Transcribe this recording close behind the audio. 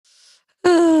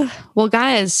Well,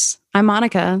 guys, I'm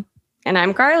Monica. And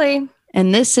I'm Carly.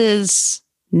 And this is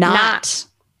not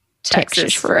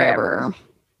Texas Forever.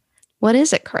 What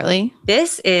is it, Carly?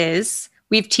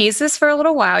 We've teased this for a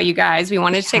little while, you guys. We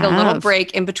wanted to take a little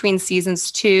break in between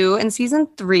seasons 2 and season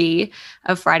 3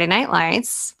 of Friday Night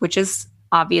Lights, which is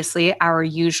obviously our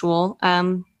usual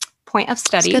point of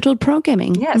study. Scheduled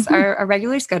programming. Yes, our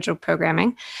regularly scheduled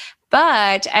programming.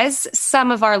 But as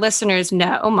some of our listeners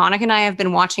know, Monica and I have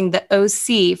been watching The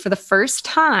OC for the first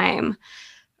time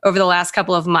over the last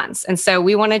couple of months. And so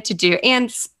we wanted to do,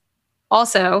 and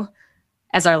also,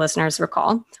 as our listeners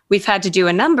recall, we've had to do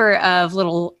a number of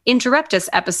little interruptus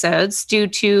episodes due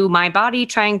to my body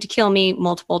trying to kill me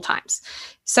multiple times.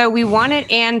 So we wanted,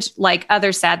 and like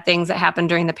other sad things that happened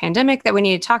during the pandemic that we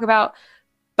need to talk about,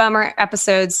 bummer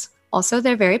episodes. Also,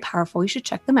 they're very powerful. You should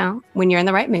check them out when you're in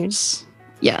the right mood.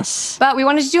 Yes. But we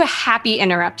wanted to do a happy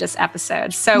interruptus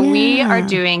episode. So we are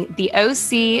doing the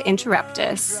OC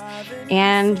interruptus.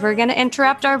 And we're going to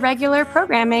interrupt our regular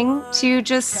programming to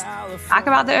just talk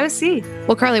about the OC.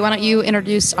 Well, Carly, why don't you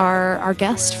introduce our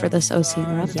guest for this OC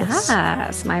interruptus?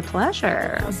 Yes, my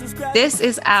pleasure. This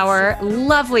is our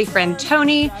lovely friend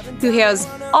Tony, who hails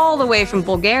all the way from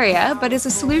Bulgaria, but is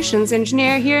a solutions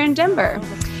engineer here in Denver.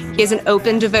 He is an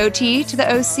open devotee to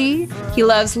the OC. He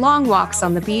loves long walks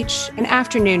on the beach, an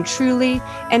afternoon truly,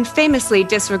 and famously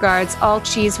disregards all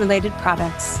cheese-related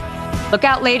products. Look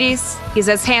out, ladies. He's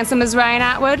as handsome as Ryan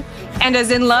Atwood and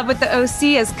as in love with the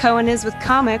OC as Cohen is with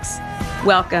comics.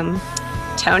 Welcome,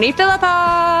 Tony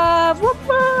Filipov. Whoop,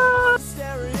 whoop.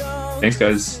 Thanks,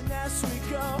 guys.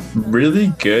 Really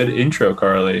good intro,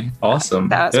 Carly. Awesome.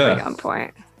 That was pretty on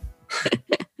point.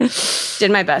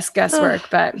 Did my best guesswork,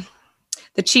 but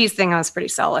the cheese thing I was pretty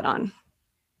solid on.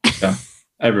 Yeah,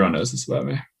 everyone knows this about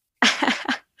me.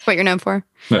 What you're known for.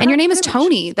 Yeah. And your name is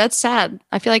Tony. That's sad.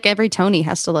 I feel like every Tony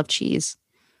has to love cheese.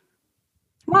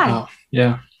 Why? Oh,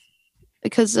 yeah.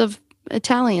 Because of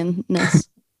Italianness.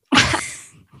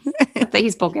 That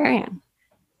he's Bulgarian.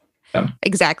 Yeah.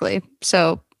 Exactly.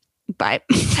 So, bye.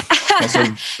 Also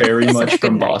very much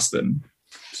from Boston.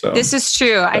 So this is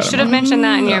true. I should have mentioned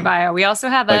that in your bio. We also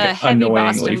have a heavy annoyingly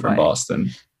Boston from boy. Boston.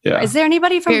 Yeah. Is there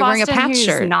anybody from wearing Boston a Pats who's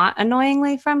shirt? not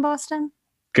annoyingly from Boston?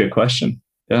 Good question.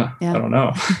 Yeah. I don't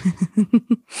know.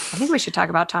 I think we should talk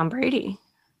about Tom Brady.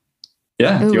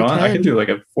 Yeah. Do you want? I could do like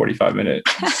a 45-minute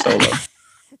solo.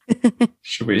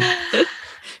 Should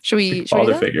we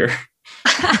father figure?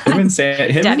 Him and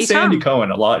Sandy Cohen,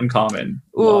 a lot in common.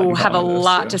 Ooh, have a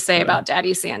lot to say about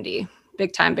Daddy Sandy.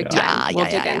 Big time. We'll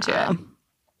dig into it.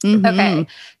 Mm-hmm. Okay.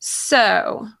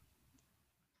 So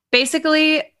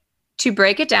basically, to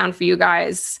break it down for you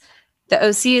guys, the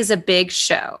OC is a big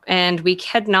show, and we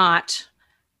cannot,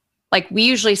 we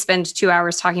usually spend 2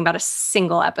 hours talking about a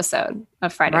single episode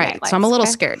of Friday Night Lights. So I'm a little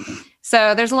scared.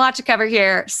 So there's a lot to cover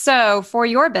here. So for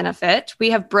your benefit, we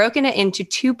have broken it into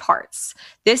 2 parts.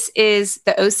 This is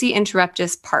the OC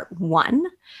Interruptus Part 1,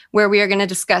 where we are going to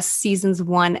discuss seasons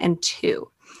 1 and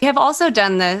 2. We have also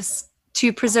done this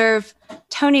to preserve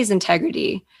Tony's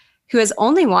integrity, who has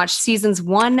only watched seasons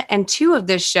 1 and 2 of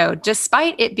this show,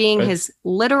 despite it being his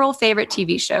literal favorite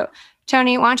TV show.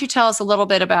 Tony, why don't you tell us a little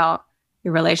bit about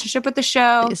your relationship with the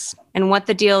show and what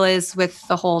the deal is with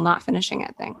the whole not finishing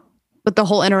it thing? With the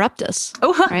whole interruptus.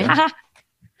 Oh,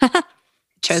 right?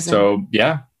 Chosen. So,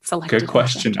 yeah. Selected good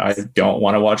question. I don't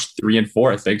want to watch 3 and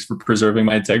 4. Thanks for preserving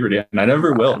my integrity. And I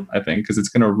never will, I think, because it's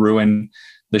going to ruin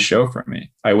the show for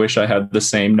me. I wish I had the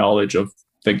same knowledge of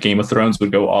that Game of Thrones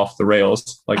would go off the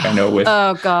rails, like I know with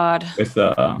with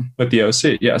the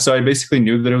OC. Yeah, so I basically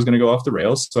knew that it was going to go off the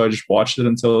rails, so I just watched it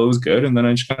until it was good, and then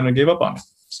I just kind of gave up on it.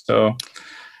 So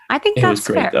I think that's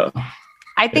fair. Though.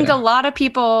 I think a lot of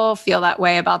people feel that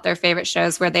way about their favorite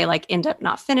shows, where they end up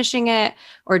not finishing it,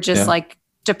 or just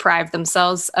deprive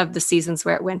themselves of the seasons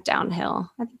where it went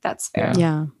downhill. I think that's fair.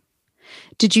 Yeah.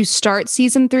 Did you start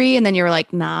season 3 and then you were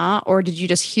like, nah, or did you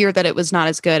just hear that it was not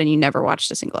as good and you never watched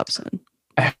a single episode?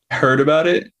 I heard about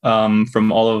it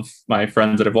from all of my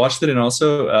friends that have watched it. And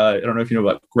also, I don't know if you know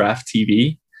about Graph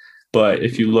TV, but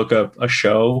if you look up a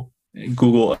show,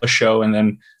 Google a show and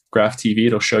then Graph TV,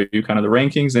 it'll show you kind of the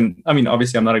rankings. And I mean,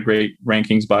 obviously I'm not a great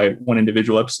rankings by one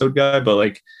individual episode guy,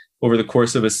 but over the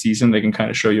course of a season, they can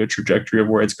kind of show you a trajectory of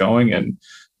where it's going. And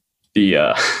the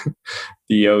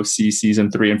OC season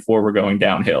 3 and 4 were going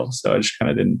downhill. So I just kind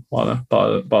of didn't want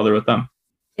to bother with them.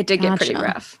 It did get pretty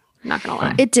rough. Not gonna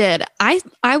lie. It did.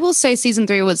 I will say season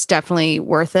 3 was definitely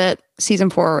worth it. Season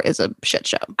 4 is a shit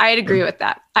show. I'd agree with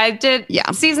that. I did.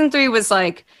 Yeah. Season 3 was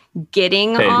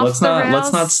getting Hey, off let's the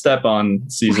not rails. step on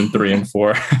season 3 and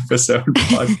 4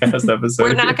 podcast episode.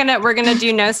 We're gonna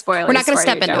do no spoilers. We're not going to for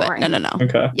step you, into don't it. worry. No.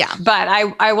 Okay. Yeah. But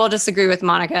I will disagree with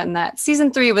Monica in that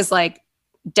season 3 was like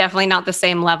definitely not the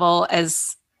same level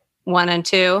as 1 and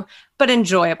 2, but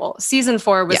enjoyable. Season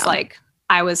 4 was like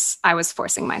I was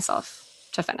forcing myself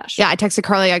to finish. Yeah, I texted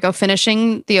Carly. I go,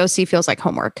 finishing the OC feels like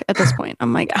homework at this point.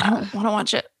 I'm like, I don't want to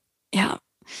watch it. Yeah.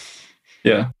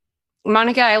 Yeah.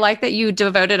 Monica, I like that you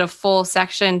devoted a full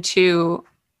section to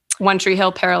One Tree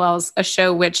Hill Parallels, a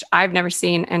show which I've never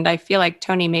seen, and I feel like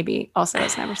Tony maybe also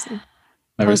has never seen.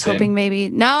 I was hoping maybe.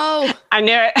 No. I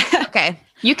knew it. Okay.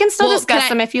 You can still discuss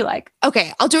them if you like.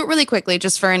 Okay, I'll do it really quickly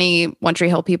just for any One Tree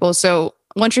Hill people. So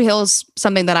One Tree Hill is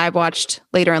something that I've watched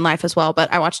later in life as well,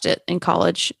 but I watched it in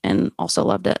college and also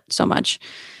loved it so much.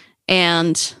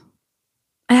 And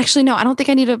actually, no, I don't think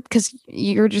I need to, because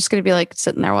you're just going to be like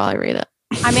sitting there while I read it.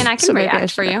 I mean, I can So maybe I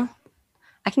react for you.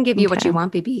 I can give you what Okay. you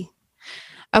want, BB.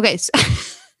 Okay,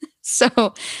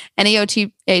 so any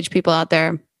OT age people out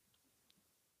there,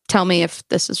 tell me if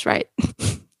this is right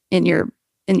in your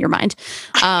mind.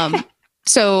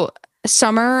 So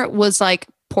Summer was like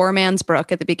poor man's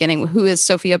Brooke at the beginning, who is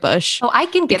Sophia Bush. Oh, I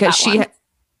can get because that she one.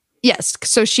 Yes,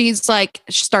 so she's like,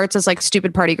 she starts as like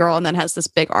stupid party girl and then has this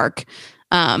big arc.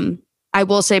 I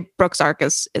will say Brooke's arc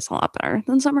is a lot better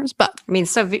than Summer's, but I mean,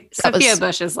 Sophia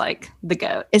Bush is like the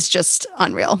GOAT. it's just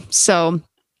unreal. So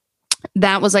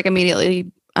that was like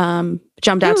immediately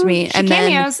jumped out to me. She And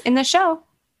then cameos in the show.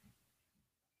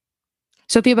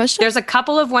 Sophia Bush. There's a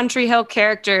couple of One Tree Hill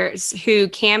characters who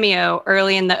cameo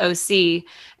early in the OC.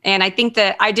 And I think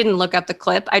that I didn't look up the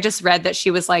clip. I just read that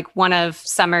she was like one of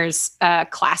Summer's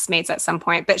classmates at some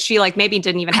point, but she like maybe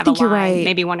didn't even have a think you're line, right.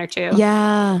 maybe 1 or 2.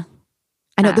 Yeah.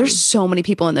 I know there's so many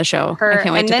people in the show. Her, I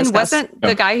can't wait and to then discuss. wasn't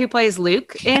the guy who plays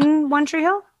Luke in One Tree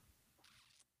Hill?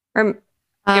 Or it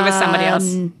was somebody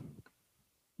else?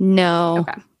 No.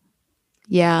 Okay.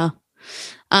 Yeah.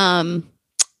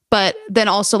 But then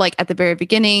also like at the very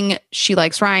beginning, she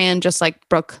likes Ryan, just like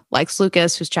Brooke likes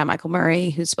Lucas, who's Chad Michael Murray,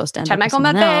 who's supposed to end Chad up with Michael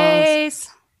someone else.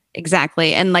 Murray.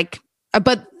 Exactly. And like,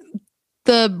 but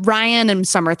the Ryan and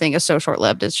Summer thing is so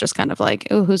short-lived. It's just kind of like,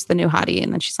 oh, who's the new hottie?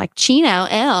 And then she's like, Chino,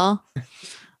 L.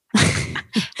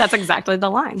 That's exactly the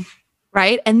line.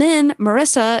 Right. And then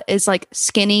Marissa is like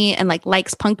skinny and like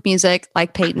likes punk music,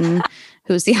 like Peyton,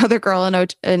 who's the other girl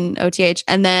in OTH.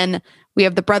 And then we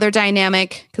have the brother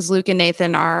dynamic because Luke and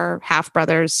Nathan are half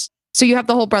brothers. So you have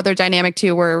the whole brother dynamic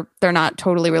too, where they're not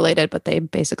totally related, but they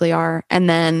basically are. And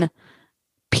then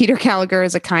Peter Gallagher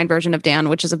is a kind version of Dan,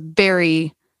 which is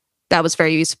that was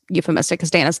very euphemistic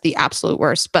because Dan is the absolute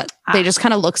worst, but they just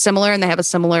kind of look similar and they have a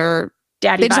similar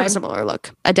Daddy they just have a vibe. similar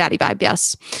look, a daddy vibe,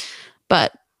 yes.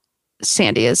 But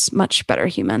Sandy is much better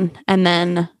human. And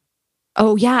then,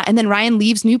 and then Ryan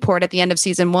leaves Newport at the end of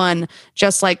season 1,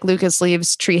 just like Lucas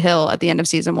leaves Tree Hill at the end of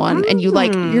season 1. And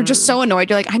you're just so annoyed.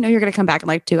 You're like, I know you're going to come back in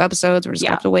like 2 episodes. We're just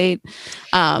going to have to wait.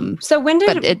 So when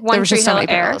did there One was Tree just so Hill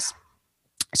many air? parallels.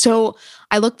 So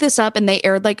I looked this up and they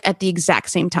aired like at the exact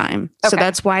same time. So Okay.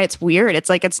 that's why it's weird. It's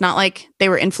like, it's not like they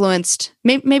were influenced.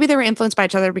 Maybe they were influenced by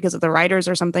each other because of the writers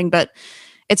or something, but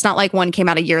it's not like one came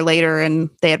out a year later and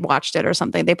they had watched it or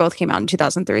something. They both came out in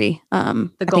 2003.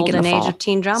 The golden age of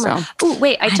teen drama. Oh,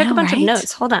 wait, I took know, a bunch of right?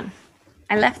 notes. Hold on.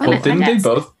 I left them Well, at my didn't they desk.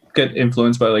 both get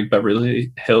influenced by like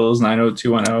Beverly Hills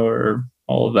 90210 or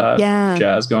all of that Yeah.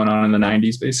 jazz going on in the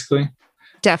 90s, basically?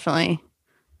 Definitely.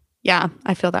 Yeah,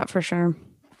 I feel that for sure.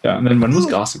 Yeah. And then when was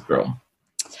Gossip Girl?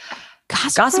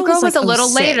 Gossip Girl was like a little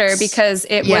 06. later because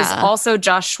it was Yeah. also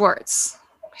Josh Schwartz,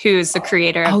 who's the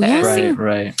creator of Oh, the yeah. OC.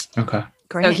 Right. Okay.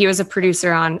 Great. So he was a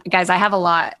producer on. Guys, I have a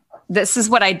lot. This is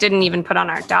what I didn't even put on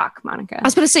our doc, Monica. I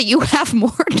was going to say, you have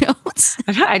more notes.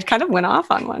 I kind of went off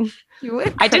on one. You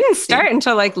would. I didn't start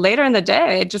until like later in the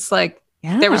day. Just like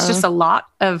there was just a lot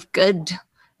of good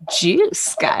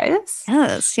juice, guys.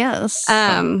 Yes.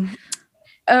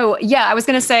 Oh yeah, I was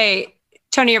gonna say,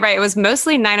 Tony, you're right. It was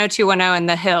mostly 90210 and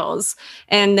The Hills,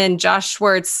 and then Josh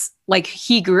Schwartz, like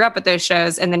he grew up at those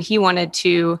shows, and then he wanted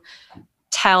to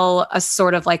tell a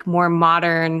sort of like more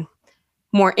modern,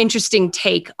 more interesting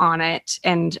take on it,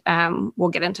 and we'll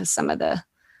get into some of the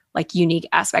like unique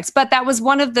aspects. But that was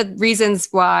one of the reasons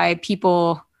why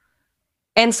people,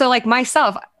 and so like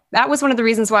myself, that was one of the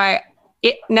reasons why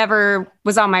it never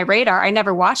was on my radar. I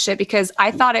never watched it because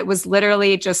I thought it was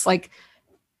literally just like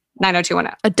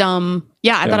 90210. A dumb.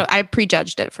 Yeah, I Yeah. thought I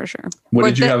prejudged it for sure. What Or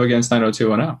did you the- have against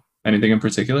 90210? Anything in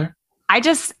particular?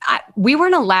 We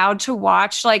weren't allowed to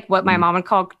watch like what my mom would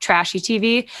call trashy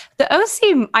TV. The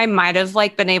OC, I might have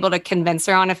like been able to convince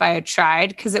her on if I had tried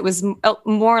because it was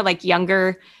more like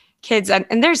younger kids,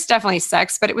 and there's definitely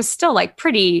sex, but it was still like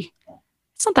pretty.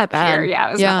 It's not that bad. Pure. Yeah,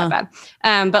 it was not that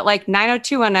bad. But like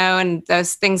 90210 and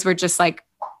those things were just like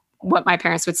what my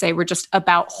parents would say were just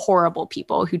about horrible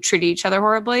people who treated each other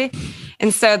horribly.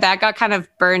 And so that got kind of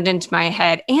burned into my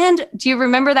head. And do you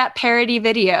remember that parody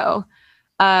video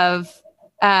of,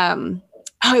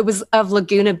 it was of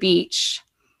Laguna Beach.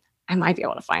 I might be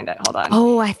able to find it. Hold on.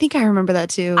 Oh, I think I remember that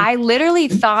too. I literally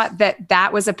thought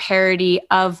that was a parody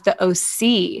of the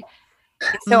OC.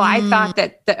 So I thought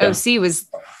that the OC was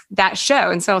that show.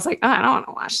 And so I was like, oh, I don't want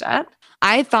to watch that.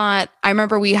 I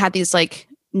remember we had these like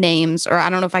names, or I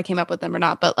don't know if I came up with them or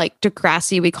not, but like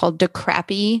Degrassi, we called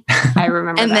Decrappy. I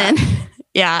remember and that.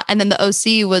 Then, and then the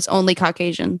OC was only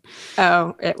Caucasian.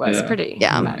 Oh, it was pretty.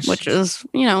 Yeah. Much. Which is,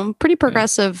 pretty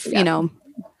progressive,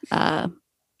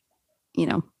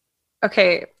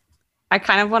 Okay. I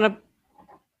kind of want to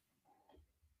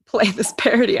play this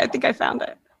parody. I think I found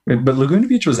it. Wait, but Laguna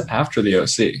Beach was after the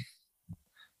OC.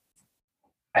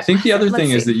 I think the other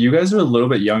thing is that you guys are a little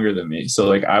bit younger than me. So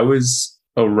like I was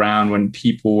around when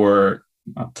people were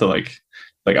up to like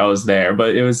I was there,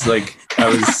 but it was like I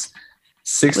was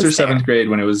sixth or seventh grade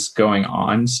when it was going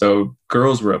on. So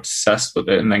girls were obsessed with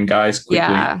it, and then guys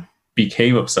quickly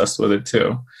became obsessed with it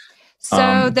too.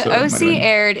 So the OC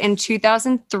aired in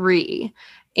 2003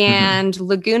 and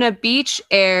Laguna Beach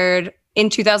aired in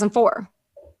 2004.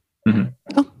 Mm-hmm.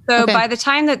 Oh, so by the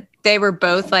time that they were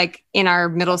both like in our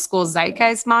middle school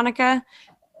zeitgeist, Monica,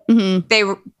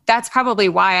 that's probably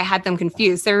why I had them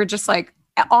confused. They were just like,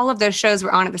 all of those shows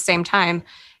were on at the same time,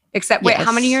 except wait,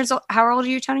 how old are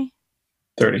you, Tony?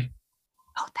 30.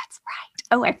 Oh, that's right.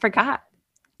 Oh, I forgot.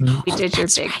 We did your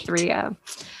big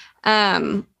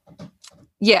 3-0.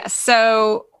 Yes.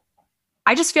 So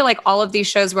I just feel like all of these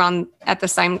shows were on at the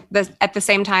same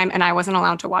time, and I wasn't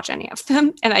allowed to watch any of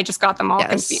them, and I just got them all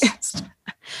confused.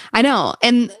 I know.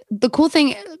 And the cool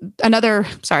thing, a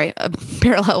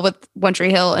parallel with One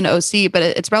Tree Hill and OC, but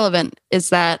it's relevant, is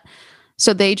that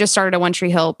so they just started a One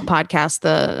Tree Hill podcast,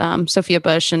 the Sophia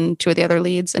Bush and two of the other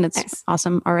leads, and it's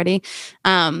awesome already.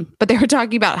 But they were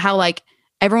talking about how like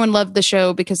everyone loved the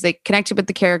show because they connected with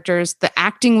the characters. The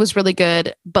acting was really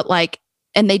good, but like,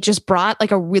 and they just brought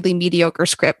like a really mediocre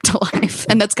script to life.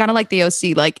 And that's kind of like the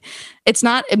OC. Like it's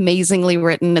not amazingly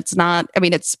written. It's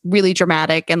really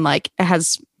dramatic and like it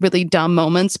has really dumb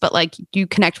moments, but like you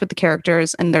connect with the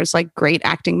characters and there's like great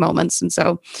acting moments. And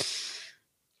so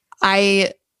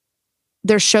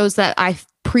there's shows that I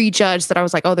prejudged that I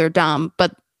was like, oh, they're dumb,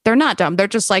 but they're not dumb. They're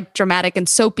just like dramatic and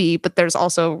soapy, but there's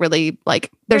also really like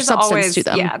there's substance always, to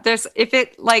them. Yeah, if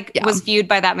it was viewed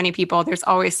by that many people, there's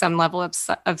always some level of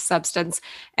substance.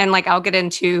 And like I'll get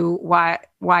into why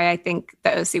I think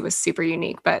the OC was super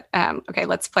unique. But okay,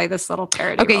 let's play this little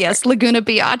parody. Okay, yes, Laguna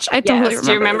Beach. I totally remember.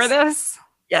 Do you remember this?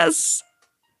 Yes,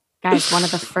 guys, one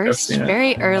of the first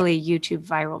very early YouTube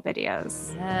viral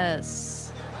videos. Yes.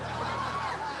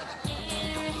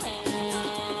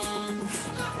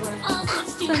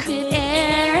 Stupid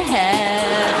airheads.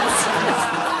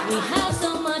 We have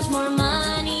so much more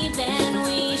money than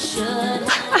we should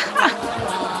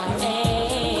our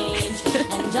age,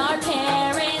 and our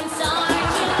parents are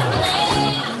to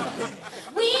blame.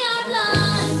 We are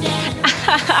London,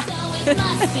 so it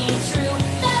must be true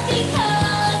that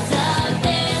because of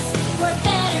this, we're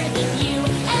better than you.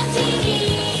 MTV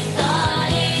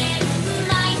thought it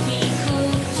might be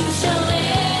cool to show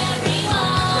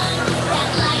everyone that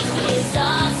life is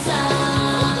awesome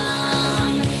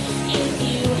if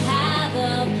you have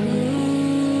a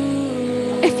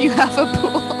pool. If you have a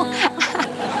pool.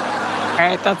 All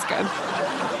right, that's good.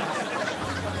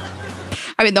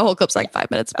 I mean, the whole clip's like 5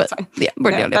 minutes, but yeah,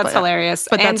 we're doing it. That's hilarious.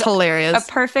 But that's hilarious.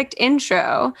 A perfect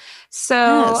intro.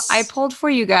 So I pulled for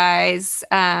you guys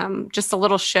just a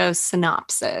little show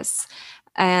synopsis.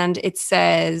 And it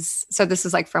says, so this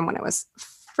is like from when it was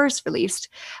first released.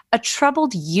 A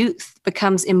troubled youth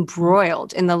becomes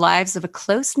embroiled in the lives of a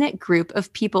close-knit group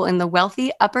of people in the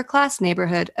wealthy upper-class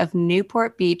neighborhood of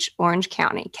Newport Beach, Orange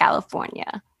County,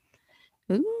 California.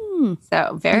 Ooh.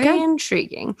 So very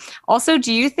intriguing. Also,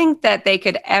 do you think that they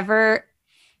could ever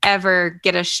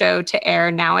get a show to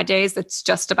air nowadays that's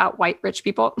just about white rich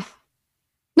people?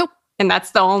 Nope. And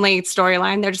that's the only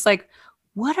storyline. They're just like,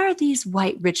 what are these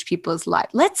white rich people's lives?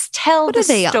 Let's tell the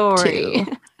story.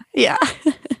 Yeah.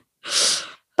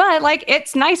 But like,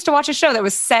 it's nice to watch a show that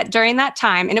was set during that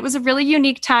time. And it was a really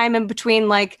unique time in between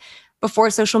like before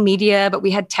social media, but we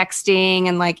had texting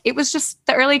and like, it was just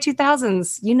the early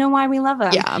 2000s. You know why we love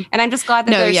them. Yeah. And I'm just glad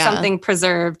that there's something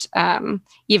preserved,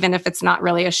 even if it's not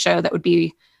really a show that would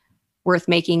be worth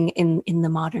making in the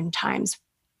modern times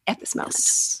at this moment.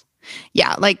 Yes.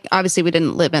 Yeah, like obviously we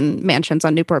didn't live in mansions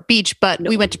on Newport Beach, but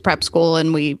we went to prep school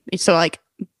and so like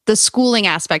the schooling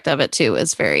aspect of it too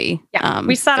is very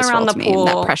we sat visceral around the to me, and pool.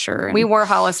 that pressure. And We wore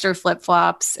Hollister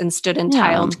flip-flops and stood in Yeah.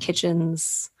 tiled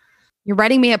kitchens. you're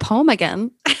writing me a poem again.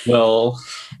 Well,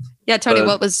 Yeah, Tony,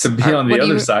 what was to be on the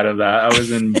other side of that? I was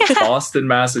in Boston,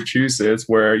 Massachusetts,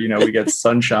 where we get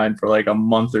sunshine for like a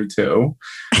month or two.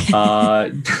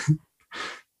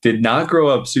 Did not grow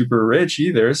up super rich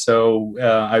either. So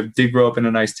I did grow up in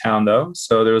a nice town though.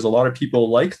 So there was a lot of people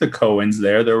like the Coens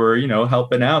there. There were,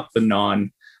 helping out the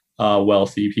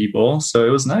non-wealthy people. So it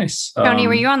was nice. Tony,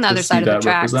 were you on the to other see side of the that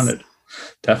tracks? represented.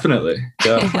 Definitely.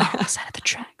 Yeah. Wow, side of the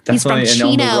track. He's from Definitely. And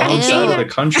on the Chino. wrong side ew. of the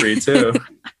country too.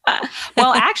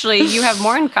 Well, actually, you have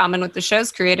more in common with the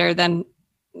show's creator than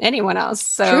anyone else.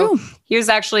 So True. he was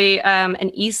actually an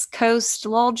East Coast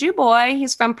little Jew boy.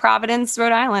 He's from Providence,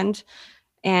 Rhode Island.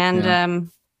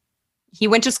 And he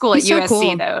went to school He's so at USC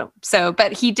cool. though. So,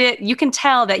 but you can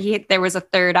tell that there was a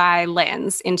third eye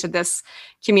lens into this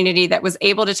community that was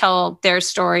able to tell their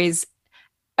stories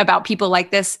about people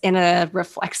like this in a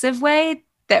reflexive way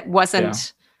that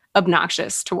wasn't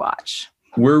obnoxious to watch.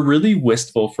 We're really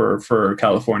wistful for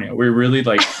California. We really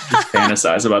like just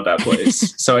fantasize about that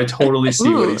place. So I totally see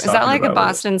what Ooh, he's is talking that like a about.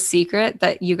 Boston secret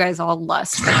that you guys all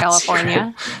lust for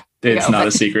California? It's Go. not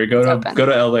a secret. Go open. to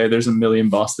LA. There's a million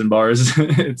Boston bars.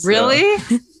 It's, Really?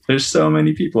 there's so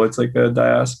many people. It's like a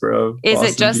diaspora of Is it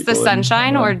Boston just the people, and,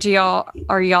 sunshine, or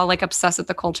are y'all like obsessed with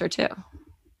the culture too?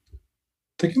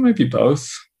 I think it might be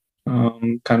both.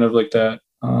 Kind of like that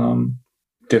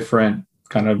different,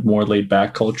 kind of more laid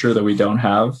back culture that we don't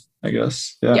have, I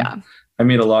guess. Yeah. I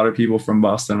meet a lot of people from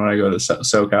Boston when I go to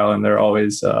SoCal, and they're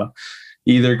always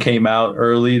either came out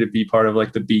early to be part of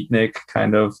like the beatnik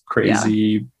kind of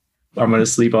crazy, I'm going to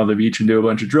sleep on the beach and do a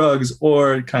bunch of drugs,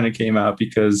 or it kind of came out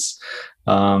because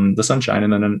the sunshine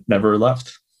and then never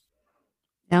left.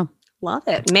 Love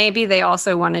it. Maybe they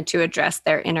also wanted to address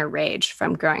their inner rage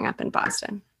from growing up in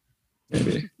Boston.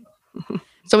 Maybe.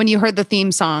 So when you heard the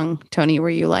theme song, Tony,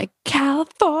 were you like,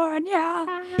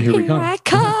 California, Here we come. I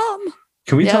come?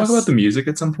 Can we Yes. talk about the music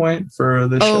at some point for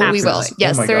the show? Oh, we will. Absolutely.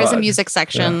 Yes, my there is a God. music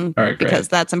section All right, great. because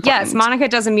that's important. Yes, Monica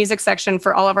does a music section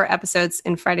for all of our episodes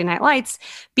in Friday Night Lights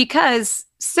because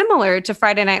similar to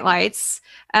Friday Night Lights,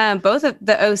 both of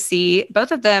the OC,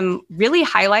 both of them really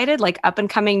highlighted like up and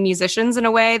coming musicians in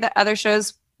a way that other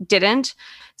shows didn't.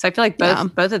 So I feel like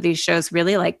both of these shows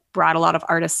really like brought a lot of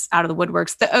artists out of the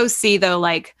woodworks. The OC though,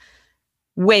 like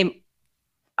way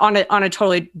on a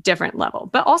totally different level.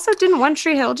 But also didn't One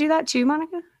Tree Hill do that too,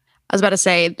 Monica? I was about to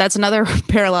say that's another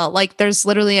parallel. Like there's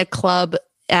literally a club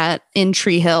in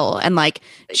Tree Hill, and like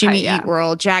Jimmy Eat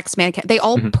World, Jack's Mannequin, they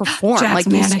all perform Jack's like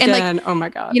these, and like Mannequin. Oh my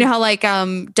God. you know how like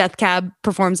Death Cab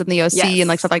performs in the OC Yes. and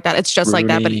like stuff like that. It's just like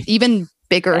that, but Rudy. even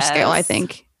bigger scale, I Yes.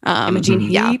 think. Imogene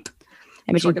yeah. Heap.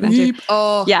 Imogene We're gonna do- Heap.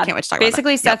 Oh, Yeah, can't wait to talk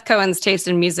Basically, about that. Seth Cohen's taste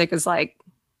in music is like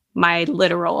my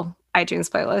literal iTunes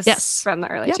playlist Yes. from the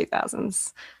early Yep.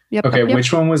 2000s. Yep. Okay, yep.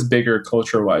 which one was bigger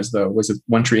culture wise though? Was it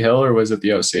One Tree Hill or was it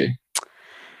the OC?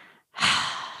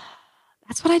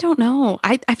 That's what I don't know.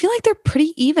 I feel like they're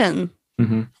pretty even.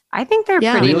 Mm-hmm. I think they're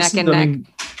Yeah. pretty We neck listened and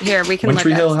to neck. Here, we can One look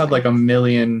Tree at Hill had like a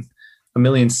million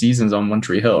seasons on One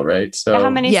Tree Hill, right? So how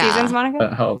many Yeah. seasons, Monica?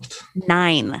 that helped.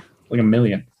 9. Like a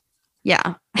million.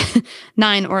 Yeah.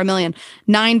 9 or a million.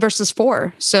 9 versus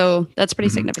 4. So that's pretty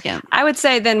Mhm. significant. I would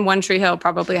say then One Tree Hill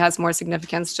probably has more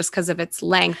significance just because of its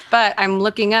length. But I'm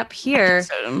looking up here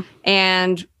So,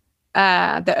 and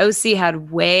the OC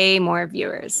had way more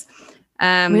viewers.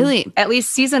 really? At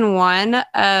least season 1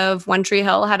 of One Tree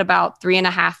Hill had about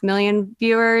 3.5 million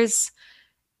viewers,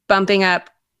 bumping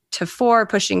up to 4,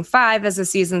 pushing 5 as the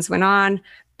seasons went on.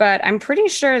 But I'm pretty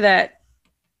sure that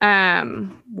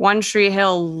One Tree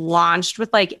Hill launched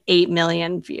with like 8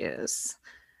 million views.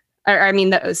 I mean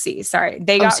the OC, sorry.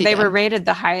 They OC were did. rated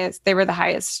the highest. They were the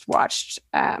highest watched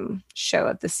show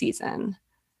of the season.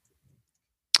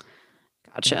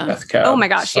 Gotcha. Death Cab. Oh my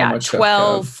gosh, So yeah. much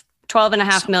Death 12 and a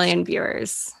half So million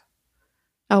viewers.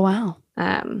 Oh, wow.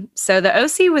 So the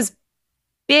OC was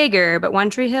bigger, but One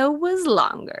Tree Hill was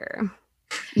longer.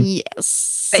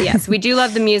 Yes. But yes, we do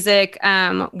love the music.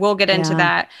 We'll get into Yeah.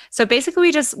 that. So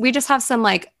basically we just have some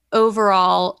like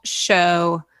overall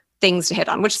show things to hit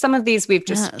on, which some of these we've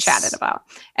just Yes. chatted about.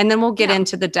 And then we'll get Yeah.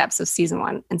 into the depths of season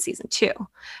 1 and season 2.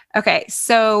 Okay,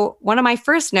 so one of my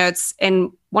first notes, and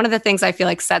one of the things I feel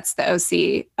like sets the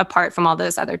OC apart from all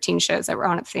those other teen shows that were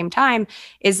on at the same time,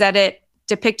 is that it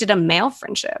depicted a male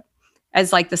friendship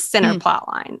as like the center plot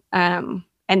line.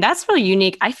 And that's really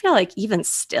unique. I feel like even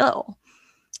still.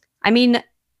 I mean,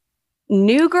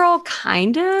 New Girl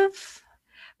kind of,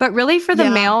 But really for the Yeah.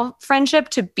 male friendship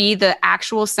to be the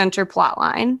actual center plot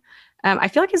line, I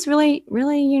feel like it's really,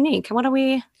 really unique. What do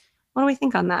we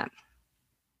think on that?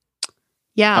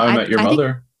 Yeah, How I Met Your think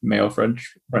Mother, male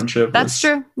friendship. That's was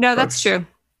true. No, that's gross. true.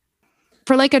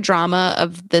 for like a drama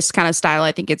of this kind of style,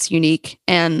 I think it's unique.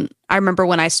 And I remember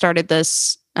when I started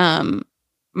this,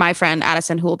 my friend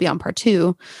Addison, who will be on part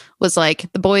 2, was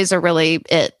like, the boys are really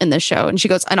it in this show. And she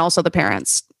goes, and also the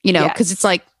parents, because Yes. it's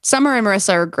like Summer and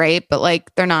Marissa are great, but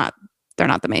like they're not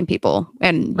the main people.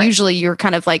 And Right. usually you're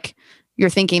kind of like, you're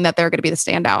thinking that they're going to be the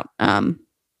standout.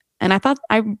 And I thought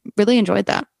I really enjoyed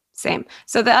that. Same.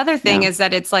 So the other thing Yeah. is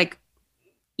that it's like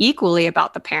equally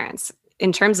about the parents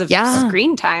in terms of Yeah.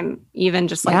 screen time, even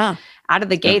just like Yeah. out of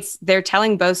the gates, they're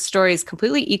telling both stories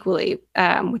completely equally,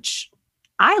 which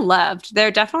I loved. There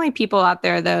are definitely people out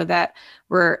there though that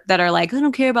are like, I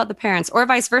don't care about the parents, or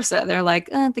vice versa. They're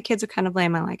like, the kids are kind of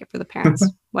lame. I like it for the parents.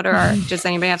 Does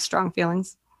anybody have strong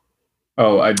feelings?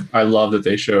 Oh, I love that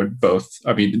they showed both.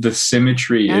 I mean, the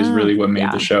symmetry is Yeah. really what made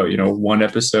Yeah. the show. One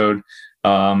episode,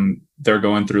 they're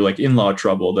going through like in-law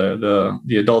trouble.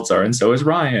 The adults are, and so is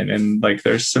Ryan, and like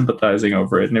they're sympathizing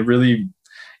over it.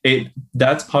 And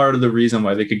that's part of the reason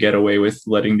why they could get away with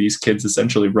letting these kids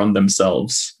essentially run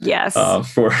themselves Yes.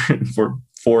 for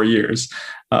 4 years,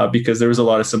 because there was a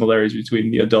lot of similarities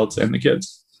between the adults and the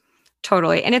kids.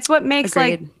 Totally. And it's what makes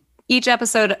like Agreed. each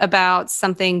episode about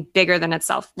something bigger than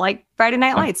itself, like Friday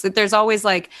Night Lights. That there's always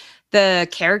like the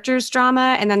characters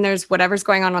drama, and then there's whatever's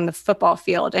going on the football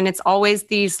field, and it's always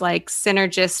these like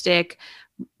synergistic,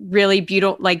 really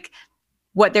beautiful, like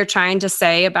what they're trying to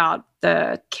say about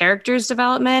the characters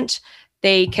development.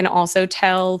 They can also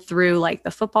tell through like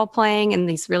the football playing in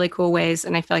these really cool ways,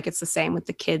 and I feel like it's the same with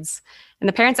the kids and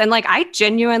the parents. And like I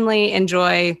genuinely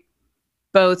enjoy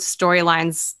both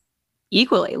storylines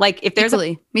equally. Like if there's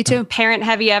Equally. Me too. a parent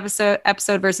heavy episode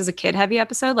versus a kid heavy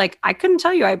episode, like I couldn't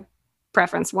tell you I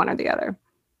preference one or the other.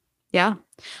 Yeah.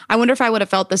 I wonder if I would have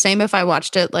felt the same if I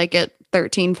watched it like at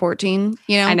 13, 14,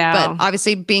 I know. But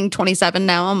obviously being 27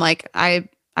 now, I'm like, I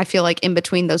feel like in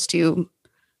between those two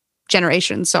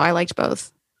generations. So I liked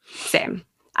both. Same.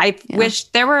 I Yeah. wish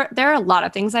there are a lot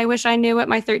of things I wish I knew what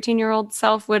my 13-year-old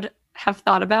self would have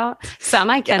thought about. Some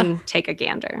I can take a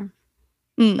gander,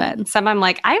 Mm. but some I'm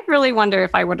like, I really wonder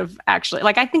if I would have actually,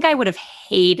 like, I think I would have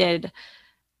hated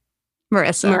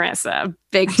Marissa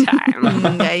big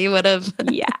time. Yeah, you would have.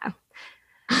 Yeah.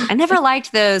 I never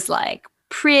liked those like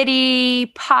pretty,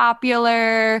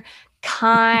 popular,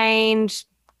 kind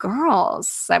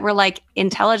girls that were like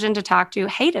intelligent to talk to.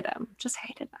 Hated them. Just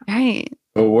hated them. Right.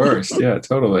 The worst. Yeah,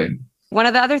 totally. One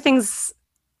of the other things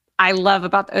I love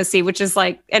about the OC, which is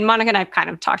like, and Monica and I've kind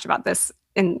of talked about this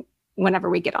in whenever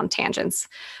we get on tangents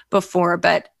before,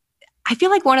 but I feel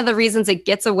like one of the reasons it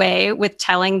gets away with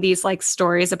telling these like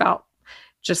stories about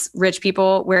just rich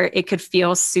people where it could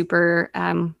feel super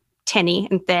tinny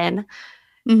and thin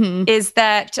Mm-hmm. is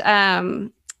that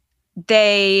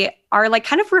they are like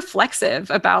kind of reflexive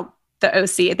about the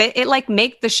OC.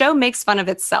 The show makes fun of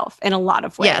itself in a lot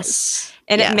of ways. Yes.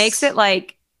 And Yes. it makes it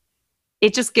like,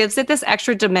 it just gives it this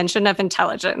extra dimension of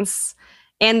intelligence.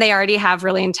 And they already have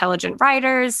really intelligent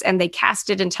writers, and they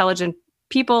casted intelligent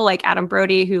people like Adam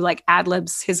Brody, who like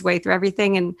ad-libs his way through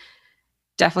everything and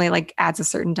definitely like adds a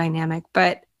certain dynamic.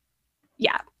 But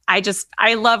yeah,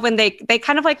 I love when they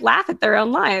kind of like laugh at their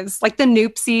own lives, like the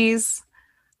Noopsies.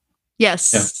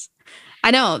 Yes. Yeah.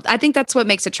 I know. I think that's what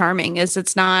makes it charming is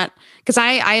it's not because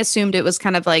I assumed it was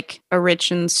kind of like a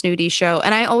rich and snooty show.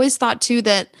 And I always thought too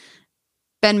that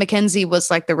Ben McKenzie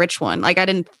was like the rich one. Like I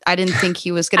didn't think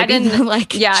he was going to be the,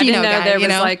 like Yeah, I Chino didn't know guy, there was you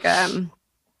know? like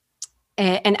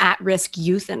an at-risk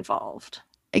youth involved.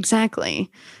 Exactly.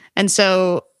 And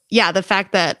so, yeah, the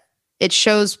fact that it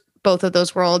shows both of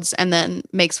those worlds and then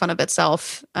makes fun of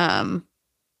itself,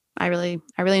 I really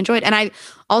enjoyed. And I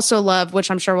also love, which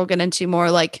I'm sure we'll get into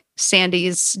more, like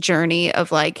Sandy's journey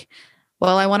of like,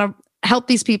 well, I want to help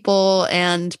these people,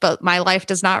 but my life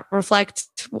does not reflect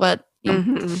what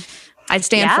I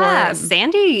stand for. Yeah, And-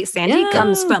 Sandy Yeah.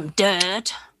 comes from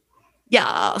dirt,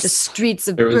 yes. the streets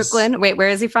of There was- Brooklyn. Wait, where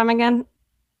is he from again?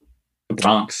 The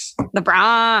Bronx. The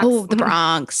Bronx. Oh, the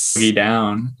Bronx. Boogie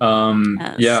down.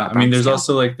 Yes, Yeah, the I mean, there's Bronx,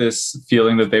 also like this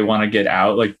feeling that they want to get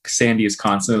out. Like Sandy is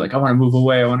constantly like, I want to move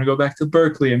away. I want to go back to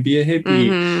Berkeley and be a hippie.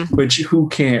 Mhm. Which who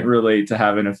can't relate to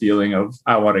having a feeling of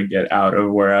I want to get out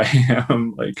of where I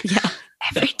am, like Yeah.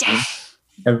 Every day.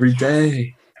 every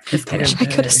day. I wish I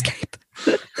could escape.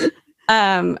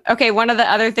 Okay, one of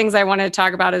the other things I wanted to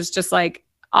talk about is just like,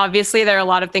 obviously there are a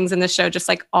lot of things in the show, just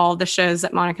like all the shows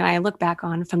that Monica and I look back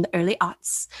on from the early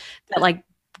aughts that like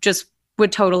just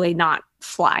would totally not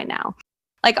fly now.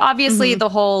 Like obviously Mhm. the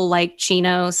whole like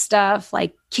Chino stuff,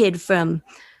 like kid from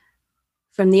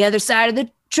the other side of the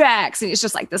tracks, and he's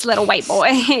just like this little white boy.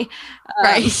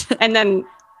 Right. And then,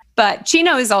 but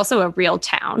Chino is also a real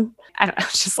town. I don't know,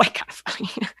 it's just like kind of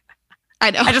funny.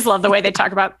 I know. I just love the way they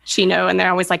talk about Chino, and they're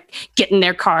always like getting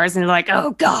their cars and they're like,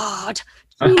 oh God,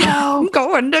 Chino. I'm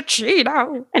going to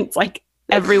Chino. And it's like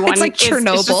everyone It's like is just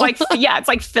Chernobyl. like, yeah, it's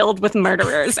like filled with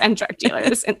murderers and drug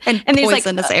dealers and And there's like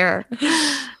poisonous air.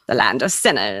 the land of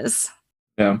sinners.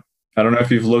 Yeah. I don't know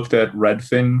if you've looked at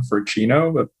Redfin for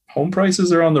Chino, but home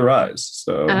prices are on the rise.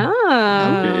 So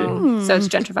Oh, so it's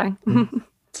gentrifying.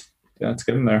 yeah, it's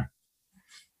getting there.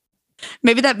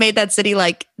 Maybe that made that city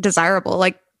like desirable.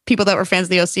 Like people that were fans of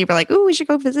the OC were like, "Ooh, we should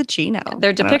go visit Chino."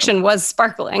 Their depiction was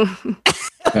sparkling.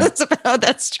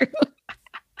 That's true.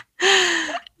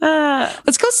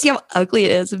 Let's go see how ugly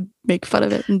it is and make fun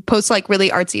of it and post like really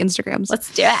artsy Instagrams.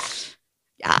 Let's do it.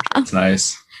 Yeah. It's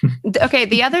nice. Okay,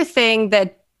 the other thing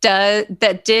that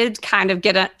did kind of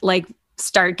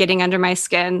start getting under my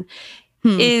skin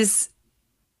is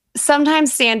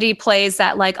sometimes Sandy plays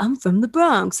that like, I'm from the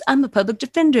Bronx, I'm a public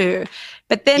defender,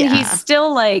 but then Yeah. he's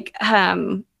still like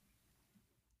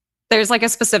there's like a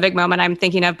specific moment I'm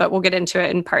thinking of, but we'll get into it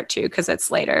in part 2 because it's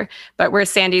later, but where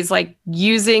Sandy's like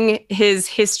using his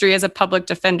history as a public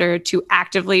defender to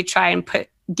actively try and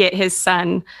get his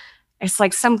son, it's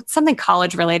like something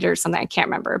college related or something, I can't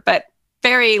remember, but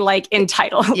very like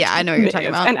entitled. Yeah, I know what you're talking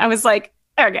about. And I was like,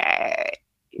 okay,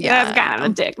 Yeah. that's kind of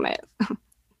a dick move.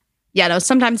 Yeah, no,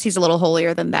 sometimes he's a little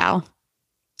holier than thou.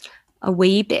 A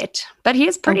wee bit, but he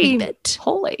is pretty bit.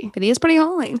 holy. But he is pretty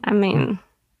holy. I mean,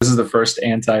 This is the first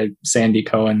anti-Sandy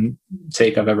Cohen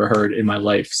take I've ever heard in my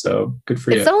life. So good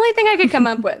for it's you. the only thing I could come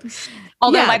up with.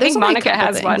 Although Yeah, I there's think only a Monica couple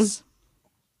has one. things.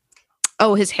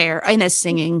 Oh, his hair and his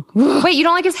singing. Wait, you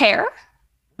don't like his hair?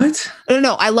 What?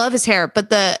 No, I love his hair, but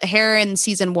the hair in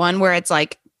season 1 where it's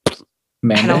like,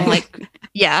 Man, I don't like,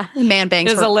 yeah, man bangs.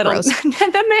 There's were a little gross.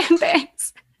 the man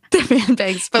bangs. The man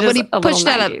bangs. But It when is he a little pushed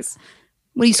that up, 90s.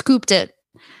 when he scooped it,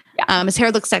 Yeah. his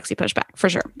hair looked sexy pushed back for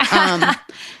sure.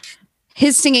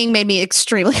 His singing made me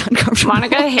extremely uncomfortable.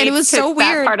 Monica hates and it was so that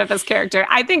weird. part of his character.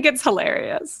 I think it's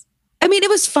hilarious. I mean, it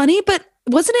was funny, but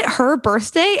wasn't it her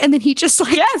birthday? And then he just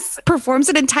like Yes, performs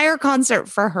an entire concert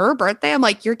for her birthday. I'm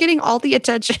like, you're getting all the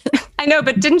attention. I know,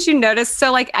 but didn't you notice?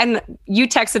 So like, and you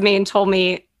texted me and told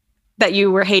me that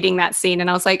you were hating that scene, and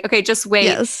I was like, okay, just wait.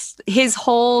 Yes. His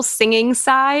whole singing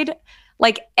side,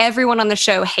 like everyone on the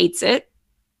show hates it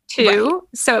too.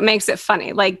 So it makes it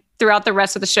funny. Like throughout the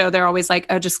rest of the show, they're always like,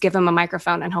 oh, just give him a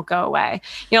microphone and he'll go away.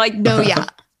 You know, like No, yeah.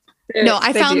 No,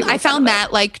 I found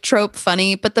that like trope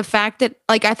funny, but the fact that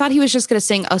like I thought he was just gonna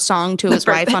sing a song to his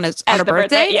wife on her the birthday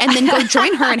birthday, yeah. and then go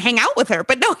join her and hang out with her.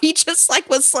 But no, he just like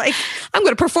was like, I'm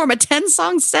gonna perform a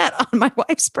 10-song set on my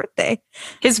wife's birthday.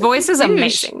 his voice is Douche.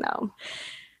 amazing though.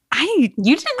 I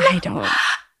Don't. know.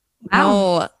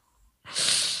 Wow.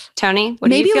 Tony, what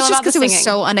Maybe do you it feel was just about the because it was singing?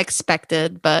 so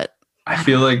unexpected, but I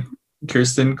feel like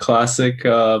Kirsten, classic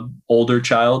older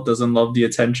child, doesn't love the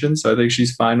attention. So I think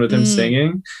she's fine with him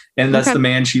singing. And that's Okay. the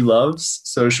man she loves.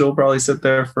 So she'll probably sit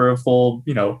there for a full,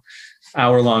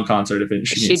 hour-long concert if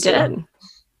she She needs to. did.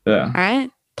 Yeah. all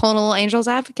right. Pulling a little Angel's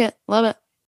advocate. Love it.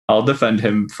 I'll defend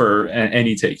him for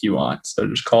any take you want. So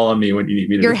just call on me when you need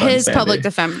me to You're defend his Sandy. public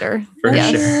defender. For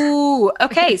Yes. sure. Ooh,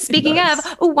 okay. Speaking Nice.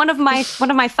 of, one of my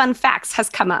fun facts has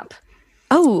come up.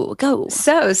 Oh, go.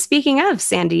 So, speaking of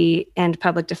Sandy and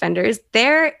public defenders,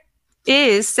 there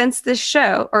is, since this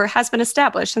show, or has been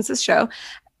established since this show,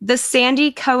 the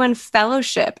Sandy Cohen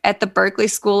Fellowship at the Berkeley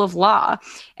School of Law.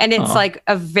 And it's Aw. like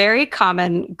a very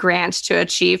common grant to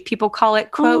achieve. People call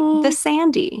it, quote, Aw. the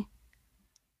Sandy.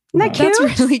 Isn't that Aw. cute?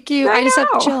 That's really cute. I I just know.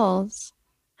 have chills.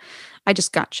 I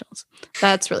just got chills.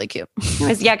 That's really cute.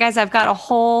 Anyways, yeah, guys, I've got a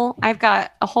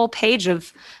whole page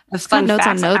of fun notes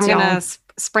on facts notes, I'm gonna y'all.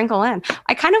 sprinkle in.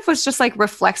 I kind of was just like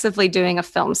reflexively doing a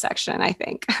film section, I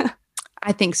think.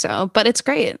 I think so, but it's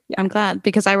great. I'm glad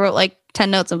because I wrote like 10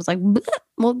 notes and was like, "Bleh,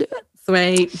 we'll do it.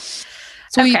 Sweet.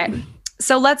 Sweet. Okay.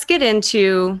 So let's get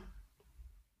into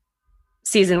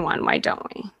season 1. Why don't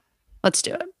we? Let's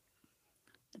do it.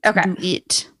 Okay. Do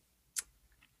it.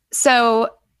 So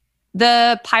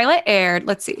the pilot aired,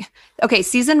 let's see. Okay,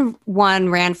 season 1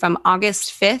 ran from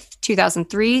August 5th,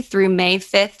 2003 through May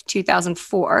 5th,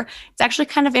 2004. It's actually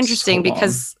kind of interesting So long.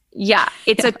 because,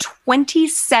 it's a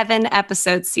 27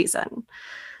 episode season.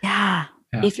 Yeah.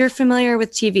 Yeah. If you're familiar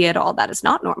with TV at all, that is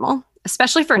not normal,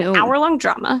 especially for an No. hour-long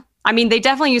drama. I mean, they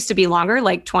definitely used to be longer,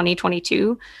 like 20,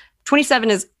 22. 27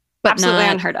 is But absolutely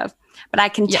not- unheard of. But I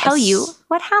can tell you Yes.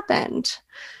 what happened.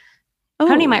 Oh.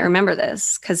 Tony might remember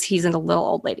this because he's a little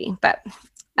old lady. But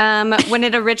When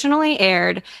it originally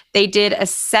aired, they did a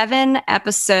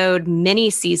 7-episode mini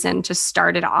season to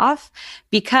start it off,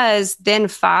 because then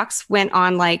Fox went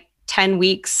on like 10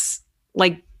 weeks,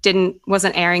 like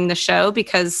wasn't airing the show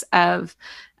because of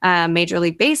Major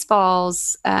League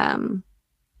Baseball's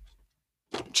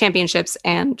championships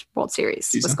and World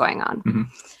Series was going on.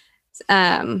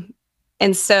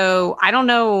 And so I don't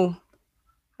know.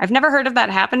 I've never heard of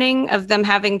that happening, of them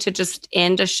having to just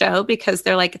end a show because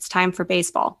they're like, it's time for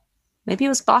baseball. Maybe it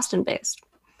was Boston based.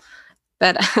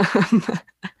 But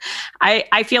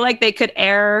I feel like they could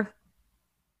air,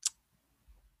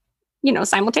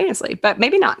 simultaneously, but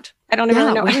maybe not. I don't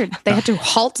really know. Weird. They had to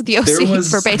halt the OC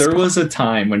for baseball. There was a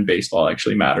time when baseball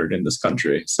actually mattered in this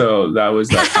country. So that was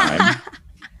that time.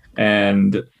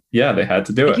 And yeah, they had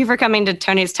to do it. Thank you for coming to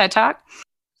Tony's TED Talk.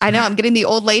 I know, I'm getting the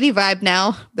old lady vibe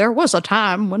now. There was a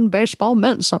time when baseball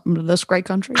meant something to this great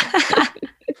country.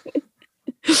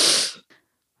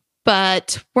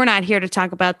 But we're not here to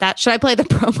talk about that. Should I play the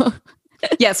promo?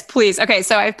 Yes, please. Okay,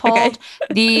 so I pulled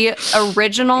the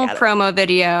original promo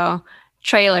video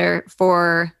trailer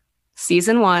for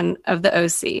season 1 of the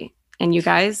OC. And you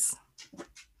guys,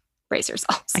 brace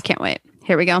yourselves. I can't wait.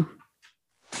 Here we go.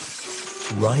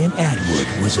 Ryan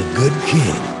Atwood was a good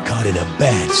kid caught in a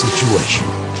bad situation.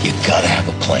 You gotta have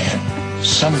a plan.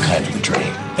 Some kind of a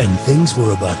dream. And things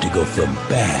were about to go from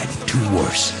bad to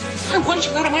worse. I want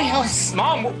you out of my house.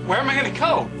 Mom, where am I gonna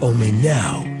go? Only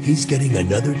now, he's getting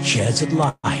another chance at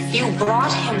life. You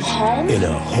brought him home? In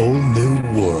a whole new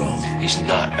world. He's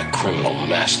not a criminal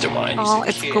mastermind. Oh,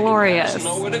 it's glorious. He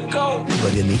doesn't know where to go.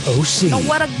 But in the OC,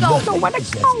 Nowhere to go, nowhere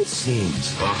to go. It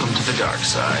seems. Welcome to the dark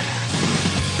side.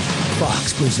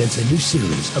 Fox presents a new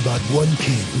series about one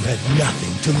kid who had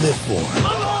nothing to live for.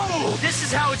 Oh, this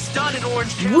is how it's done in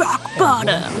Orange County. Rock And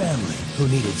bottom. one family who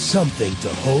needed something to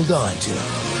hold on to.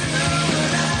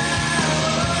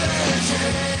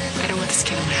 I don't want this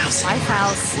kid in my house. My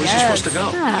house. Where's he supposed to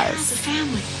go? It's a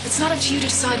family. It's not up to you to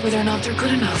decide whether or not they're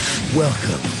good enough.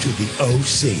 Welcome to the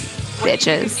OC.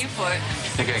 Bitches.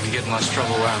 Think I can get in less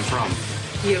trouble where I'm from?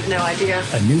 You have no idea.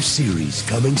 A new series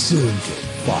coming soon to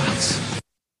Fox.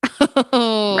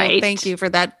 Oh, Right. Thank you for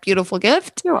that beautiful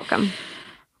gift. You're welcome.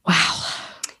 Wow.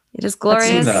 It is I've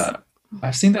seen glorious. that.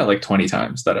 I've seen that like 20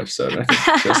 times, that episode. I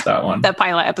think just that one. The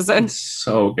pilot episode. It's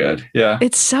so good. Yeah.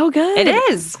 It's so good. It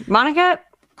is. Monica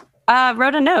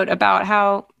wrote a note about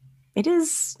how it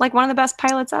is like one of the best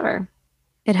pilots ever.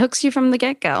 It hooks you from the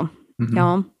get-go. Mhm.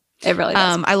 Y'all. It really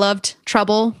does. I loved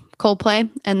Trouble, Coldplay,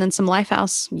 and then some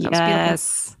Lifehouse. That was beautiful.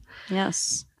 Yes.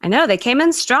 Yes. I know they came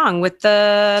in strong with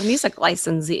the music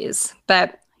licensees,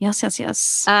 but Yes, yes,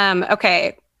 yes.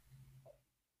 okay.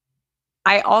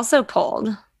 I also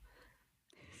pulled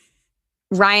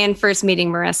Ryan first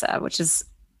meeting Marissa, which is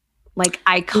like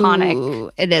iconic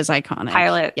Ooh, it is iconic.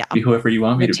 pilot Yeah. Be whoever you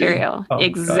want me material. to be. Oh, God,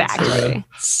 Exactly. so good.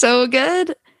 So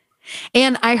good.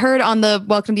 And I heard on the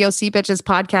Welcome to OC Bitches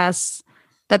podcast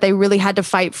that they really had to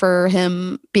fight for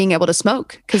him being able to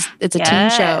smoke because it's a teen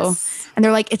show. Yes. And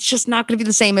they're like, it's just not going to be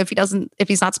the same if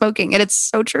he's not smoking. And it's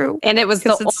so true. And it was the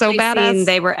 'Cause it's so only badass. scene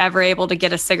they were ever able to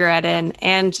get a cigarette in,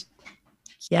 and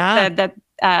Yeah. said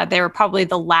that they were probably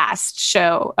the last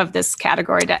show of this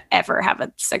category to ever have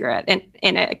a cigarette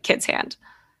in a kid's hand.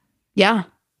 Yeah.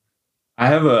 I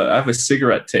have a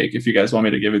cigarette take if you guys want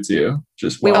me to give it to you.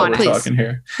 Just We while want we're it. talking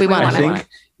here. We want I it. think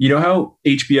you know how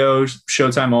HBO,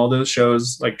 Showtime, all those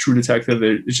shows like True Detective,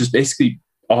 it's just basically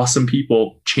awesome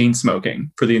people chain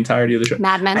smoking for the entirety of the show.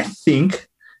 Mad Men. I think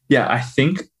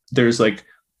there's like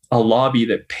a lobby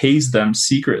that pays them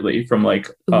secretly from like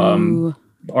Ooh.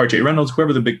 RJ Reynolds,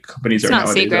 whoever the big companies It's are not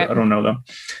nowadays. secret. I don't know them.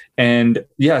 And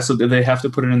yeah, so they have to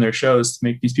put it in their shows to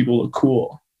make these people look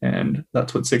cool. And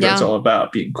that's what cigarettes Yeah. all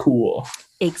about, being cool.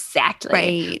 Exactly.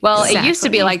 Right. Well, it used to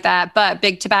be Exactly. like that, but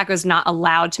Big Tobacco is not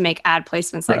allowed to make ad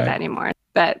placements like Right. that anymore.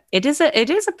 But it is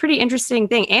a pretty interesting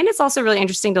thing, and it's also really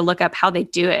interesting to look up how they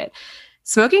do it.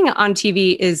 Smoking on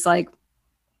TV is like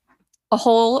a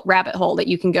whole rabbit hole that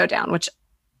you can go down, which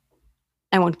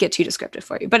I won't get too descriptive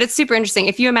for you, but it's super interesting.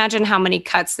 If you imagine how many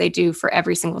cuts they do for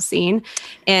every single scene,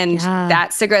 and Yeah.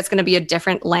 that cigarette's going to be a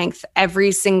different length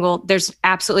every single, there's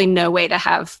absolutely no way to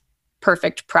have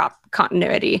perfect prop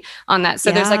continuity on that. So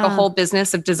there's like a Yeah. whole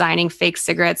business of designing fake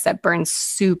cigarettes that burn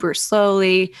super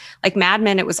slowly. Like Mad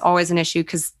Men, it was always an issue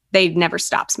because they never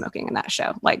stopped smoking in that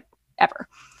show, like ever.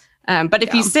 But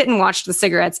if you Yeah. sit and watch the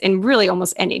cigarettes in really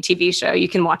almost any TV show, you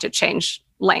can watch it change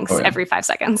lengths Oh, yeah. every 5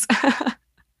 seconds.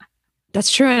 That's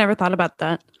true. I never thought about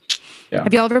that. Yeah.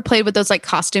 Have y'all ever played with those like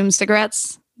costume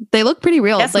cigarettes? They look pretty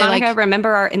real. Yes, They Monica, like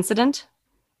remember our incident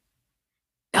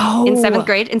oh in 7th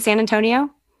grade in San Antonio?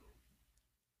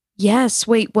 Yes.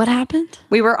 Wait, what happened?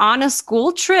 We were on a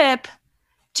school trip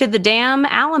to the damn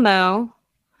Alamo,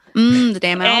 The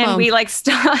damn Alamo. and we like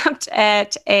stopped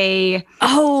at a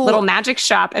oh, little magic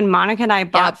shop, and Monica and I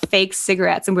bought fake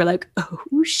cigarettes, and we're like,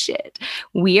 oh shit,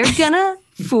 we are gonna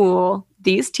fool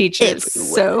these teachers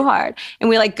so hard. And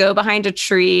we like go behind a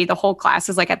tree. The whole class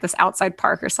is like at this outside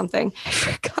park or something.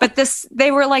 But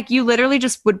they were like, you literally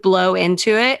just would blow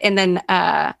into it, and then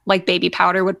like baby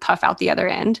powder would puff out the other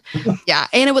end. Yeah,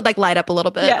 and it would like light up a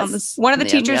little bit. Yes. On this, One of the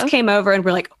teachers end, came over, and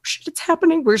we're like, oh shit, it's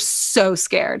happening. We're so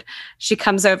scared. She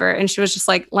comes over, and she was just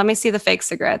like, let me see the fake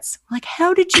cigarettes. We're like,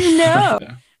 how did you know?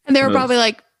 And they were probably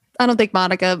like, I don't think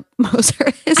Monica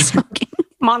Moser is smoking.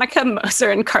 Monica Moser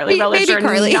and Carly Rutledge are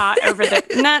Carly. not over there.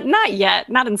 Not yet.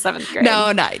 Not in 7th grade.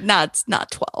 No,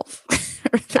 not 12.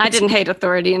 I didn't hate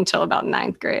authority until about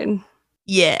 9th grade.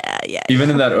 Yeah. Even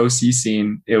in that OC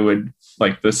scene, it would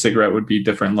like the cigarette would be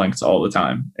different lengths all the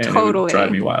time, and it Totally. would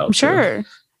drive me wild. I'm sure.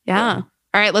 Yeah.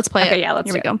 All right, let's play it. Okay, yeah, let's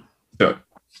Here we do go. Do it.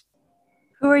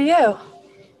 Who are you?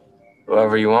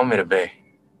 Whoever you want me to be.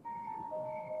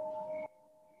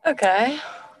 Okay.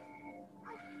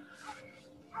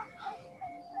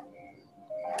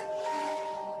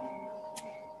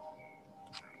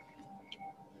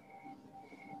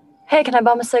 Hey, can I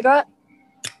bum a cigarette?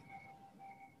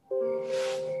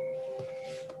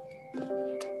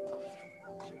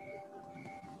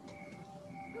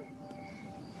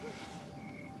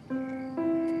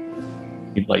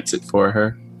 He lights it for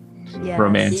her Yes.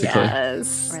 romantically.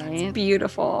 Yes. Right. It's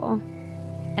beautiful.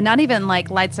 And not even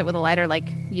like lights it with a lighter, like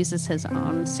uses his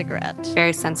own cigarette.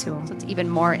 Very sensual. So it's even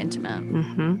more intimate.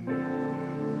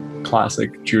 Mm-hmm.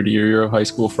 Classic Judy Euro High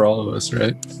School for all of us,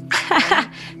 right?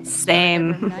 Every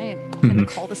Same. night in the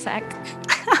cul-de-sac.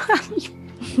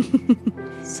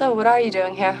 So, what are you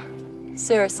doing here?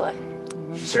 Seriously.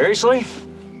 Seriously?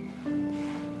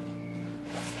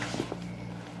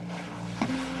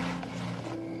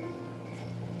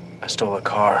 I stole a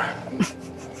car.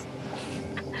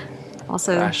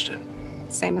 Also, Crashed it.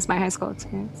 same as my high school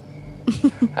experience.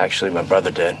 Actually, my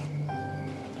brother did.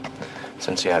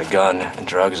 Since he had a gun and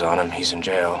drugs on him, he's in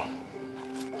jail.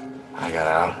 I got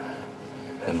out,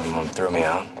 and my mom threw me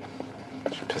out.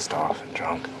 She was pissed off and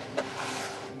drunk.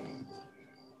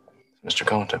 Mr.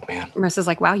 Cohen took me in. Marissa's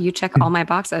like, wow, you check all my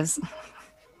boxes.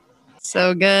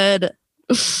 So good.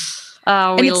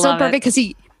 Oh, And we it's so love perfect it.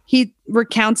 because he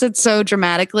recounts it so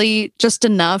dramatically, just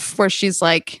enough where she's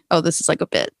like, oh, this is like a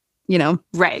bit, you know?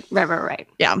 Right.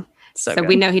 Yeah. So, So good.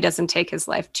 we know he doesn't take his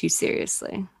life too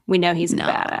seriously. We know he's a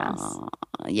badass.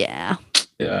 Yeah.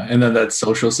 Yeah. And then that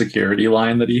social security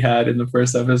line that he had in the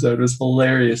first episode was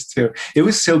hilarious too. It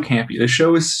was so campy. The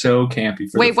show was so campy.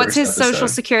 Wait, what's his social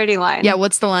security line? Yeah.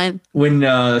 What's the line? When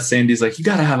Sandy's like, you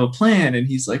got to have a plan. And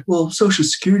he's like, well, social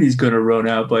security is going to run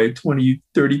out by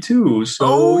 2032.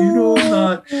 So,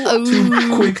 not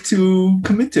too quick to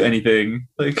commit to anything.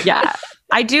 Like, Yeah.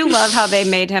 I do love how they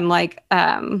made him like,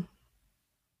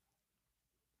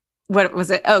 what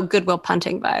was it? Oh, Goodwill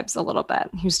Punting vibes a little bit.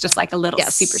 He was just like a little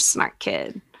super smart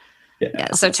kid. Yeah.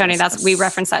 Yes, So yes, Tony, yes, we yes.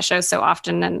 reference that show so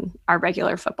often in our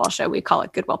regular football show. We call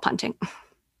it Goodwill Punting.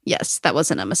 Yes, that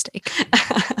wasn't a mistake.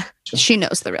 She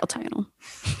knows the real title.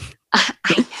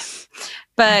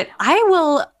 But I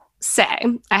will say,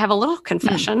 I have a little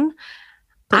confession.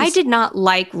 I Please. did not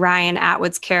like Ryan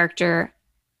Atwood's character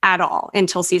at all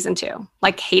until season 2.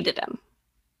 Like, hated him.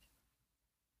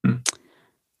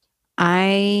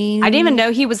 I I didn't even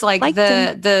know he was like Liked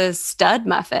him. the stud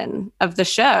muffin of the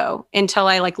show until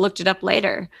I like looked it up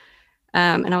later.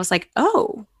 And I was like,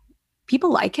 oh,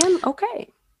 people like him? Okay.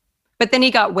 But then he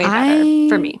got way better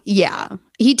for me. Yeah.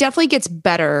 He definitely gets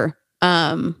better.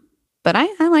 But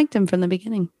I liked him from the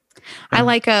beginning. I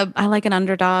like an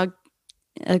underdog.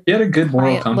 he had a good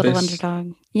moral Quiet little compass.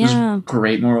 underdog. It was Yeah.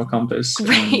 great moral compass.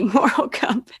 Great moral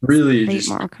compass. Really Great just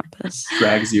moral compass.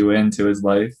 drags you into his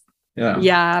life. Yeah.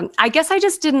 Yeah. I guess I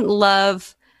just didn't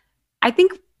love, I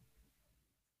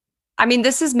mean,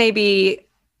 this is maybe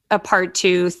a part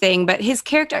 2 thing, but his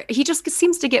character, he just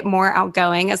seems to get more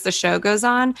outgoing as the show goes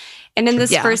on. And in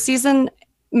this Yeah. first season,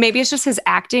 maybe it's just his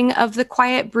acting of the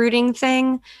quiet brooding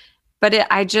thing. But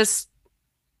I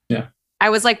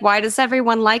was like, why does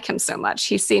everyone like him so much?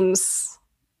 He seems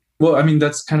Well, I mean,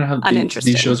 that's kind of how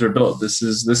uninteresting. these shows are built. This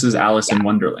is Alice in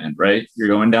Wonderland, right? You're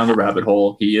going down the rabbit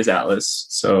hole. He is Alice,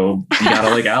 so you gotta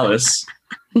like Alice.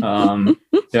 Yeah,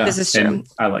 This is true. and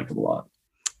I like it a lot.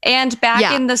 And back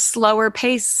Yeah. in the slower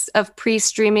pace of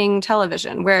pre-streaming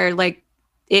television, where like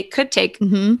it could take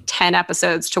Mm-hmm. 10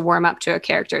 episodes to warm up to a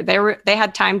character. They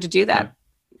had time to do that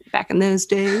back in those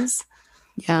days.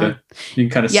 Yeah. Yeah. You can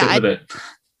kind of Yeah, sit with it.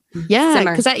 Yeah,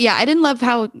 Simmer. because I didn't love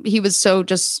how he was so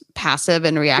just passive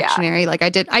and reactionary. Like I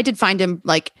did find him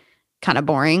like kind of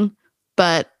boring,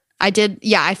 but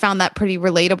I found that pretty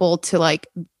relatable to like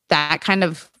that kind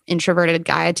of introverted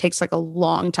guy. It takes like a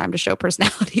long time to show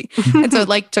personality, and so it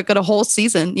like took it a whole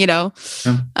season, you know.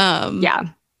 Yeah.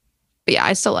 But yeah,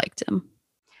 I still liked him.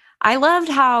 I loved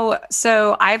how,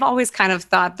 so I've always kind of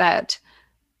thought that,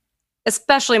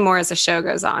 especially more as the show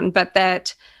goes on, but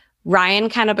that Ryan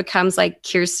kind of becomes like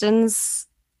Kirsten's,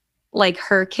 like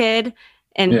her kid,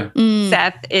 and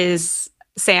Seth is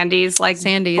Sandy's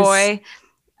boy.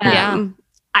 Yeah.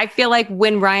 I feel like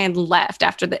when Ryan left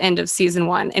after the end of season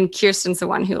 1, and Kirsten's the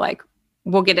one who like,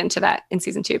 we'll get into that in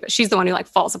season 2, but she's the one who like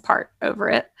falls apart over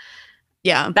it.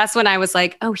 Yeah. That's when I was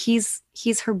like, oh, he's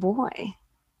her boy.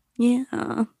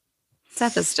 Yeah.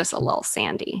 Seth is just a little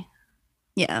Sandy.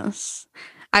 Yes.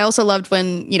 I also loved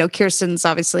when, you know, Kirsten's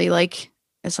obviously like,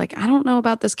 it's like, I don't know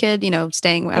about this kid, you know,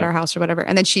 staying at our house or whatever.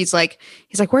 And then he's like,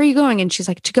 where are you going? And she's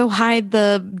like, to go hide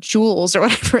the jewels or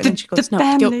whatever. And then she goes,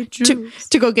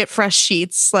 to go get fresh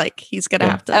sheets. Like he's going to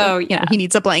have to, you know, he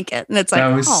needs a blanket. And it's like,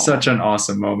 that was such an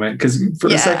awesome moment. Because for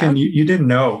a second, you didn't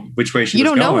know which way she was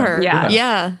going. You don't know her.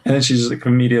 Yeah. And then she's just like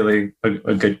immediately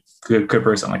a good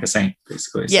person, like a saint,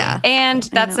 basically. So. Yeah. And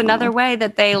that's another way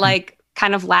that they like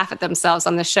kind of laugh at themselves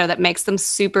on the show that makes them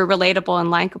super relatable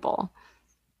and likable.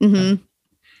 Mm-hmm.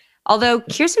 Although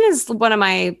Kirsten is one of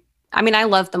my, I mean, I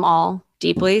love them all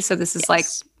deeply. So this is like,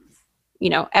 you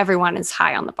know, everyone is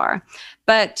high on the bar,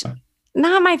 but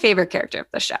not my favorite character of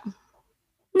the show.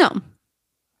 No.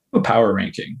 A power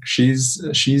ranking. She's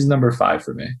number 5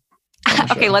 for me.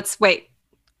 Okay, let's wait.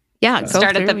 Yeah.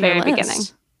 Start at the very beginning.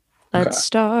 Let's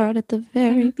start at the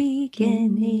very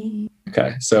beginning.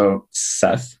 Okay. So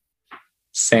Seth,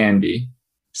 Sandy,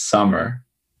 Summer.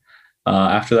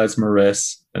 After that's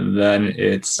Marissa, and then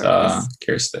it's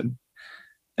Kirsten.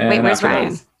 And wait, where's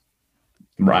Ryan?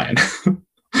 Ryan.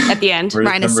 At the end.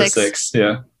 Ryan is 6.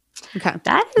 Yeah. Okay.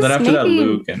 That is then after that,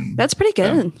 Luke. And that's pretty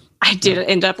good. I did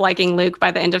end up liking Luke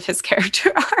by the end of his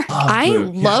character arc. I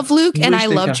love Luke and I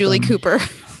love Julie Cooper.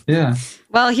 Yeah.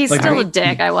 Well, he's like, still a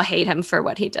dick. I will hate him for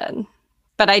what he did.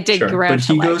 But I did grow but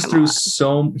to he like goes him through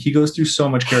a lot. he goes through so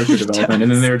much character development,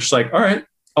 and then they're just like, all right,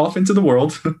 off into the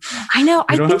world. I know.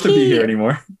 You don't have to be here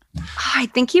anymore. I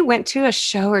think he went to a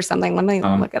show or something. Let me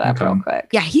look it up real quick.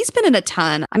 Yeah, he's been in a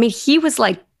ton. I mean, he was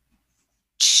like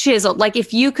chiseled. Like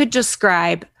if you could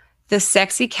describe the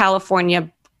sexy California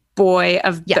boy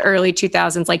of the early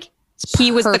 2000s, like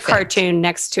he was the cartoon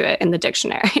next to it in the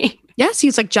dictionary. Yes,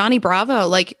 he's like Johnny Bravo,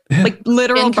 like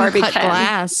literal Barbie cut Ken.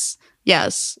 glass.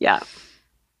 Yes. Yeah.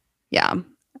 Yeah.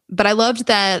 But I loved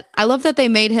that. I love that they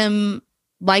made him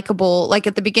likable. Like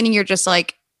at the beginning, you're just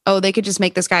like, oh, they could just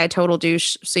make this guy a total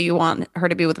douche. So you want her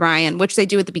to be with Ryan, which they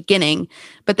do at the beginning.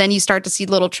 But then you start to see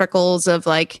little trickles of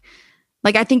like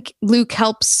I think Luke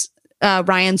helps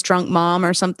Ryan's drunk mom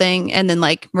or something. And then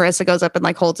like Marissa goes up and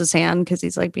like holds his hand because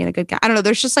he's like being a good guy. I don't know.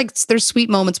 There's just like, there's sweet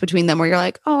moments between them where you're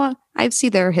like, oh, I see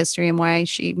their history and why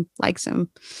she likes him.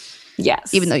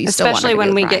 Yes. Even though you still want especially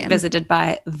when we Ryan. get visited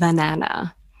by the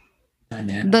Nana.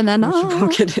 The Nana. We'll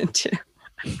get into.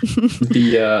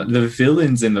 The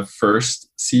villains in the first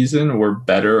season were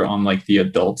better on like the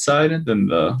adult side than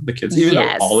the kids. Even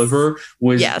though Oliver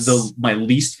was my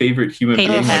least favorite human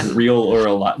being, like real or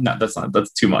a lot. No,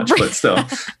 that's too much, but still,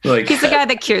 like he's the guy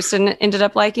that Kirsten ended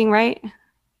up liking, right?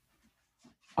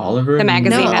 Oliver, the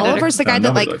magazine editor. Oliver's the guy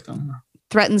that like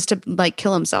threatens to like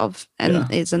kill himself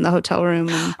and is in the hotel room.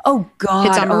 And oh God!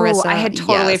 hits on Marissa. I had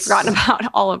totally forgotten about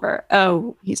Oliver.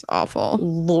 Oh, he's awful.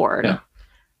 Lord.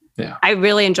 Yeah. I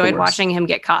really enjoyed watching him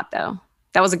get caught, though.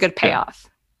 That was a good payoff.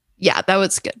 Yeah, that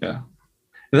was good. Yeah.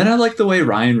 And then I like the way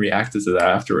Ryan reacted to that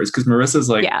afterwards, because Marissa's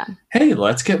like, hey,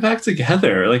 let's get back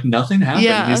together. Like nothing happened.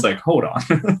 Yeah. He's like, hold on.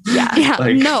 Yeah.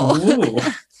 Like, no.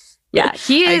 Yeah,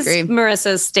 he is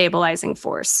Marissa's stabilizing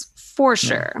force for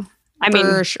sure. I mean,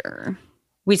 for sure.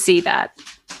 We see that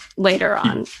later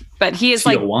on. But he is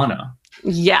Tijuana.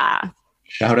 Yeah.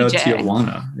 Shout out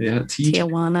Tijuana. Yeah,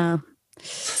 Tijuana.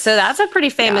 So that's a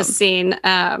pretty famous scene,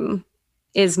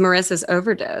 is Marissa's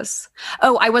overdose.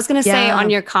 Oh, I was going to say on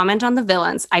your comment on the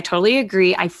villains, I totally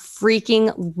agree. I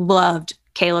freaking loved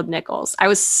Caleb Nichols. I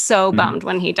was so bummed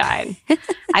when he died.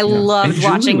 I loved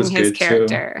watching his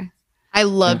character. Too. I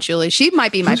love Julie. She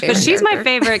might be my favorite. But she's my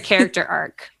favorite character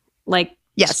arc. Like,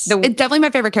 yes, it's definitely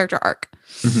my favorite character arc.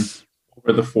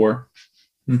 Over the 4.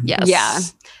 Yes. Yeah.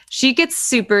 She gets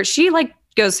she like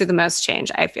goes through the most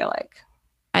change, I feel like.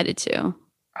 I did too.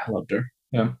 I loved her.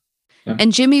 Yeah.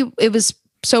 And Jimmy, it was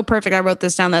so perfect. I wrote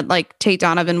this down that like Tate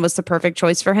Donovan was the perfect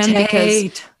choice for him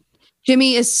because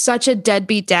Jimmy is such a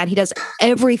deadbeat dad. He does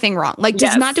everything wrong. Like,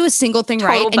 does Yes. not do a single thing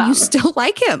Total right, and bum. you still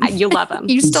like him. You love him.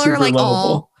 You still are Super like, oh,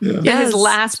 lovable. Yeah. In yes, his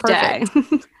last day.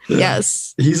 perfect.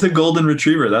 Yes. He's a golden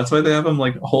retriever. That's why they have him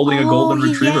like holding a Oh, golden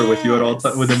retriever with you at all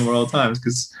yes. with him at all times,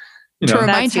 because you To know.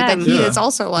 remind you that That's he him. is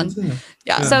also one. That's it.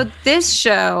 Yeah. So this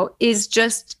show is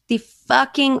just the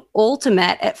fucking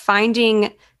ultimate at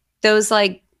finding those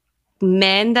like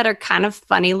men that are kind of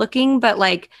funny looking, but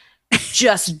like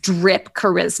just drip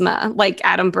charisma, like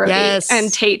Adam Brody Yes.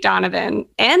 and Tate Donovan,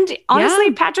 and honestly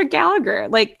Yeah. Patrick Gallagher.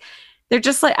 Like they're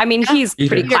just like, I mean, Yeah. he's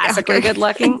pretty Peter classically Gallagher. good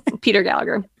looking. Peter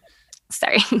Gallagher.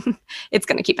 Sorry, it's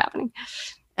gonna keep happening.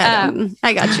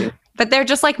 I got you. But they're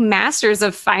just like masters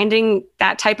of finding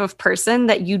that type of person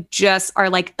that you just are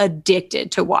like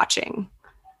addicted to watching.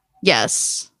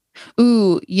 Yes.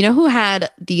 Ooh, you know who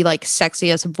had the like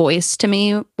sexiest voice to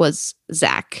me was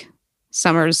Zach,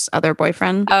 Summer's other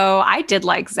boyfriend, Oh, I did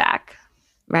like Zach.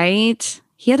 right?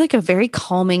 He had like a very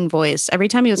calming voice. Every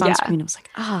time he was on Yeah. screen, I was like,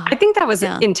 ah. I think that was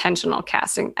Yeah. intentional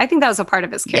casting. I think that was a part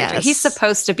of his character. Yes. He's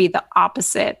supposed to be the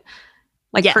opposite,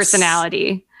 like Yes.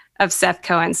 personality of Seth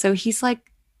Cohen. So he's like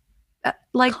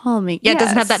calming. Yeah, it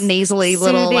doesn't have that yes, nasally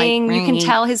little like. soothing. You can ring.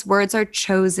 tell his words are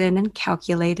chosen and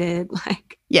calculated.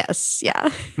 Like Yes.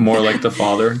 Yeah. More like the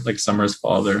father, like Summer's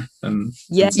father, and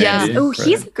yes, Sandy, Oh, right?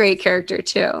 he's a great character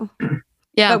too.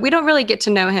 Yeah. But we don't really get to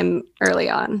know him early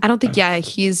on. I don't think. Yeah,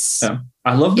 he's. Yeah.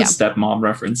 I love the Yeah. stepmom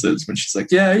references when she's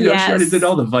like, yeah, you know, she already Yes. did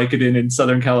all the Vicodin in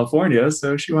Southern California,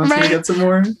 so she wants me Right. to get some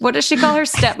more. What does she call her?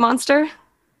 Step monster?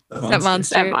 That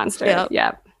monster. Step monster. Yep.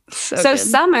 Yeah. So, So good.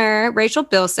 Summer, Rachel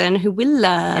Bilson, who we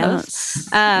love, Yes.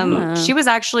 Yeah. she was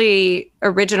actually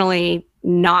originally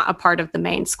not a part of the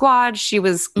main squad. She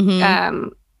was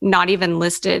Mhm. not even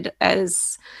listed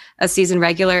as a season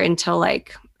regular until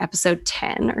like episode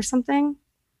 10 or something.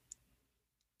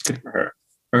 Good for her.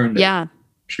 Earned it. Yeah.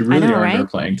 She really know, earned her right?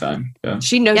 playing time. Yeah.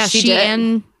 She knows Yeah. she She did.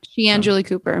 and Yeah. Julie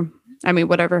Cooper. I mean,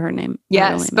 whatever her name. her real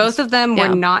Yes, name both is. of them Yeah.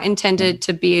 were not intended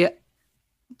to be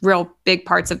real big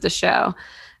parts of the show.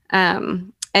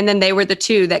 And then they were the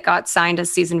two that got signed as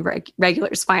season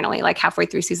regulars finally, like halfway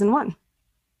through season 1.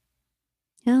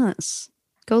 Yes.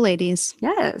 Go, ladies.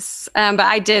 Yes. But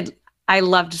I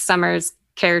loved Summer's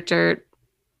character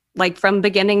like from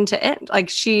beginning to end.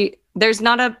 Like there's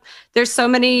so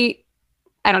many,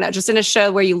 I don't know, just in a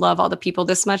show where you love all the people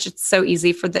this much, it's so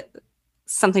easy for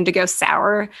something to go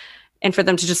sour and for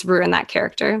them to just ruin that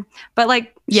character. But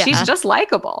like, Yeah. she's just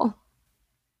likable.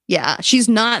 Yeah. She's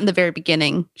not in the very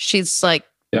beginning. She's like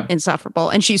Yeah. insufferable.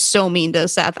 And she's so mean to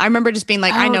Seth. I remember just being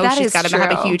like, I Oh, know that she's is got to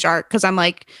have a true. huge arc because I'm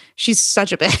like, she's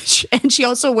such a bitch. And she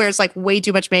also wears like way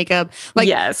too much makeup. Like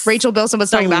yes. Rachel Bilson was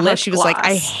The talking about how lip she was like,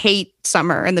 I gloss. hate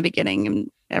Summer in the beginning.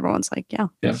 And everyone's like, yeah.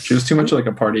 Yeah, she was too much like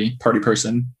a party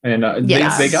person, and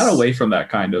Yes. they got away from that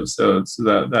kind of. So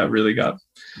that really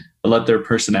let their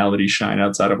personality shine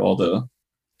outside of all the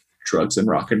drugs and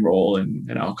rock and roll and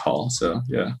alcohol. So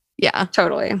yeah, Yeah.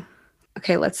 Totally.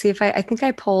 Okay, let's see if I think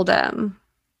I pulled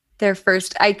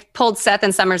I pulled Seth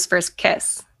and Summer's first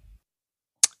kiss.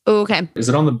 Okay. is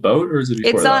it on the boat or is it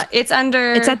before that? It's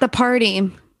under It's at the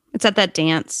party. It's at that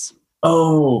dance.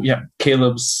 Oh yeah,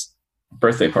 Caleb's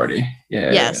birthday party.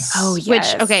 Yeah. Yes. Oh, yes.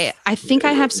 Which, okay, I think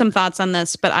I have some thoughts on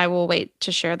this, but I will wait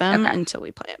to share them Okay. until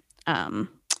we play it.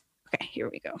 Okay, here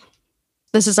we go.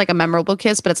 This is like a memorable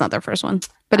kiss, but it's not their first one.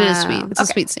 But it is sweet. It's a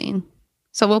okay. sweet scene.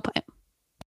 So we'll play it.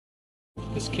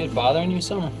 This kid bothering you,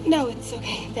 Summer? No, it's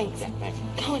okay. Thanks.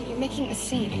 Colin, you're making a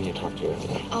scene. I need to talk to you.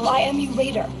 I'll IM you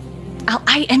later. I'll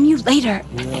IM you later.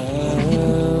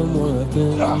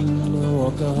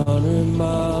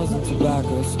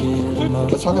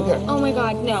 Let's talk up here. Oh my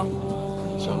god,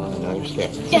 no. So now you're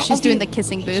scared. So she's doing the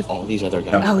kissing booth. All these other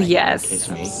guys. Oh, right, yes. Kiss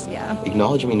me. Yeah.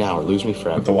 Acknowledge me now or lose me With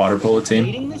forever. the water polo team.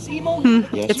 Yes,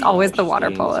 It's you always are. the water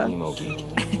She's dating this polo. emo geek.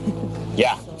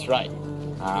 Yeah, that's right.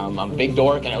 I'm a big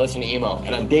dork and I listen to emo,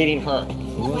 and I'm dating her.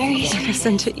 Why are you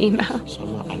listen to emo?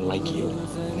 Summer, I like you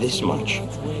this much.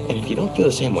 And if you don't feel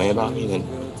the same way about me, then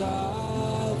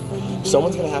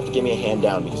someone's gonna have to give me a hand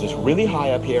down because it's really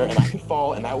high up here and I could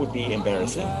fall and that would be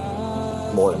embarrassing.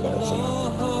 More embarrassing.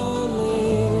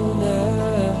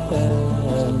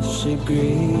 She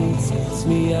greets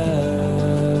me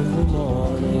every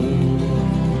morning.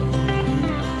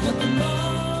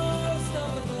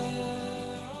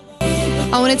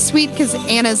 Oh, and it's sweet because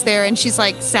Anna's there and she's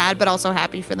like sad but also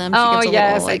happy for them. She Oh gives a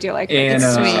yes, little, I like, do like that. Anna.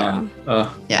 It's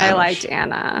sweet. Yeah. I liked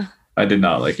Anna. I did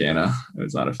not like Anna. I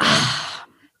was not a fan.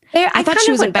 I thought kind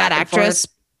she of was a went bad back and forth. actress,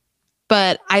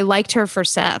 but I liked her for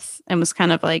Seth and was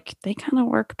kind of like, they kind of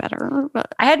work better.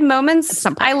 But I had moments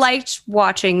some I points. liked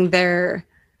watching their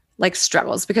like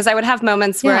struggles because I would have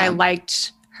moments where Yeah. I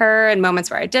liked her and moments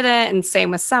where I didn't, and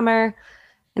same with Summer.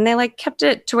 And they like kept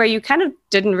it to where you kind of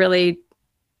didn't really,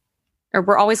 or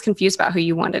were always confused about who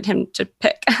you wanted him to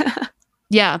pick.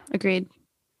 Yeah, agreed.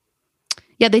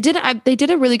 Yeah, they did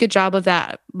a really good job of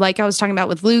that. Like I was talking about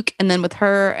with Luke, and then with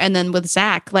her, and then with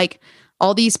Zach, like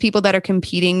all these people that are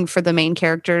competing for the main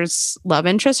character's love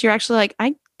interest, you're actually like,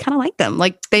 I kind of like them.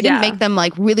 Like they didn't make them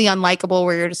like really unlikable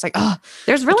where you're just like, oh,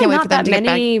 there's really not that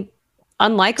many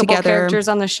unlikable characters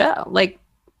on the show. Like,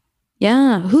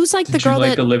 yeah, who's like the girl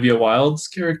like that Olivia Wilde's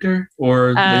character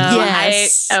or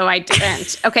yes. I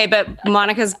didn't. Okay, but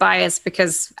Monica's biased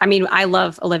because I mean I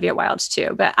love Olivia Wilde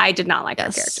too, but I did not like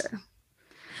her character.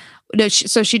 No,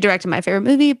 so she directed my favorite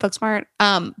movie, Booksmart.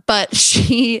 But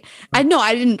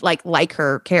I didn't like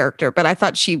her character, but I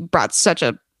thought she brought such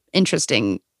a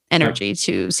interesting energy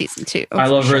to season 2. I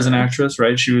love her as an actress,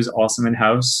 right? She was awesome in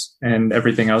House and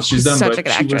everything else she's done, such but a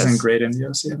good she actress. wasn't great in the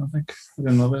OC. I don't think. I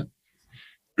didn't love it.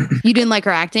 You didn't like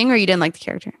her acting, or you didn't like the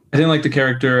character? I didn't like the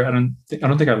character. I don't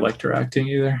think I liked her acting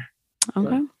either.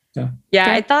 Okay. But,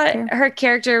 yeah. I thought her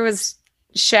character was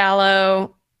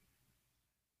shallow.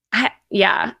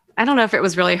 I don't know if it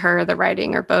was really her, the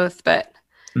writing, or both, but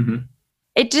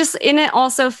it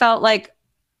also felt like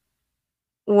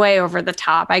way over the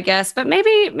top, I guess. But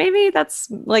maybe that's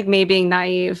like me being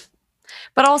naive.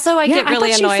 But also, I get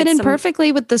really annoyed. She fit in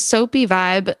perfectly with the soapy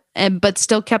vibe, but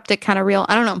still kept it kind of real.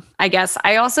 I don't know. I guess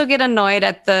I also get annoyed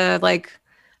at the like.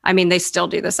 I mean, they still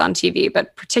do this on TV,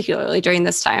 but particularly during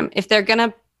this time, if they're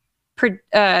gonna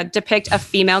depict a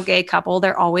female gay couple,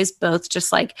 they're always both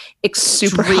just like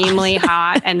extremely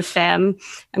hot and femme,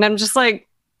 and I'm just like,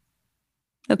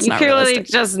 that's you not clearly realistic.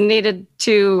 just needed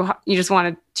you just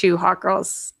wanted 2 hot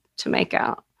girls to make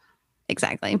out.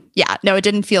 Exactly. Yeah. No, it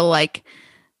didn't feel like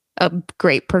a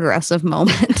great progressive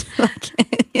moment.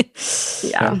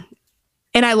 Yeah.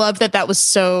 And I love that was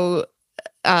so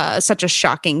such a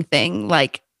shocking thing.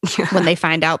 Like when they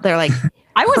find out, they're like,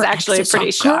 I was actually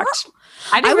pretty shocked.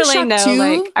 I didn't really know. Too.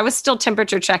 Like I was still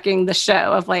temperature checking the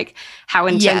show of like how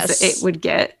intense it would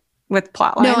get with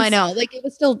plot lines. No, I know. Like it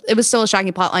was still a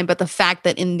shocking plot line, but the fact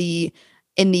that in the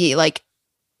like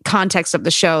context of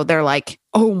the show, they're like,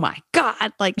 oh my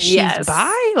God, like she's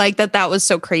bi? Like that was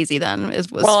so crazy then.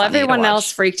 Was well, everyone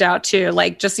else freaked out too.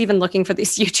 Like just even looking for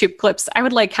these YouTube clips, I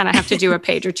would like kind of have to do a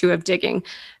page or 2 of digging.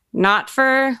 Not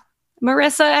for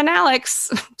Marissa and Alex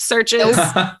searches.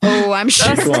 Oh, I'm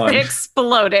sure.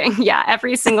 Exploding. Yeah,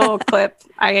 every single clip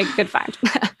I could find.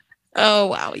 Oh,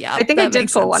 wow. Yeah. I think I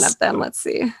did pull one of them. Let's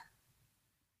see.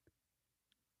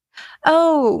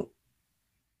 Oh,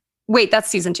 wait, that's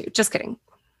season 2. Just kidding.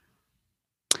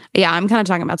 Yeah, I'm kind of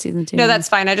talking about season 2. No, that's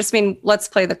fine. I just mean, let's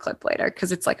play the clip later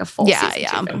because it's like a full season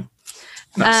 2 thing.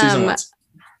 No, season 1.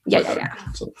 Yeah.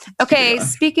 Okay,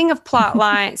 speaking of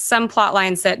some plot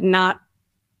lines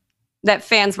that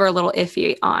fans were a little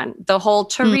iffy on. The whole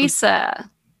Teresa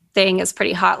thing is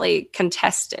pretty hotly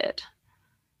contested.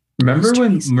 Remember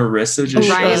when Marissa just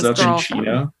shows up in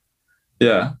Chino?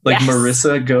 Yeah, like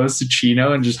Marissa goes to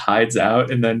Chino and just hides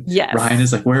out, and then Ryan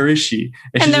is like, "Where is she?"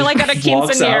 And they're like at a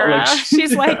quinceanera.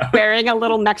 She's like wearing a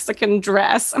little Mexican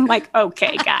dress. I'm like,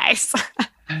 okay, guys.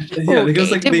 Yeah, it goes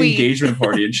like the engagement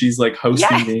party, and she's like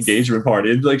hosting the engagement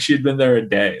party. And, like she had been there a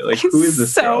day. Like, who is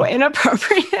this? So girl?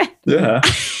 Inappropriate. Yeah.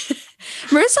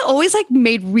 Marissa always like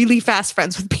made really fast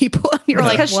friends with people. And you're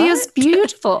like, because she is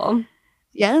beautiful.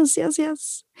 Yes.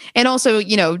 And also,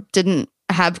 didn't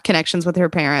have connections with her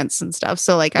parents and stuff.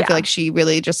 So like, I feel like she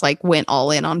really just like went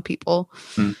all in on people.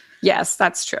 Yes,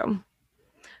 that's true.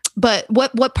 But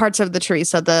what parts of the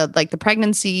Teresa, the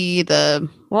pregnancy,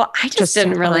 well, I just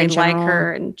didn't really like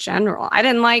her in general. I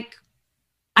didn't like,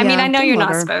 I mean, I know you're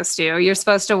not supposed to. You're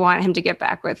supposed to want him to get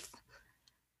back with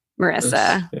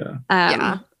Marissa.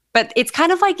 But it's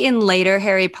kind of like in later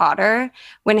Harry Potter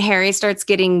when Harry starts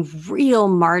getting real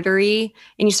martyry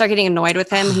and you start getting annoyed with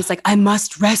him. He's like, I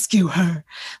must rescue her.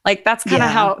 Like that's kind of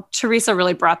how Teresa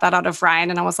really brought that out of Ryan.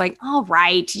 And I was like, all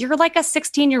right, you're like a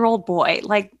 16-year-old boy.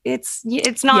 Like it's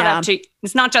not up to,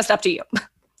 it's not just up to you.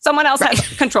 Someone else has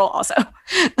control also.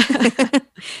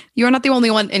 You're not the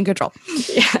only one in control.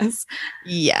 Yes.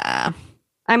 Yeah.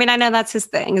 I mean, I know that's his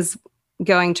thing is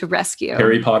going to rescue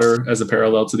Harry Potter as a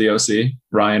parallel to the OC.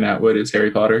 Ryan Atwood is Harry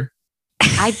Potter.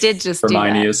 I did just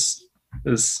Hermione do is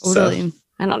Seth.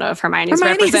 I don't know if Hermione's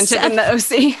represented in the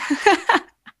OC.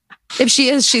 If she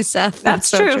is, she's Seth.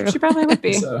 That's true. She probably would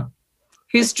be.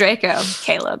 Who's Draco?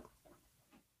 Caleb.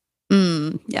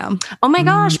 Yeah. Oh my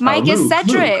gosh, Mike is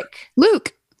Cedric.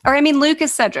 Luke. Or I mean, Luke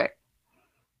is Cedric.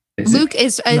 Luke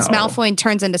is Malfoy and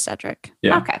turns into Cedric.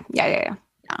 Yeah. Okay. Yeah.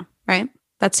 Right.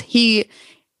 That's he.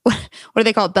 What do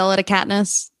they call it? Bella to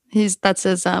Katniss. That's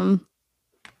his.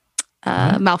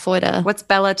 Malfoy to What's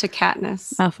Bella to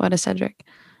Katniss? Malfoy to Cedric.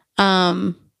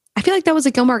 I feel like that was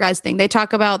a Gilmore Guys thing. They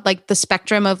talk about like the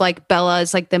spectrum of like Bella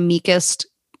is like the meekest,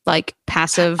 like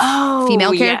passive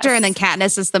female character, yes. and then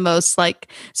Katniss is the most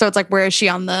like. So it's like, where is she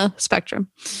on the spectrum?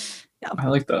 I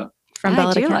like that. From I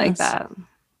Bella do to Katniss. like that.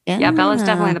 Yeah, Bella's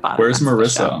definitely the bottom. Where's that's for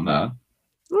Marissa sure. on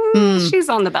that? She's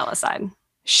on the Bella side.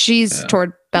 She's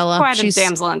toward Bella. Quite She's a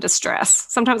damsel in distress.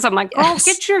 Sometimes I'm like, Yes.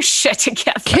 get your shit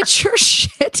together. Get your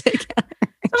shit together.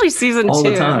 Especially season All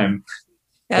 2. the time.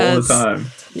 All Yes. the time.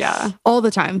 Yeah. All the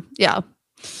time. Yeah.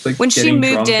 Like When she getting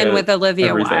moved drunk in at with Olivia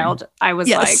everything. Wilde, I was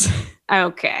Yes. like,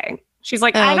 okay. She's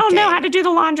like, I don't know Okay. how to do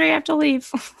the laundry. I have to leave.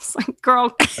 It's like,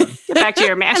 girl, get back to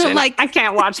your mansion. like- I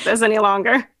can't watch this any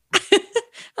longer.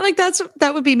 I'm like,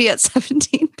 that would be me at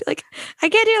 17. Be like, I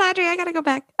can't do laundry. I gotta go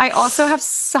back. I also have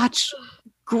such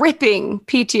gripping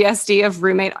PTSD of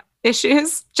roommate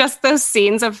issues. Just those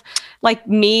scenes of like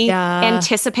me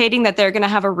anticipating that they're going to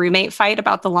have a roommate fight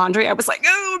about the laundry. I was like,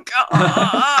 oh God.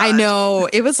 I know.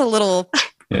 It was a little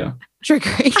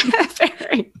triggering.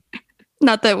 Very.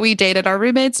 Not that we dated our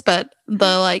roommates, but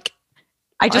the like,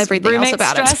 I just everything else roommate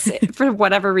about stress it. for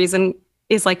whatever reason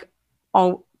is like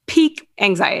all peak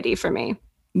anxiety for me.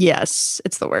 Yes,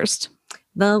 it's the worst.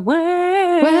 The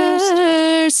worst.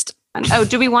 Worst. Oh,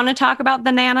 do we want to talk about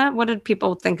the Nana? What did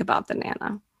people think about the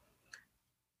Nana?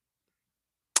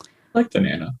 I like the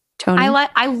Nana. Tony.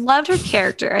 I loved her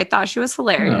character. I thought she was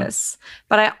hilarious,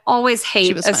 but I always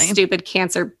hate was a funny. stupid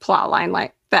cancer plot line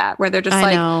like that where they're just I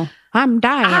like, know. I'm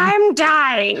dying. I'm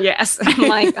dying. Yes. I'm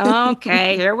like,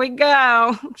 okay, here we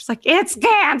go. She's like, it's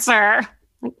cancer.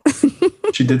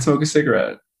 She did smoke a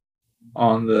cigarette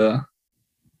on the.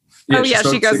 She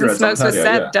smoked goes and cigarettes on smokes the with patio,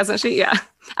 Seth, yeah. doesn't she? Yeah.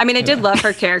 I mean, I did love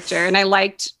her character and I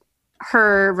liked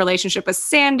her relationship with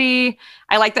Sandy.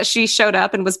 I like that she showed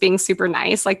up and was being super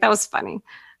nice. Like that was funny.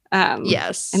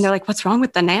 Yes. And they're like, what's wrong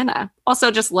with the Nana?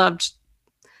 Also just loved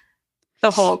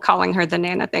the whole calling her the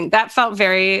Nana thing. That felt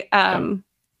very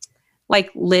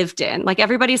like lived in. Like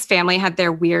everybody's family had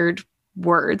their weird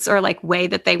words or like way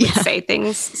that they would say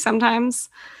things sometimes.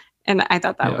 And I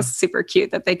thought that was super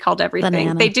cute that they called everything.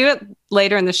 Banana. They do it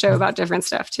later in the show about different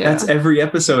stuff too. That's every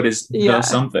episode is Yeah. the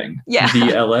something. Yeah.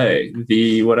 The LA,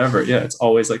 the whatever. Yeah, it's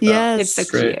always like that. Yes. It's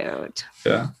so Great. cute.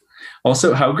 Yeah.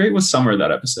 Also, how great was Summer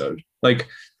that episode? Like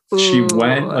she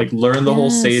went, like learned the whole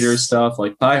Yes. Seder stuff,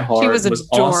 like by heart. She was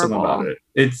awesome adorable. about it.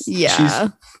 It's Yeah.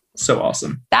 she's so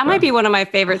awesome. That might be one of my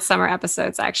favorite summer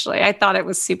episodes, actually. I thought it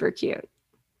was super cute.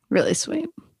 Really sweet.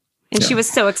 And she Yeah. was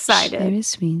so excited. Very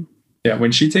sweet. Yeah,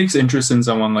 when she takes interest in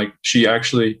someone, like she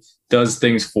actually does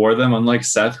things for them. Unlike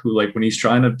Seth, who like when he's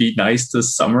trying to be nice to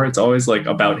Summer, it's always like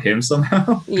about him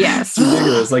somehow. Yes. It's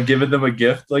ridiculous. Like giving them a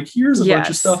gift. Like here's a bunch of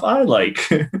Yes. stuff I like.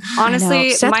 Honestly,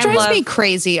 Seth my drives love, me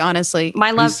crazy, honestly. my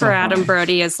love He's so for Adam funny.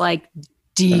 Brody is like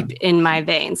deep in my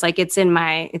veins. Like it's in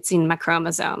my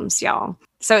chromosomes, y'all.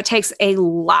 So it takes a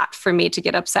lot for me to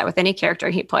get upset with any character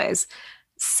he plays.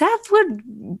 Seth would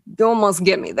almost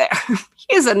get me there.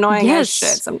 He's annoying as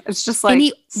Yes. shit. It's just like And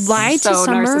he lied so to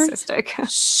Summer narcissistic.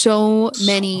 so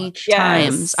many Yes.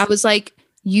 times. I was like,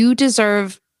 you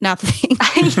deserve nothing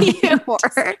more.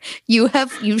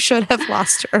 You should have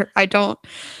lost her. I don't.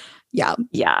 Yeah.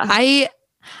 Yeah. I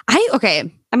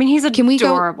okay. I mean, he's Can we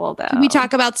go- adorable though. Can we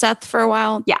talk about Seth for a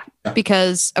while? Yeah.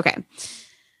 Because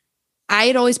I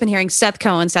had always been hearing Seth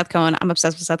Cohen. I'm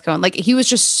obsessed with Seth Cohen. Like he was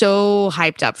just so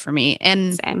hyped up for me.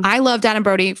 And Same. I loved Adam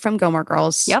Brody from Gilmore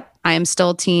Girls. Yep. I am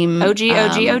still team OG.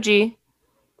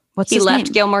 What's He his left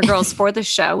name? Gilmore Girls for the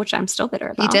show, which I'm still bitter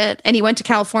about. He did. And he went to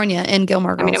California in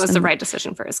Gilmore Girls. I mean, it was the and- right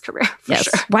decision for his career. For Yes.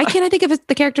 sure. Why can't I think of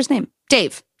the character's name?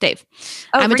 Dave. Oh,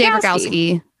 I'm a Dave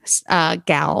Rogalski. Rogalski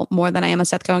gal more than I am a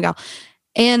Seth Cohen gal.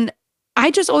 And I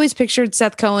just always pictured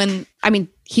Seth Cohen. I mean,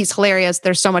 he's hilarious.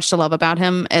 There's so much to love about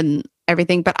him and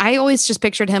everything. But I always just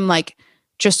pictured him like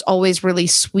just always really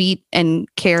sweet and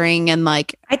caring and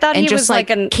like I thought and he just was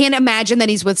like an can't imagine that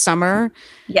he's with Summer.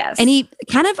 yes, And he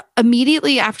kind of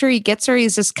immediately after he gets her,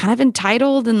 he's just kind of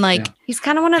entitled and like he's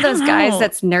kind of one of I don't those guys know.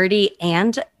 that's nerdy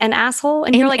and an asshole,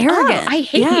 and And you're like, arrogant. oh, I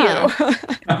hate Yeah. you.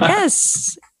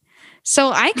 yes.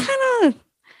 So I kind of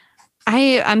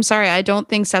I'm sorry, I don't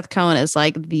think Seth Cohen is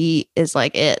like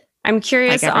it. I'm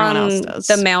curious Like everyone else on does.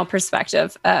 the male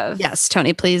perspective of Yes,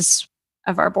 Tony, please.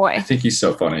 of our boy. I think he's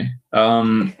so funny.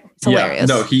 It's hilarious.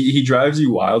 No, he drives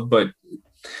you wild, but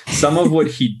some of what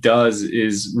he does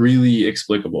is really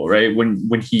explicable, right? When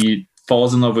he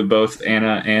falls in love with both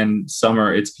Anna and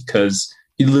Summer, it's because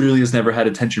he literally has never had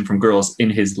attention from girls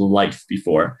in his life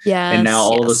before. Yeah. And now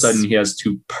all of a sudden he has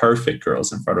two perfect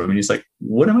girls in front of him. And he's like,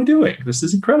 what am I doing? This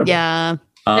is incredible. Yeah.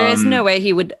 There is Um, no way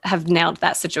he would have nailed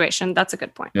that situation. That's a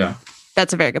good point. Yeah.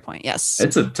 That's a very good point. Yes.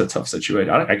 It's a tough situation.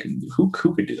 I can who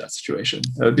could do that situation?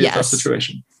 That would be a tough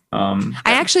situation. I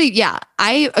actually,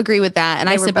 I agree with that, and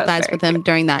They I were both sympathize very with him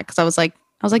during that because I was like,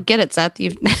 get it, Seth.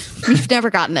 You've never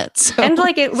gotten it. So. And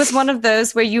like it was one of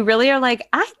those where you really are like,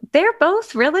 they're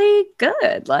both really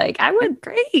good. Like I would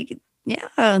great. Yeah.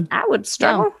 I would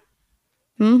struggle.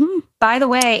 Mm-hmm. By the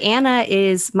way, Anna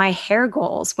is my hair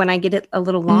goals when I get it a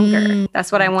little longer.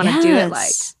 That's what I want to do it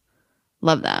like.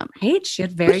 Love that. Right? She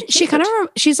had very She kind of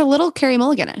she's a little Carrie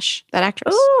Mulligan-ish, that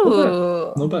actress. Ooh.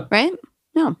 A little bit. Right?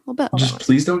 No, a little bit. Just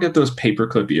please don't get those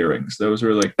paperclip earrings. Those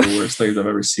were like the worst things I've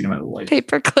ever seen in my life.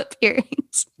 Paperclip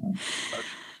earrings.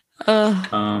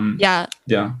 Yeah.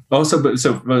 Yeah. Also,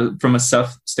 from a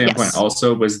Seth standpoint,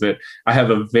 also was that I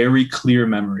have a very clear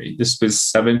memory. This was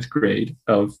 7th grade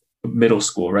of middle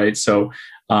school, right? So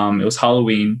it was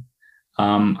Halloween.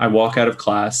 I walk out of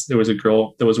class. There was a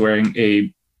girl that was wearing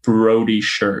a Brody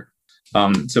shirt.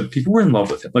 So people were in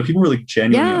love with it. Like people were like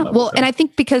genuinely in love with it. And I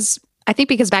think because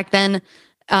back then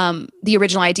the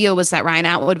original idea was that Ryan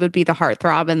Atwood would be the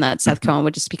heartthrob and that Seth Cohen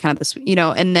would just be kind of this,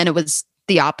 and then it was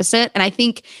the opposite. And I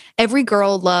think every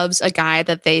girl loves a guy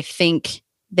that they think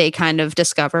they kind of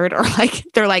discovered, or like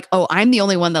they're like, oh, I'm the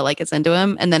only one that like is into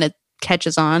him, and then it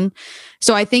catches on.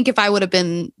 So I think if I would have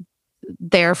been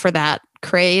there for that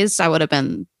craze, I would have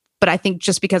been. But I think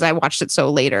just because I watched it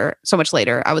so much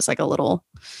later, I was like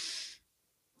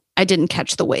I didn't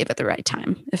catch the wave at the right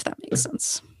time, if that makes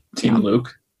sense. Team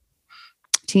Luke.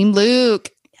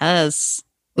 Yes.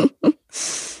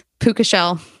 Puka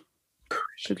Shell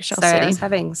Sorry, City. I was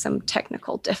having some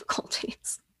technical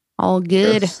difficulties. All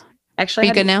good. Yes. Actually, Are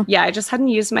you good now? Yeah, I just hadn't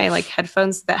used my like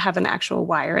headphones that have an actual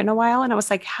wire in a while, and I was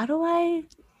like, how do I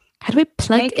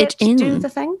plug make it in? do the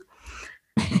thing?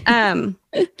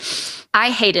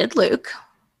 I hated Luke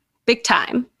big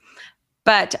time,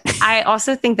 but I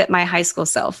also think that my high school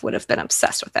self would have been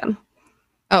obsessed with him.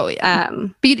 Oh yeah.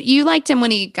 But you liked him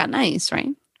when he got nice, right?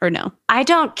 Or no? I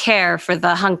don't care for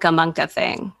the hunka munka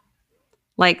thing.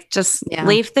 Like, just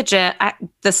leave the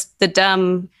the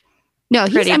dumb. No,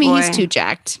 pretty he's boy. too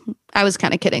jacked. I was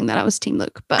kind of kidding that I was Team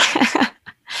Luke, but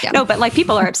no, but like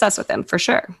people are obsessed with him for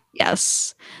sure.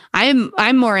 Yes, I'm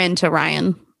more into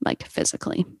Ryan like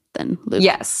physically than Luke.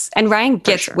 Yes, and Ryan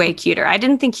gets way cuter. I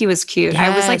didn't think he was cute.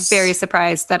 I was like very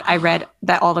surprised that I read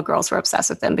that all the girls were obsessed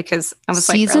with him, because I was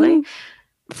like, really?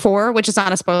 4, which is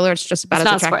not a spoiler. It's just about It's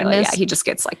his not a spoiler. attractiveness. Yeah, he just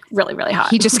gets like really, really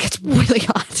hot. He just gets really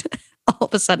hot all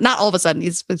of a sudden. Not all of a sudden.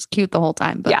 He's cute the whole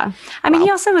time. But yeah, I mean,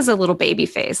 he also was a little baby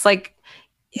face. Like,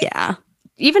 yeah.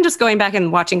 Even just going back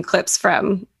and watching clips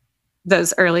from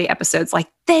those early episodes, like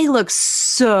they look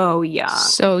so young.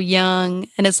 So young.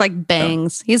 And it's like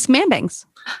bangs. He's man bangs.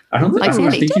 I don't think, Like I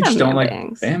Sandy. think you just don't like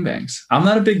bangs. bam bangs. I'm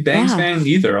not a big bangs fan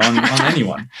either on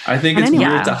anyone. I think On it's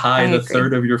anyone. weird to I hide a agree.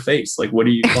 third of your face. Like, what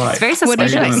do you why? It's very Why are you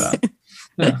doing suspicious.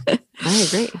 that? Yeah. I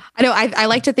agree. I know. I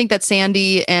like to think that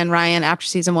Sandy and Ryan after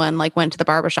season 1 like went to the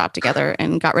barbershop together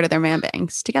and got rid of their man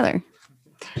bangs together.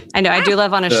 I know. I do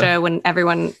love on a Yeah. show when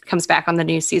everyone comes back on the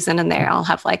new season and they all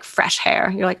have like fresh hair.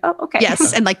 You're like, oh, okay.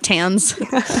 Yes, and like tans.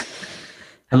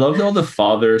 I loved all the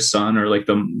father son or like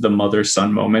the mother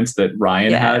son moments that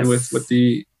Ryan had with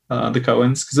the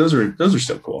Coens, because those are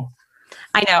still cool.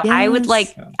 I know. I would Yes.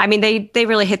 like, I mean, they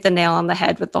really hit the nail on the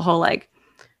head with the whole like,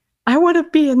 I want to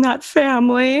be in that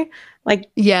family. Like,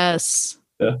 Yes.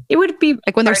 it would be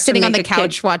Like when they're hard to sitting on make the a kid-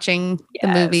 couch watching the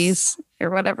Yes. movies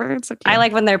or whatever. It's okay. I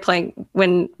like when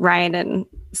when Ryan and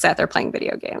Seth are playing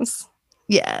video games.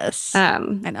 Yes. I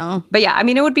know. But yeah, I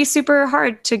mean, it would be super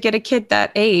hard to get a kid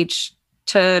that age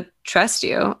to trust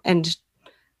you. And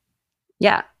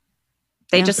yeah,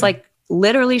 they Yeah. just like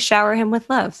literally shower him with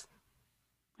love.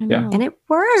 I Yeah. know. And it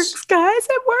works, guys.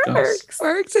 It works.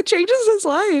 Works. It changes his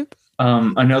life.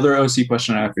 Another OC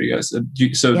question I have for you guys.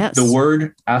 So Yes. the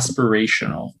word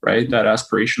aspirational, right? That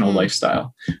aspirational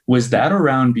lifestyle, was that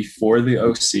around before the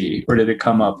OC, or did it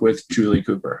come up with Julie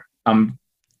Cooper? I'm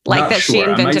Like not that she sure. I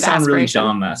might invented sound really aspiration.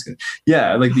 dumb asking.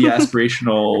 Yeah, like the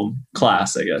aspirational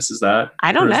class, I guess. Is that?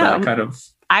 I don't or is that know. kind of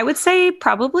I would say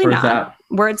probably or not. that.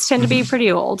 Words tend to be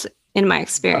pretty old in my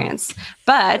experience.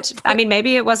 But I mean,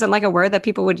 maybe it wasn't like a word that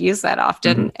people would use that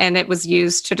often. And it was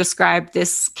used to describe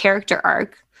this character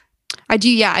arc. I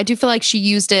do feel like she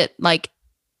used it like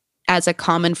as a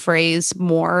common phrase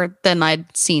more than I'd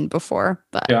seen before.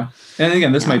 But Yeah. And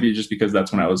again, this might be just because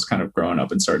that's when I was kind of growing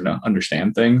up and starting to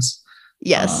understand things.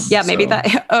 yes. Yeah, maybe So,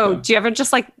 that. Oh, do you ever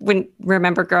just like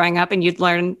remember growing up and you'd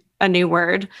learn a new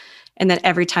word, and then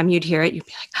every time you'd hear it, you'd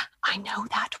be like, I know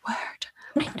that word.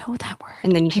 I know that word.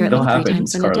 And then you hear it Still like 3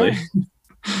 happens, times in a Carly. day.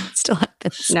 It still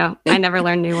happens. No, I never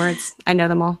learned new words. I know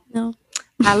them all. No.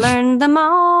 I learned them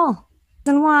all.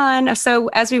 Season 1. So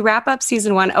as we wrap up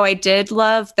season 1, I did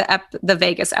love the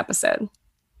Vegas episode.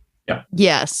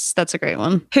 Yes, that's a great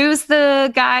one. Who's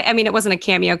the guy? I mean, it wasn't a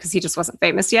cameo because he just wasn't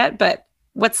famous yet, but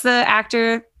what's the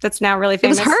actor that's now really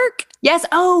famous? It was Herc. Yes.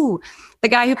 Oh, the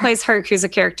guy who plays Herc, who's a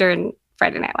character in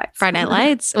Friday Night Lights. Friday Night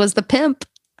Lights. It was the pimp,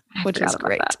 which forgot is about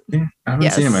great. that. Yeah, I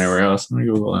haven't seen him anywhere else. I'm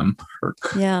gonna Google him. Herc.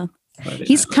 Yeah. Friday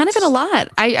He's Night kind of in a Lights. lot.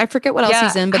 I forget what else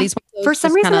he's in, but he's one of those For some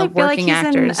just reason, kind I of feel like working he's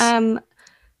actors. in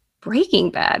Breaking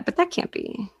Bad, but that can't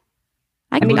be.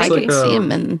 I mean, can looks like see a- him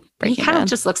in He Breaking kind Bad. of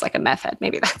just looks like a meth head.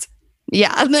 Maybe that's.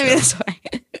 Yeah, maybe that's why.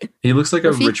 He looks like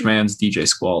a Rafiki. rich man's DJ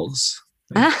Squalls.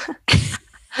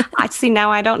 I see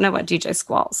now. I don't know what DJ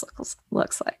Squalls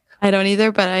looks like. I don't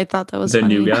either, but I thought that was The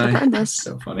funny. new guy. Regardless.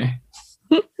 So funny.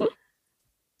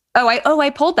 I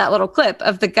pulled that little clip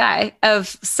of the guy of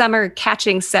Summer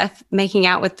catching Seth making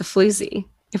out with the floozy.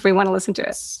 If we want to listen to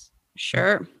it,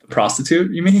 Sure.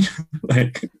 Prostitute, you mean?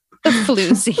 Like The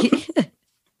floozy.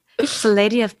 it's the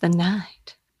lady of the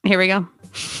night. Here we go.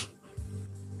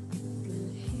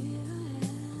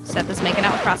 Seth is making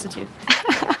out with prostitute.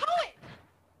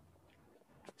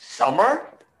 Summer?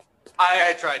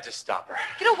 I tried to stop her.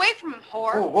 Get away from him,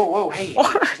 whore. Whoa. Hey,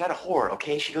 she's not a whore,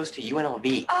 okay? She goes to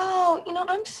UNLV. Oh,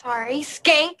 I'm sorry.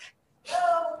 Skank.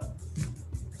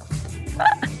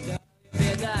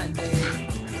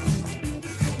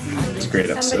 it's a great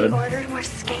episode. ordered more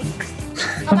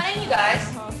skanks. Come on in, you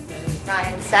guys.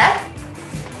 Ryan,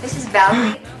 Seth. This is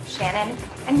Valerie, Shannon,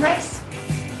 and Grace.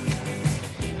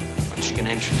 She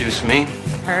gonna introduce me?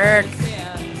 Herc.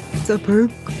 It's a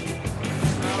perk.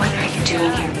 What are you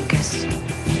doing here, Lucas?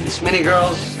 This mini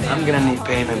girls, I'm gonna need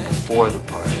payment before the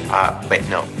party. Wait,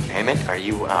 no. Payment? Are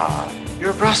you,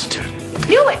 you're a prostitute.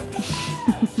 Do it.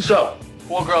 So,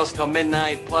 4 girls till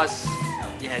midnight, plus,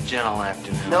 Jen all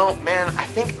afternoon. No, man, I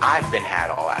think I've been had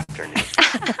all afternoon.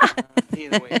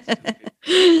 Either way,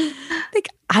 I think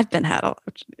I've been had all.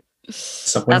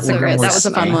 Subway That's a order great. more That was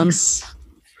a fun one. skanks.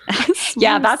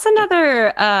 Yeah, that's another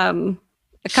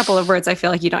a couple of words I feel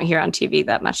like you don't hear on TV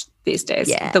that much these days.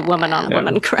 Yeah. The woman on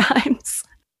woman crimes.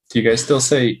 Do you guys still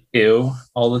say ew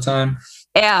all the time?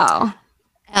 Ew. Yeah.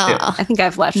 I think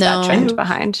I've left No. that trend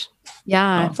behind.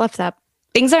 Yeah, I've left that.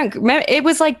 Things aren't. It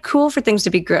was like cool for things to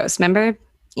be gross. Remember?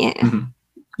 Yeah. Mm-hmm.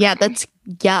 Yeah, that's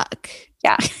yuck.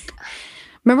 Yeah.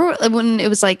 Remember when it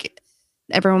was like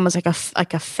everyone was like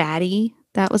a fatty?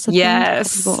 That was a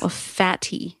Yes. thing. A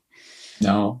fatty.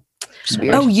 No. Just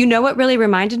weird. Oh, you know what really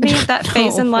reminded me of that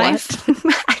phase in What? life?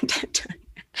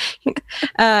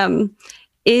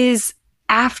 Is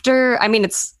after, I mean,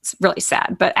 it's really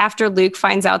sad, but after Luke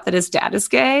finds out that his dad is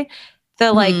gay,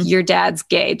 the like, your dad's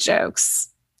gay jokes,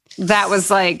 that was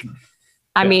like,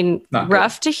 I mean, not good.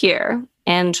 rough to hear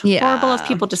and horrible of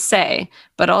people to say,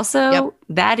 but also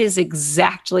that is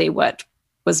exactly what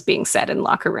was being said in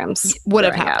locker rooms. Would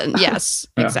have growing up. happened. Yes,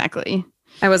 Yeah. exactly.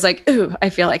 I was like, ooh, I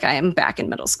feel like I am back in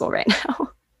middle school right now.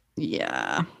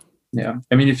 Yeah. Yeah.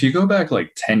 I mean, if you go back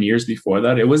like 10 years before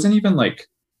that, it wasn't even like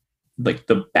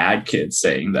the bad kids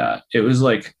saying that. It was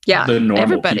like the normal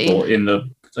everybody. people in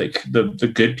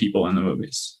the good people in the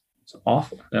movies. It's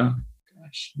awful. Yeah.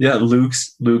 Gosh. Yeah.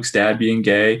 Luke's dad being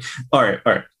gay. All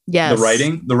right. Yes.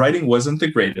 The writing wasn't the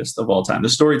greatest of all time. The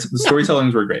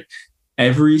storytellings were great.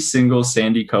 Every single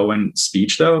Sandy Cohen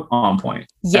speech, though, on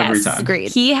point. Every Yes, time. agreed.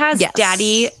 He has Yes.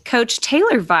 Daddy Coach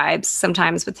Taylor vibes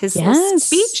sometimes with his little Yes.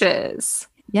 speeches.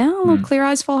 Yeah, little clear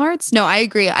eyes, full hearts. No, I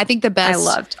agree. I think the best. I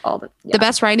loved all the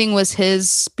best writing was his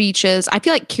speeches. I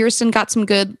feel like Kirsten got some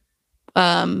good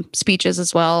speeches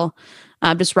as well,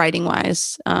 just writing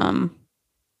wise.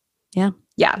 Yeah.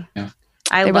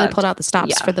 I They loved, really pulled out the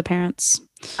stops yeah. for the parents.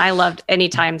 I loved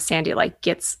anytime Sandy like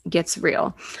gets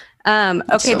real.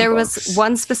 Okay, So there was close.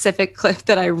 one specific clip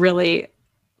that I really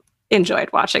enjoyed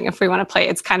watching. If we want to play,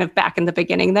 it's kind of back in the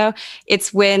beginning though.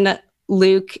 It's when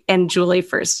Luke and Julie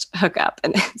first hook up,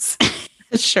 and it's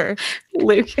Sure.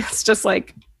 Luke is just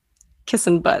like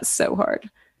kissing butt so hard.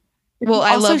 Well,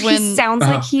 I Also, love when he sounds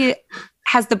like he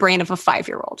has the brain of a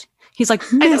 5-year-old. He's like,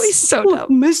 I know he's so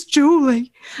dumb. Miss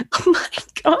Julie. Oh my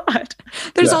God.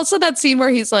 There's Yeah. also that scene where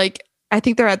he's like, I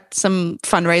think they're at some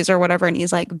fundraiser or whatever, and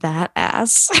he's like, that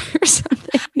ass or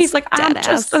something. He's like, I'm Dead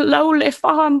just ass. a lowly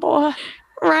farm boy.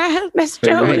 Right. Miss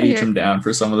They really Julie. eat him down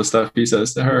for some of the stuff he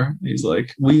says to her. He's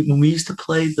like, when we used to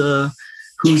play the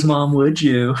Whose Mom Would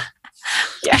You?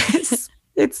 Yes.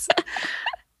 It's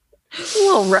a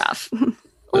little rough.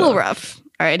 A little rough.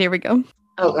 All right, here we go.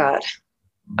 Oh, God.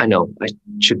 I know. I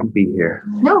shouldn't be here.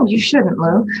 No, you shouldn't,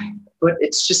 Luke. But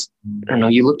it's just, I don't know.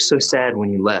 You looked so sad when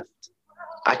you left.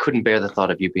 I couldn't bear the thought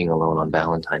of you being alone on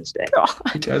Valentine's Day.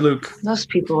 Okay, Luke. Most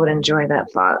people would enjoy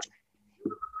that thought.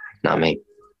 Not me.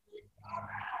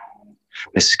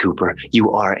 Mrs. Cooper,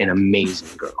 you are an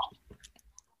amazing girl.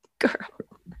 Girl.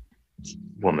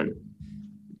 Woman.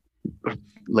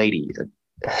 Lady.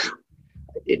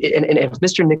 And if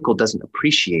Mr. Nickel doesn't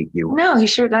appreciate you... No, he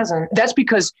sure doesn't. That's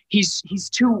because he's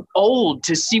too old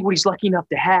to see what he's lucky enough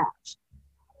to have.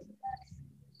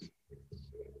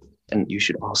 And you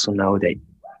should also know that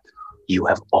you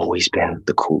have always been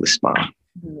the coolest mom.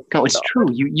 No, it's true.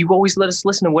 You always let us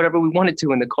listen to whatever we wanted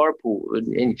to in the carpool.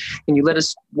 And you let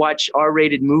us watch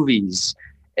R-rated movies.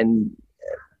 And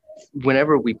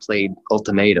whenever we played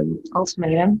Ultimatum...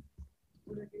 Ultimatum?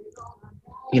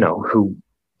 You know, who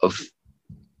of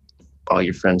all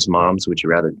your friends' moms would you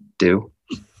rather do?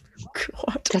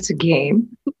 God. That's a game.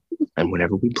 And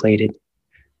whenever we played it,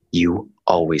 you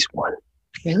always won.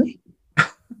 Really?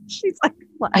 She's like,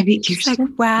 what? I mean, she's like,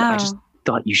 wow. I just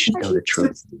thought you should know the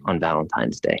truth on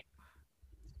Valentine's Day.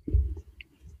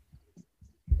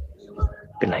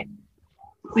 Good night.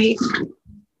 Wait.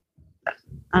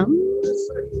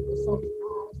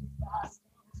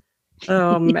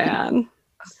 Oh, man.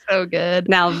 So good.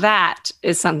 Now that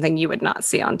is something you would not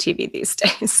see on TV these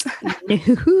days.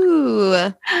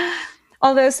 Ooh.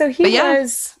 Although, so he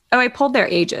was... Oh, I pulled their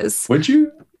ages. Would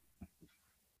you?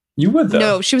 You would, though.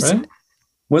 No, she was... Right?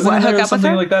 Wasn't What, hook there up with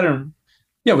something her? like that in...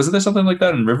 Yeah, wasn't there something like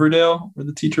that in Riverdale where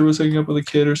the teacher was hooking up with a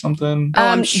kid or something? Oh,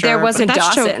 I'm sure, there was but in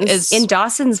that show Dawson's. is In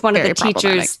Dawson's, one of the very teachers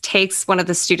problematic. takes one of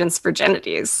the students'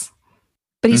 virginities.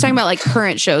 But he's talking about like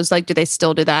current shows. Like, do they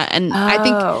still do that? And I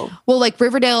think, well, like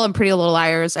Riverdale and Pretty Little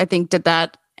Liars, I think did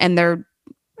that, and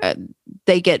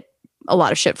they get a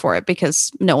lot of shit for it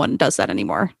because no one does that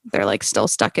anymore. They're like still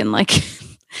stuck in like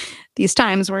these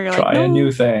times where you're Try like, a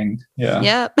new thing. Yeah.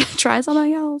 Yep. Try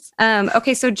something else.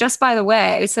 Okay, so just by the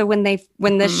way, so when they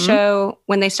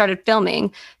started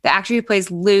filming, the actor who plays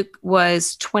Luke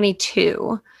was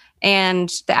 22,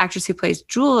 and the actress who plays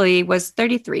Julie was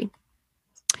 33.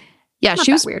 Yeah, Not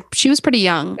she that was weird. She was pretty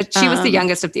young. But she was the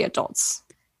youngest of the adults.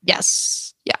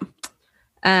 Yes. Yeah.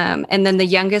 And then the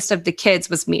youngest of the kids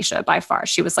was Misha by far.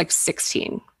 She was like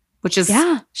 16, which is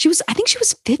I think she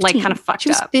was 15. like kind of fucked She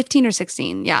was up. 15 or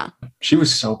 16. Yeah. She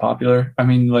was so popular. I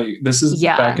mean, like, this is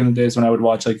back in the days when I would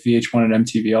watch like VH1 and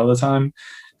MTV all the time.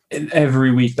 And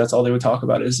every week, that's all they would talk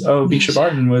about is, oh, Misha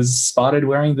Barton was spotted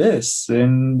wearing this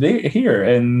and here.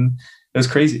 And it was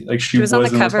crazy. Like, she was on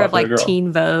the most cover of like popular girl.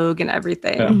 Teen Vogue and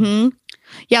everything. Yeah. Mm-hmm.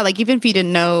 Yeah, like even if you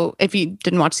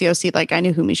didn't watch the OC, like I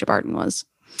knew who Misha Barton was.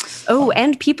 Oh,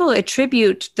 and people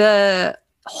attribute the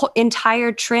whole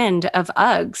entire trend of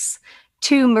Uggs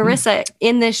to Marissa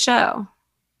in this show.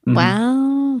 Mhm.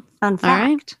 Wow. Fun fact.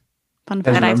 All right. Fun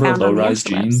Guys, that I remember found on the low-rise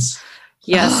interwebs. jeans?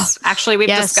 Yes. Actually, we've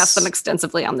Yes. discussed them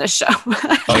extensively on this show.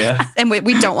 Oh, yeah? And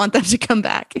we don't want them to come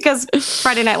back. Because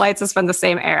Friday Night Lights is from the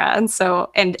same era. And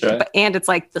so, and it's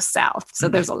like the South. So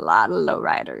there's a lot of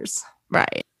lowriders.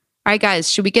 Right. All right,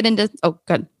 guys, should we get into... Oh,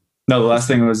 good. No, the last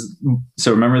thing was,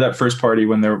 so remember that first party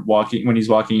when he's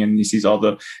walking in and he sees all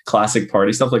the classic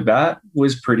party stuff like that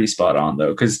was pretty spot on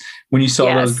though. Cause when you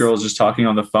saw those girls just talking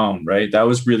on the phone, right? That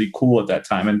was really cool at that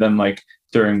time. And then like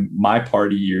during my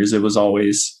party years, it was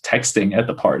always texting at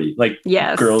the party, like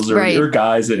girls or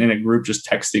guys in a group just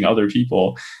texting other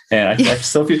people. And I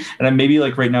still feel, and then maybe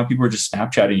like right now people are just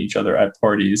Snapchatting each other at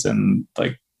parties and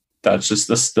like, that's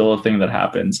just still a thing that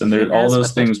happens. And all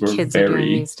those things were kids are doing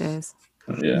very, these days.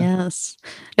 yeah. Yes.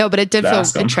 No, but it did feel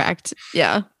Ask 'em. attract.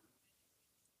 Yeah.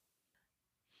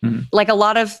 Like a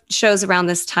lot of shows around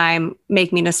this time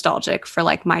make me nostalgic for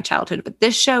like my childhood, but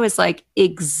this show is like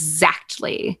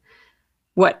exactly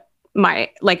what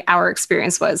our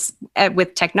experience was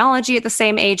with technology at the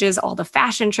same ages, all the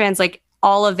fashion trends, like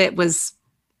all of it was,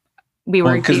 we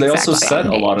were because they also set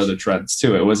a lot age. of the trends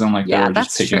too. It wasn't like they were just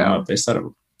that's picking them true. up. They set up.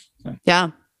 Yeah,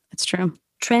 it's true.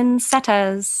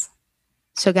 Trendsetters.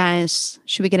 So guys,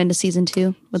 should we get into season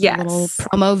 2 with Yes. a little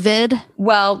promo vid?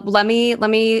 Well, let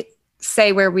me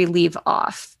say where we leave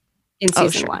off in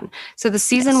season 1. So the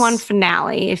season 1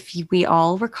 finale, if we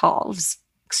all recall, was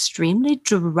extremely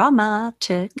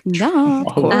dramatic. No,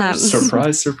 of course.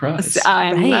 Surprise.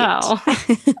 I know.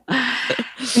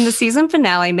 In the season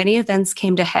finale, many events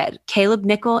came to head. Caleb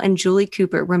Nickel and Julie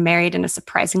Cooper were married in a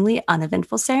surprisingly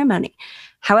uneventful ceremony.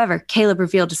 However, Caleb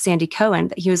revealed to Sandy Cohen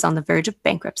that he was on the verge of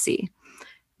bankruptcy.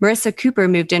 Marissa Cooper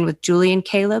moved in with Julie and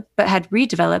Caleb, but had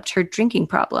redeveloped her drinking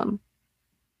problem.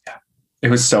 It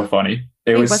was so funny.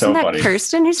 It was so Wasn't that funny.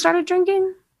 Kirsten who started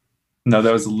drinking? No,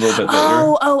 that was a little bit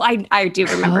later. I do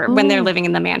remember when they're living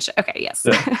in the mansion. Okay, yes.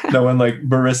 Yeah. No, when like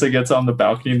Marissa gets on the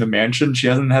balcony in the mansion, she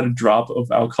hasn't had a drop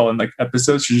of alcohol in like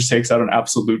episodes. She just takes out an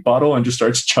Absolute bottle and just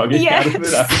starts chugging out of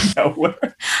it out of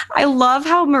nowhere. I love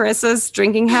how Marissa's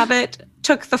drinking habit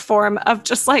took the form of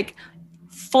just like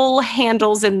full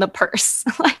handles in the purse.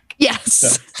 Like,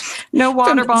 yes. no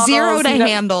water From bottles. 0 to no-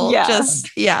 handle. Yeah.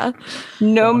 Just, yeah.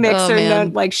 No mixer. No,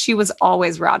 man. like she was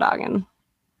always raw dogging.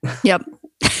 Yep.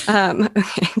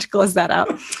 Okay, to close that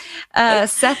out.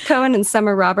 Seth Cohen and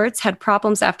Summer Roberts had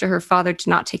problems after her father did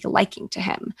not take a liking to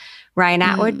him. Ryan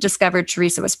Atwood discovered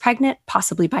Teresa was pregnant,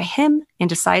 possibly by him, and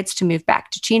decides to move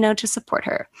back to Chino to support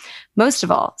her. Most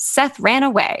of all, Seth ran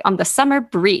away on the Summer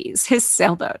Breeze, his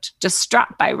sailboat,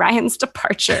 distraught by Ryan's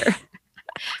departure.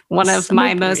 One of Summer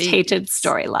my most Breeze. hated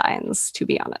storylines, to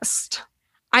be honest.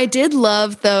 I did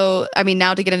love, though, I mean,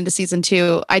 now to get into season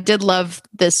 2, I did love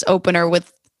this opener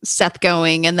with Seth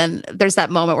going. And then there's that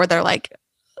moment where they're like,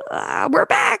 we're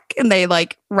back. And they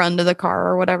like run to the car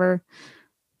or whatever.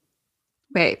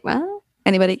 Wait, what?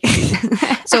 Anybody?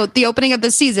 So the opening of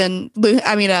the season,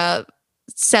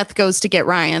 Seth goes to get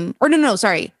Ryan. Or no,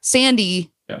 sorry.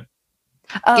 Sandy. Yeah.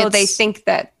 Oh, gets- they think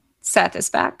that Seth is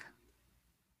back?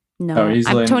 No. Oh, he's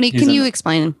in- Tony, he's can in- you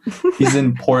explain? He's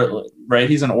in Portland, right?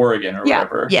 He's in Oregon or Yeah.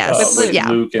 whatever. Yes. with Yeah.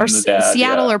 Luke and Or the dad.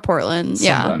 Seattle yeah. or Portland.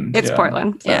 Yeah. Something, It's yeah.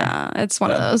 Portland. Yeah. It's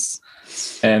one of those.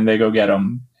 And they go get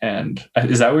him. And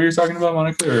is that what you're talking about,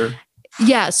 Monica? Or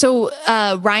Yeah. So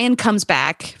Ryan comes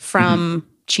back from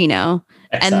Chino.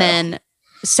 Exile. And then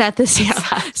Seth is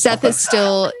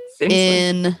still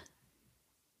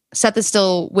Seth is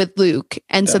still with Luke.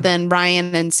 And so then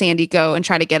Ryan and Sandy go and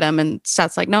try to get him. And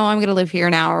Seth's like, no, I'm going to live here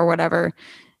now or whatever.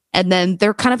 And then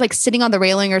they're kind of like sitting on the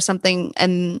railing or something.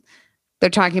 And they're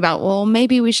talking about, well,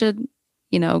 maybe we should,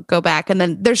 go back. And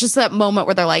then there's just that moment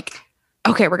where they're like,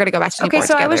 okay, we're going to go back to Okay, Newport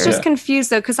so I was together. just confused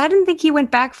though, because I didn't think he went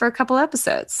back for a couple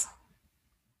episodes.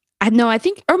 I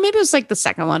think, or maybe it was like the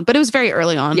second one, but it was very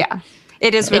early on. Yeah,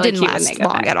 it is It really didn't cute when last they go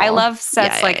long back. at I all. love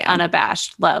Seth's Yeah.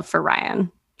 unabashed love for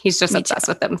Ryan. He's just Me obsessed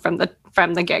with him from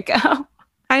the get go.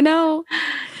 I know.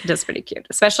 Just pretty cute.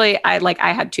 Especially I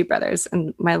had 2 brothers,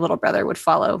 and my little brother would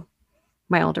follow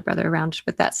my older brother around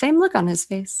with that same look on his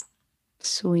face.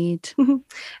 Sweet. Okay,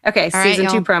 All right, season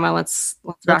 2 y'all. promo. Let's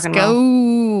rock Let's and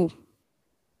roll. go.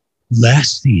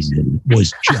 Last season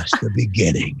was just the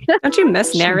beginning. Don't you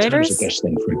miss narrators? Sometimes the best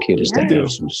thing for a kid is to have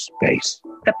some space.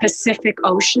 The Pacific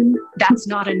Ocean, that's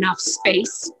not enough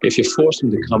space. If you force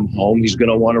him to come home, he's going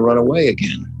to want to run away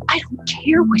again. I don't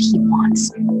care what he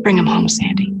wants. Bring him home,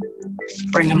 Sandy.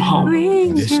 Bring him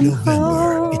home. This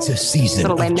November, it's a season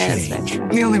Little of lame Nan's change.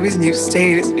 The only reason you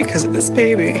stayed is because of this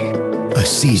baby. A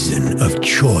season of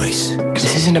choice.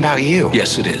 This isn't about you.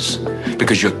 Yes, it is.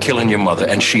 Because you're killing your mother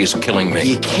and she is killing me.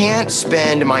 You can't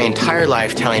spend my entire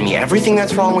life telling me everything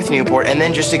that's wrong with Newport and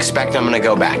then just expect I'm gonna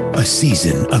go back. A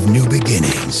season of new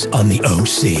beginnings on the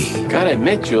OC. Gotta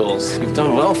admit, Jules, you've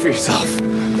done well for yourself.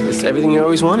 It's everything you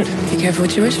always wanted. Be careful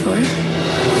what you wish for.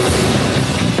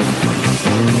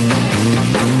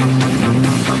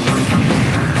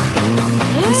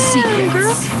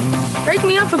 Break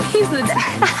me up a pizza.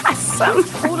 I'm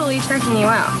totally checking you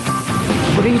out.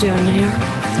 What are you doing here?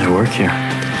 I work here.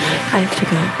 I have to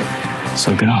go.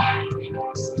 So go.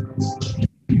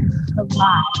 The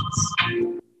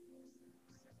lies.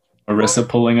 Marissa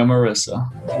pulling a Marissa.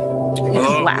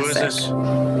 Classic.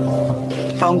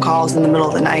 Phone calls in the middle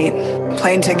of the night.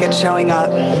 Plane tickets showing up.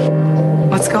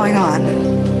 What's going on?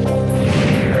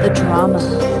 The drama.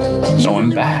 So I'm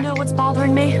back. Know what's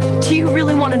bothering me? Do you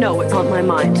really want to know what's on my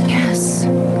mind? Yes.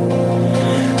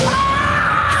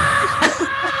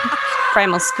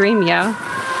 Primal Scream, yo.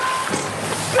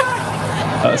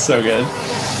 So good.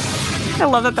 I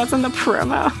love that that's in the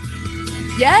promo.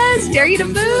 Yes. Dare you to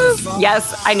move.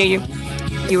 Yes, I knew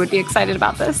you would be excited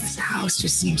about this. This house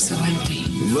just seems so empty.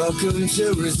 Welcome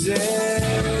to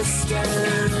Resistance.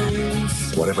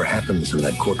 Whatever happens in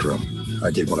that courtroom, I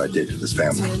did what I did to this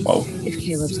family. Whoa. If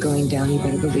Caleb's going down, you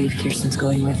better believe Kirsten's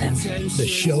going with him. The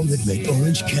show that made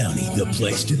Orange County the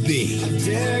place to be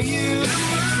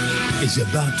is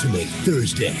about to make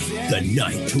Thursday the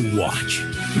night to watch.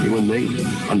 You and me,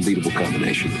 unbeatable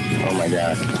combination. Oh my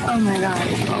God. Oh my God.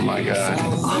 Oh my God.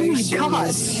 Oh my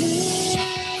God.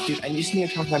 Dude, I just need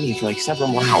to talk about me for like several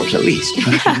more hours at least.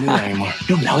 I don't do that anymore.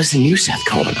 No, that was the new Seth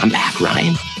Cohen. I'm back,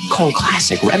 Ryan. Cohen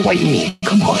Classic, red, white, and me.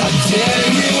 Come on.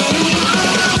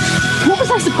 What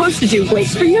was I supposed to do? Wait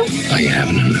for you? Are you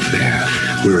having an affair?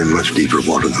 We're in much deeper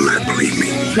water than that, believe me.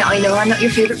 Now, I know I'm not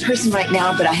your favorite person right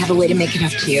now, but I have a way to make it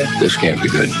up to you. This can't be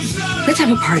good. Let's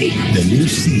have a party. The new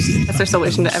season That's their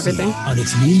solution to everything. on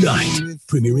its new night,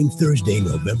 premiering Thursday,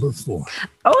 November 4th.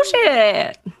 Oh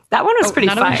shit. That one was pretty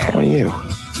not a- fire. How are you?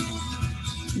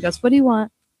 That's what do you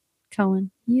want,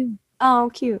 Cohen? You. Oh,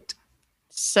 cute.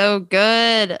 So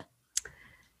good.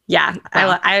 Yeah,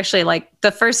 Wow. I actually like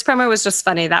the first promo was just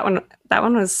funny. That one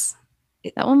was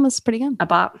That one was pretty good. a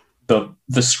bop.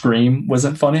 the scream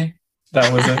wasn't funny.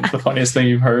 That wasn't the funniest thing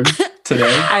you've heard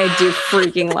today. I do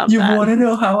freaking love You that. want to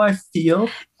know how I feel?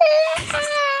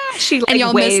 She And like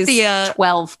y'all weighs missed the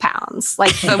 12 pounds.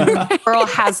 Like the girl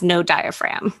has no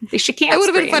diaphragm. She can't. It would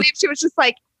have been scream. funny if she was just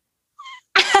like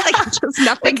just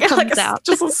nothing comes out.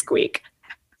 Just a squeak.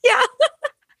 Yeah.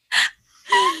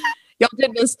 Y'all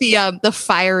did miss the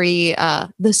fiery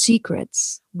the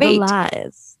secrets, Wait. the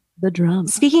lies, the drama.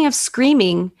 Speaking of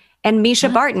screaming and Misha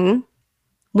Barton,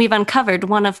 we've uncovered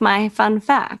one of my fun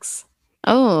facts.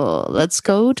 Oh, let's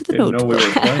go to the Didn't know we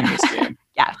notebook. were playing this game.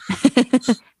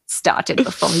 Yeah. Started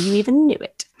before you even knew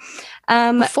it.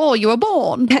 Before you were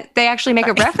born. They actually make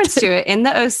a reference to it in the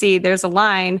OC. There's a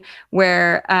line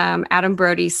where Adam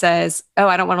Brody says, "Oh,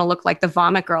 I don't want to look like the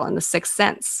vomit girl in The Sixth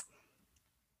Sense."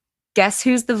 Guess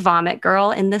who's the vomit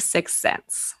girl in The Sixth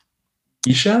Sense?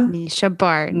 Misha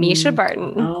Barton. Misha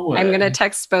Barton. No I'm way. gonna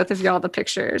text both of y'all the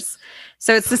pictures.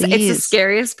 So it's the Please.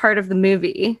 scariest part of the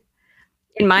movie,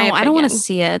 in my opinion. I don't want to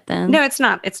see it then. No, it's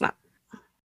not. It's not.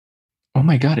 Oh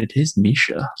my god, it is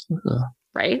Misha.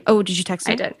 Right? Oh, did you text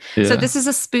I it? did. Yeah. So this is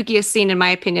a spookiest scene, in my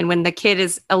opinion, when the kid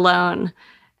is alone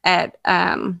at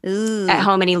home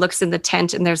and he looks in the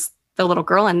tent and there's the little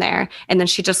girl in there, and then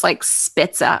she just like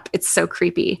spits up. It's so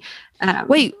creepy.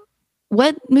 Wait,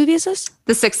 what movie is this?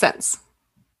 The Sixth Sense.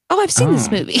 Oh, I've seen this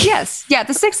movie. Yes. Yeah.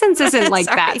 The Sixth Sense isn't like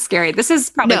Sorry. that scary. This is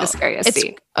probably No, the scariest it's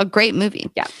scene. a great movie.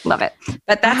 Yeah. Love it.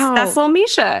 But that's Wow. little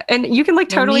Misha. And you can like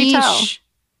totally tell. Mish.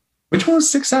 Which one was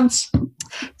Sixth Sense?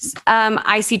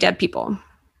 I See Dead People.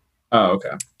 Oh,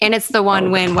 okay. And it's the one Oh,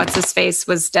 okay. when what's his face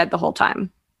was dead the whole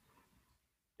time.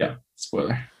 Yeah.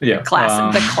 Spoiler. Yeah.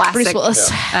 Classic. The classic Bruce Willis.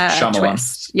 Shyamalan.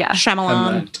 twist. Yeah.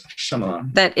 Shyamalan.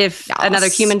 Shyamalan. That if Yes. another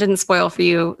human didn't spoil for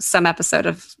you, some episode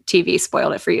of TV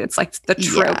spoiled it for you. It's like the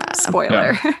trope Yeah.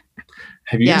 spoiler.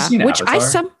 Have you ever seen Which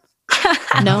Avatar?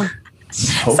 no.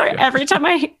 So Sorry, good. every time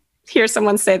I hear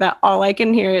someone say that, all I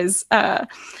can hear is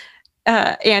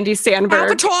Andy Samberg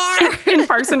Avatar. in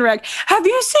Parks and Rec. Have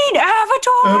you seen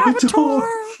Avatar?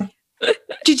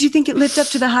 Did you think it lived up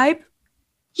to the hype?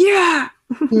 Yeah.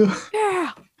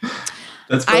 Yeah.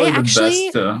 That's probably I actually-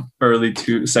 the best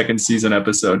early second season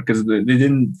episode because they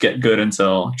didn't get good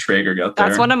until Traeger got there.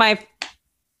 That's one of my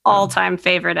all-time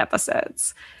favorite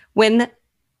episodes. When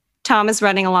Tom is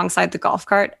running alongside the golf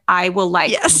cart, I will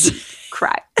like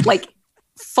cry, like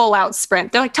full out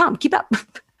sprint. They're like, Tom, keep up.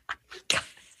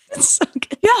 It's so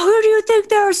good. Yeah, who do you think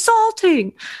they're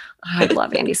assaulting? I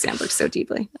love Andy Samberg so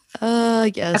deeply.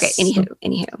 Yes. Okay,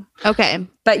 anywho. Okay.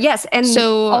 But yes, and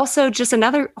So- also just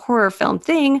another horror film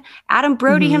thing, Adam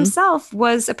Brody Mhm. himself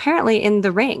was apparently in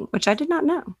The Ring, which I did not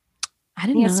know. I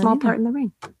didn't He know had a that small either. part in The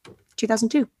Ring,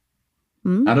 2002.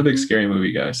 Not a big scary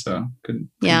movie guy, so couldn't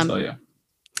Yeah. tell you.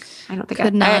 I don't think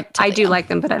Could not I tell do you. like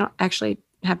them, but I don't actually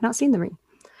have not seen The Ring.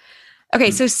 Okay,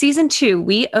 so season 2,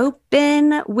 we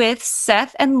open with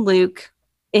Seth and Luke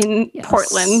in Yes.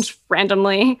 Portland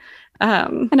randomly. I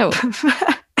know.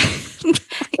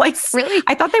 Like Really?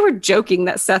 I thought they were joking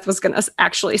that Seth was going to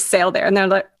actually sail there, and they're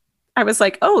like, I was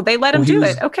like, oh, they let him Well, he do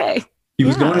was- it. Okay, He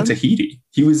was Yeah. going to Tahiti.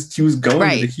 He was going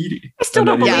Right. to Tahiti. I still And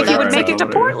don't then believe was he would "All make right, it to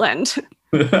whatever." Portland.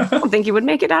 I don't think he would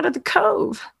make it out of the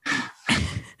Cove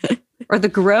or the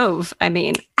Grove. I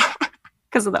mean,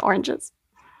 because of the oranges.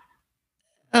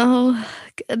 Oh,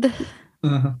 good.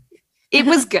 Uh-huh. It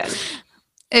was good.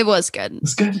 It was good,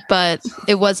 It's good. but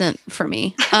it wasn't for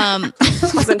me.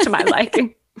 It wasn't to my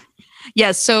liking.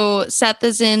 Yeah, so Seth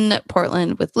is in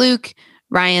Portland with Luke.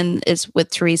 Ryan is with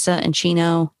Teresa and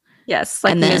Chino. Yes,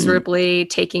 like And then- miserably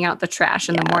taking out the trash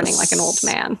in the morning like an old Yes.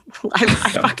 man. I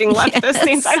fucking loved those Yes.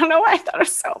 scenes. I don't know why I thought it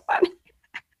was so funny.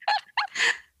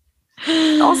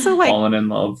 Also, like, Fallen in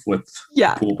love with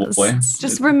yeah, Pool Boy.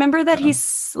 just remember that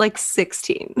he's like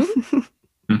 16.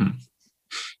 Mhm.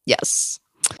 Yes.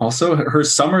 Also, her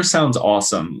summer sounds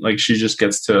awesome. Like she just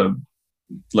gets to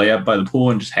lay up by the pool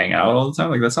and just hang out all the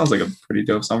time. Like that sounds like a pretty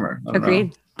dope summer. I don't know.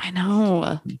 Agreed. I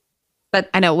know. But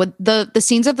I know with the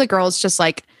scenes of the girls just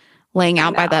like laying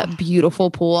out by know. that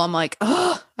beautiful pool. I'm like,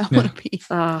 oh, I want to be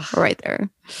Ugh. right there.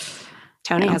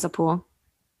 Tony Yeah. has a pool.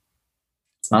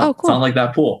 It's not. Oh, It's not cool. like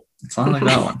that pool. It's not like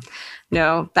that one.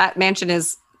 No, that mansion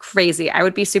is crazy. I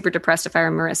would be super depressed if I were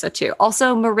Marissa too.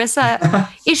 Also, Marissa,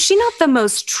 is she not the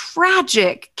most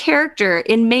tragic character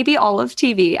in maybe all of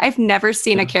TV? I've never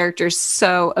seen a character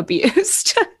so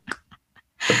abused.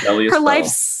 The belly is Her life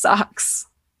fell. sucks.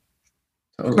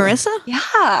 Totally. Marissa?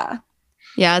 Yeah.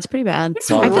 Yeah, it's pretty bad. It's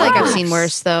I feel like I've worse. seen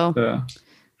worse though. Yeah.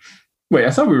 Wait, I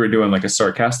thought we were doing like a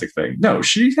sarcastic thing. No,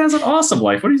 she has an awesome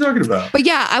life. What are you talking about? But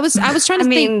yeah, I was trying I to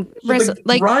mean, think Marissa,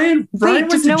 like Ryan wait,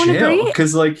 went does to no one jail agree?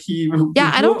 because like he yeah, grew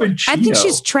I don't up in I think Chino.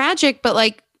 she's tragic, but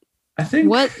like I think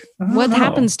What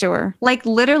happens to her? Like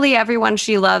literally everyone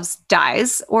she loves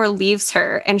dies or leaves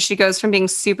her, and she goes from being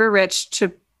super rich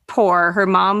to poor. Her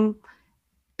mom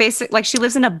like she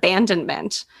lives in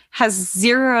abandonment, has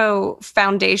zero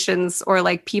foundations or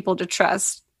like people to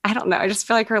trust. I don't know. I just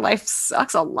feel like her life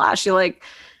sucks a lot. She like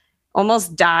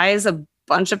almost dies a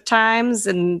bunch of times,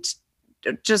 and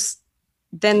just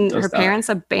then her parents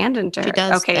abandoned her.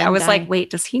 Okay, I was like,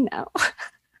 wait, does he know?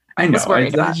 I know. I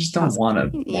about just don't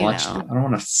want to watch it. I don't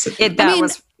want to sit. That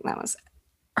was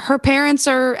her parents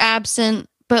are absent,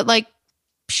 but like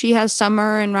she has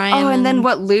Summer and Ryan. Oh, and then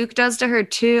what Luke does to her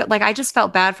too. Like I just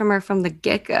felt bad from her from the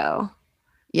get-go.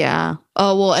 Yeah.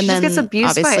 Oh well, and she then just gets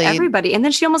abused by everybody, and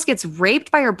then she almost gets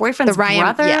raped by her boyfriend's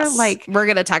brother. Yes. Like we're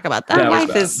gonna talk about that. Her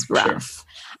life is rough.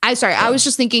 Sure. I was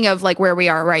just thinking of like where we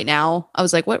are right now. I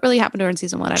was like, what really happened to her in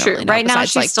season 1? I don't really know. Right now,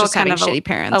 she's like, still just kind having of shitty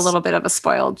parents. A little bit of a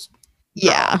spoiled.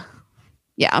 Yeah.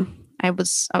 I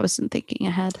wasn't thinking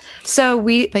ahead. So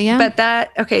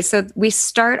so we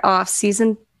start off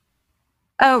season.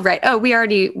 Oh, right. Oh, we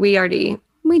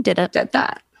did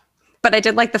that. But I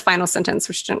did like the final sentence,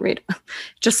 which I didn't read. It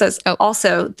just says,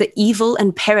 also, the evil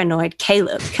and paranoid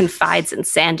Caleb confides in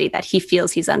Sandy that he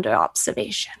feels he's under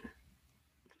observation.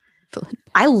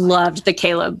 I loved the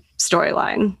Caleb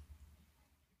storyline.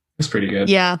 It's pretty good.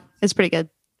 Yeah, it's pretty good.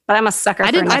 But I'm a sucker for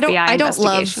an FBI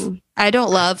investigation. I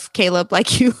don't love Caleb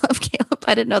like you love Caleb.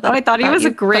 I didn't know that. I thought he was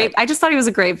I just thought he was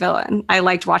a great villain. I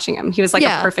liked watching him. He was like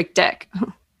a perfect dick.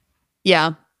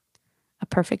 Yeah. A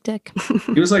perfect dick.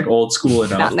 He was like old school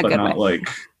enough, but not way.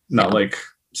 like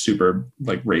super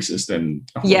like racist and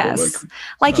yes.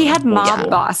 Like he had mob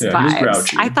boss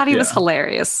vibes. I thought he was Yeah.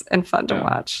 hilarious and fun to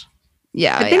watch.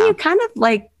 Yeah. But then you kind of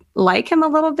like him a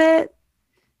little bit.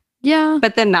 Yeah.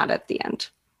 But then not at the end.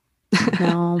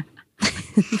 No.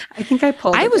 I think I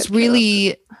pulled. I was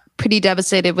really pretty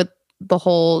devastated with the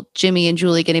whole Jimmy and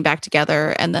Julie getting back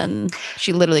together, and then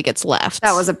she literally gets left.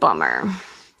 That was a bummer.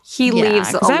 He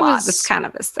leaves a lot. That's kind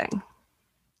of his thing.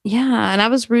 Yeah, and I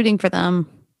was rooting for them.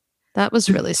 That was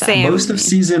really sad. Most of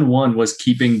season 1 was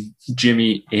keeping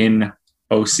Jimmy in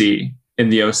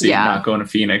the OC, not going to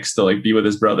Phoenix to like be with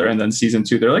his brother. And then season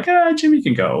 2, they're like, Jimmy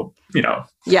can go,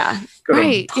 Yeah. go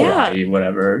to Hawaii,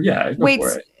 whatever. Yeah. Wait,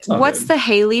 what's the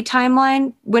Haley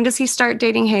timeline? When does he start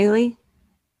dating Haley?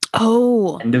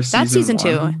 Oh, end of that's season 2.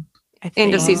 I think.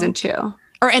 End of season 2.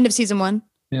 Or end of season 1.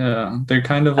 Yeah. They're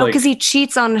kind of like, because he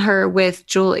cheats on her with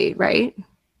Julie, right?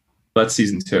 That's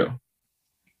season 2.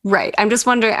 Right. I'm just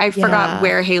wondering, I forgot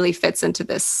where Haley fits into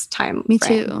this time. Me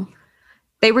too.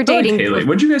 They were dating. Haley.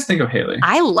 What did you guys think of Haley?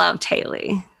 I loved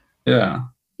Haley. Yeah.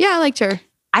 Yeah, I liked her.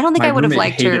 I don't think I would have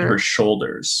liked hated her. her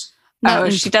shoulders. Oh,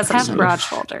 she does have broad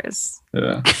shoulders.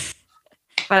 Yeah.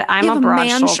 But I'm a broad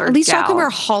shoulder. At least I gal. can wear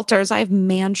halters. I have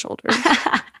man shoulders.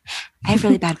 I have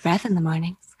really bad breath in the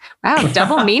mornings. Wow,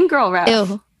 double mean girl rep.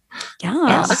 Ew.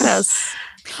 Yeah, look at us.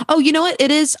 Oh, you know what?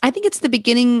 It is. I think it's the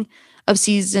beginning of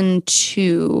season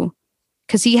 2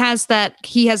 because he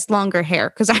has longer hair.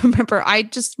 Because I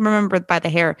just remembered by the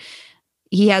hair,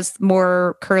 he has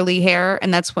more curly hair,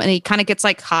 and that's when he kind of gets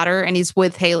like hotter, and he's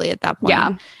with Haley at that point.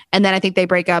 Yeah. And then I think they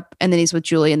break up, and then he's with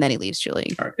Julie, and then he leaves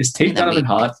Julie. All right. Is Tate Donovan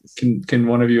hot? Can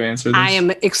one of you answer this? I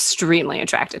am extremely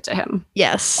attracted to him.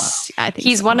 Yes. Wow. I think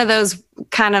he's one of those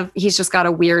he's just got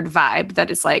a weird vibe that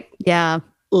is like,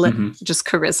 just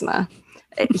charisma.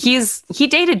 He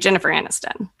dated Jennifer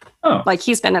Aniston. Oh. Like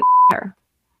he's been at her.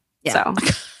 Yeah. So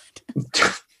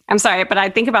I'm sorry, but I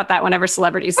think about that whenever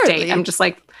celebrities date. I'm just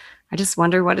like, I just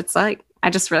wonder what it's like. I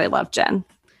just really love Jen.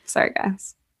 Sorry,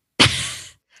 guys.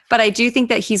 But I do think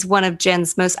that he's one of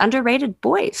Jen's most underrated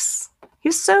boys.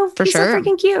 He's so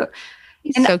freaking cute.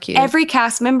 He's so cute. Every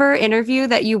cast member interview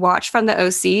that you watch from the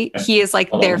OC, he is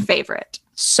like their favorite.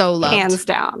 So loved. Hands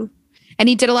down. And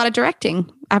he did a lot of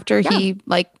directing after he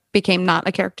like became not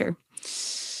a character.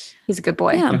 He's a good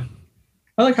boy. Yeah.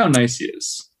 I like how nice he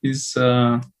is. He's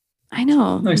I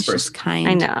know. Nice he's person. just kind.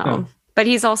 I know. Yeah. But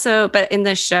he's also in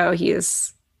this show he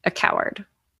is a coward.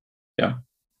 Yeah.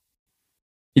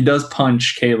 He does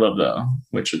punch Caleb though,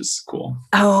 which is cool.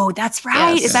 Oh, that's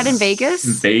right. Yes. Is that in Vegas?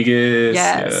 Vegas.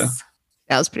 Yes. Yeah.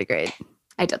 That was pretty great.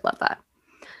 I did love that.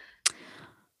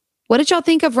 What did y'all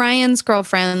think of Ryan's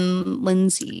girlfriend,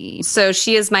 Lindsay? So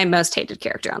she is my most hated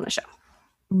character on the show.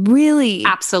 Really?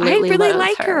 Absolutely. I really loathe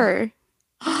like her.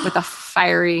 With a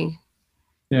fiery.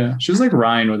 Yeah. She was like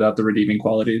Ryan without the redeeming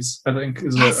qualities, I think,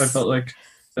 is what I felt like.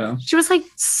 Yeah. She was like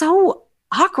so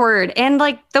awkward. And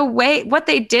like what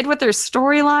they did with her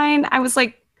storyline, I was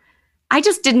like, I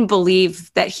just didn't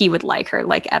believe that he would like her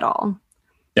like at all.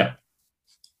 Yeah.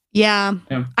 Yeah.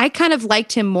 I kind of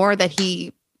liked him more that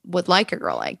he would like a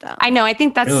girl like that. I know. I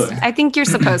think Really? I think you're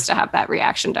supposed to have that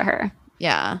reaction to her.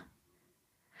 Yeah.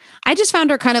 I just found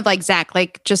her kind of like Zach,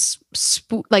 like just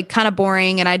like kind of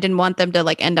boring, and I didn't want them to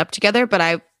like end up together, but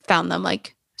I found them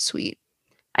like sweet.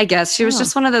 I guess she was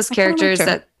just one of those I kinda liked characters her.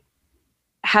 that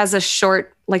has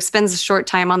spends a short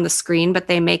time on the screen, but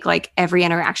they make like every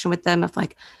interaction with them of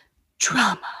like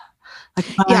drama. Like,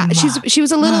 Yeah, she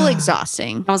was a little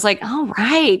exhausting. I was like, all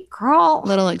right, girl. A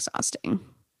little exhausting.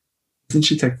 Isn't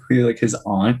she technically like his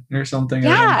aunt or something?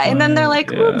 Yeah, and then they're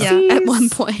like, Yeah. whoopsies. Yeah, at one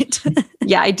point.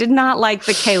 Yeah, I did not like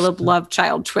the Caleb love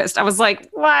child twist. I was like,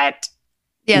 what?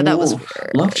 Yeah, that was Ooh,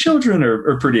 weird. Love children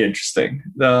are pretty interesting.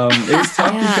 It was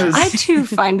tough Yeah. because I too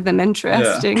find them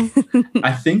interesting.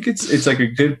 I think it's like a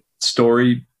good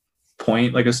story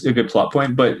point, like a good plot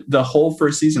point. But the whole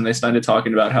first season, they started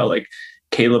talking about how like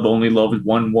Caleb only loved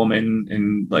one woman,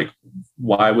 and like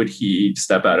why would he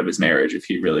step out of his marriage if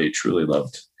he really truly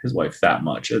loved his wife that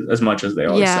much, as much as they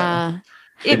always Yeah.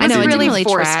 It I was know, it really didn't really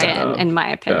forced track. in my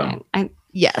opinion.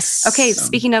 Yes. Okay,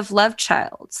 speaking of love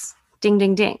childs, ding,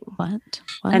 ding, ding. What?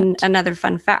 And another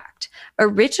fun fact.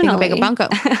 Originally, Bingo, bango,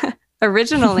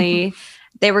 originally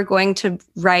they were going to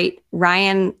write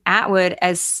Ryan Atwood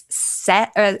as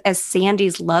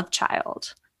Sandy's love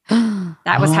child.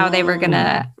 That was how they were going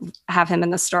to have him in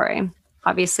the story.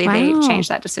 Obviously, they Wow. changed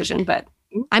that decision, but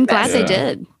I'm glad they Yeah.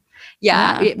 did.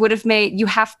 yeah, it would have made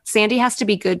Sandy has to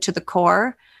be good to the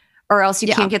core, or else you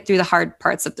Yeah. can't get through the hard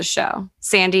parts of the show.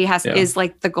 Sandy is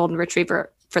like the golden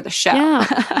retriever for the show. Yeah.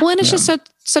 Well, and it's just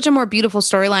such a more beautiful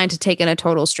storyline to take in a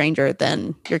total stranger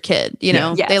than your kid. You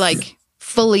know, Yes. they like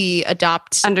fully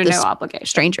adopt Under this no obligation.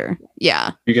 stranger.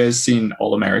 Yeah. You guys seen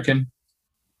All American?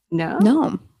 No.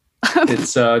 No.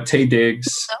 It's Tay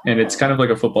Diggs, and it's kind of like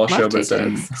a football Love show, Tay but then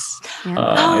Diggs. it's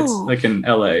Oh. like in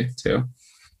LA too.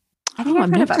 I think Oh, I've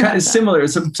heard never about Kind that. of similar.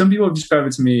 Some people describe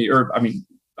it to me, or I mean,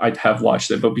 I have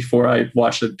watched it, but before I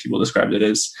watched it, people described it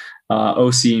as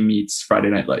OC meets Friday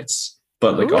Night Lights,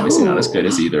 but like obviously not as good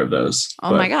as either of those. Oh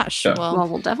But, my gosh. yeah. Well, Well,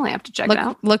 we'll definitely have to check it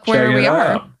out. look Check where it we are.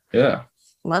 out. Yeah,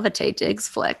 Love a Tay Diggs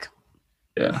flick.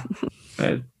 yeah.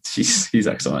 He's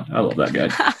excellent. I love that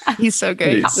guy. He's so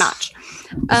good. Top notch.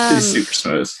 He's super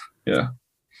smooth. Yeah.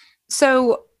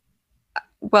 So,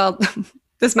 well,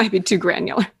 this might be too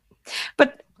granular,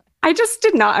 but I just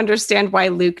did not understand why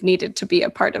Luke needed to be a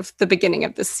part of the beginning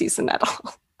of this season at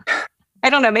all. I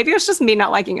don't know. Maybe it was just me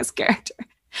not liking his character.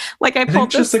 Like I I pulled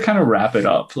think just this. to kind of wrap it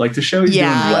up, like the show is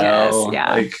Yeah, doing well. yes,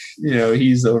 yeah. Like, you know,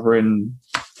 he's over in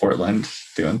Portland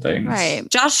doing things. Right.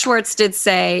 Josh Schwartz did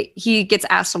say he gets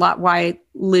asked a lot why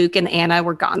Luke and Anna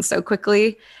were gone so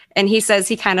quickly. And he says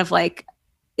he kind of like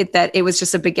that it was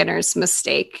just a beginner's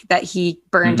mistake that he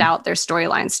burned out their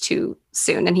storylines too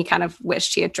soon. And he kind of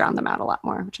wished he had drawn them out a lot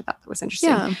more, which I thought was interesting.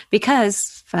 Yeah.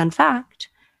 Because, fun fact,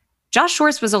 Josh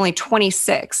Schwartz was only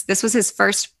 26. This was his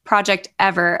first project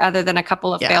ever, other than a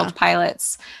couple of failed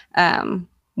pilots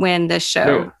when the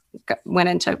show went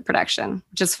into production,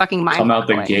 which is fucking mind Come out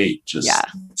the boggling. gate just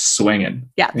swinging.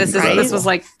 Yeah, this was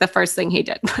like the first thing he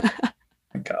did.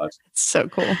 My God. It's so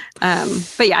cool.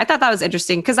 But yeah, I thought that was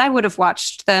interesting because I would have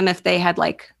watched them if they had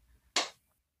like,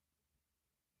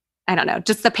 I don't know,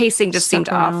 just the pacing just seemed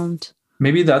off.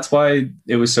 Maybe that's why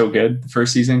it was so good the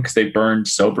first season, because they burned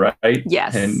so bright.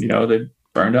 Yes. And, you know, they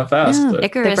burned out fast. Yeah. but-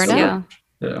 Icarus, burned out.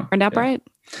 Yeah. Burned out bright.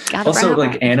 Gotta Also, burn out like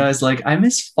bright. Anna is like, I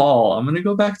miss fall. I'm gonna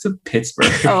go back to Pittsburgh.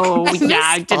 Oh yeah,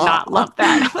 I did not love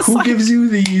that. I was Who like, gives you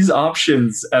these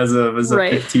options as a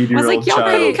Right. 15-year-old I was like, y'all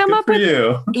child? couldn't come Good up for with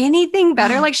you. anything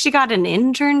better? Like she got an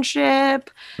internship.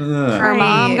 Her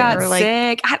mom got Or, like,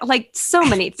 sick. Like so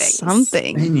many things.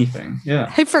 Something. Anything.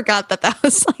 Yeah. I forgot that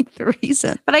was like the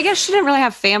reason. But I guess she didn't really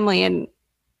have family in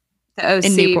the OC,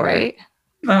 In Newport. right?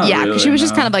 Not yeah, because she really, was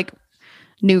just no. kind of like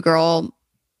new girl,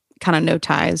 kind of no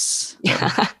ties.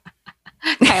 Yeah.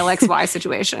 Kyle XY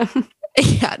situation.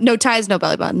 Yeah, no ties, no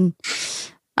belly button.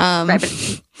 Right,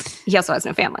 but he also has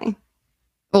no family.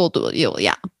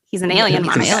 Yeah. He's an alien.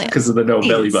 He's an alien. Because of the no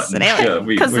belly He's button. an alien. Yeah,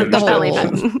 we Because of the understand. belly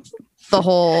button. The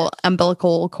whole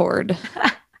umbilical cord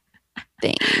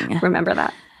thing. Remember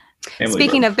that. Family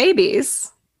Speaking room. of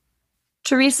babies,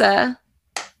 Teresa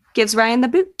gives Ryan the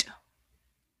boot.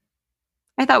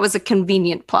 I thought it was a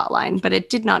convenient plot line, but it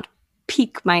did not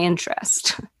pique my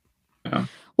interest.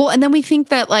 Well, and then we think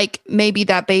that like maybe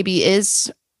that baby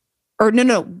is, or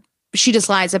no, she just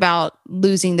lies about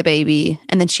losing the baby,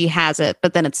 and then she has it,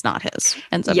 but then it's not his.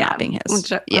 Ends up not being his.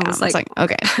 Which I Yeah, was it's like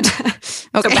okay,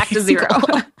 So back to zero.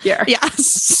 Yeah. Yeah,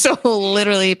 so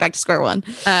literally back to square one.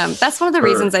 That's one of the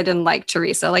reasons I didn't like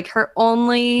Teresa. Like her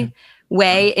only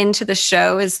way into the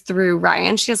show is through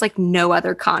Ryan. She has like no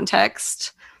other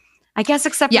context, I guess,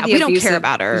 except Yeah, for the we don't care abusive-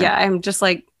 about her. Yeah, I'm just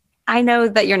like, I know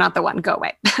that you're not the one. Go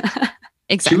away.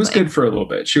 Exactly. She was good for a little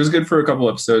bit. She was good for a couple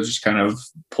episodes, just kind of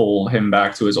pull him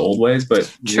back to his old ways. But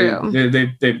True.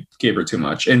 They gave her too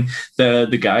much. And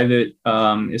the guy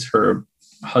that is her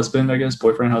husband, I guess,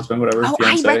 boyfriend, husband, whatever. Oh,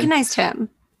 fiance, I recognized him.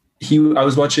 I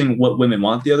was watching What Women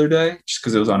Want the other day, just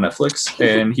because it was on Netflix,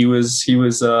 and he was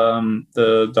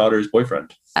the daughter's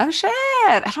boyfriend. Oh shit!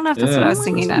 I don't know if that's what I was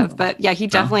thinking of, but yeah, he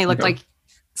definitely looked like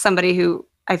somebody who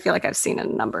I feel like I've seen in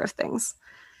a number of things.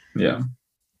 Yeah.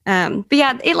 But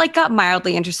yeah, it like got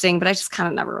mildly interesting, but I just kind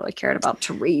of never really cared about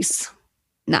Therese.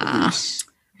 Nah.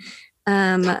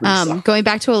 Going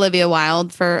back to Olivia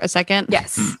Wilde for a second.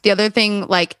 Yes. The other thing,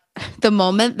 like the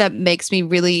moment that makes me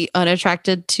really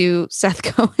unattracted to Seth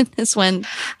Cohen is when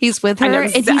he's with her. I know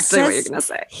and exactly what you're gonna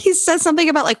say. He says something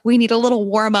about like, we need a little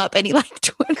warm up, and he like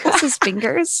twinkles his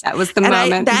fingers. That was the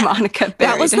moment Monica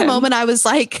That was the him. moment I was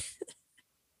like,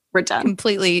 we're done.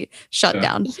 Completely shut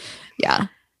down. Yeah.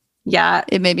 Yeah.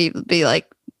 It made me be like,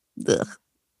 ugh.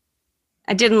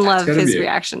 I didn't love his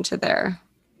reaction to their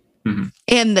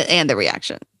and the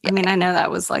reaction. I mean, I know that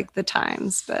was like the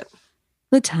times, but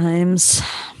the times.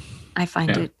 I find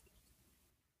it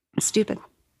stupid.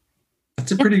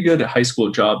 It's a pretty good high school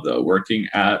job though, working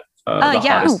at the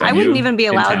hottest I wouldn't venue even be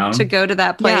in allowed town. to go to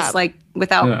that place like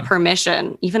without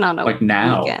permission, even on a like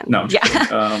now. weekend. No, I'm just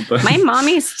kidding. But My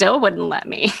mommy still wouldn't let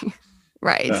me.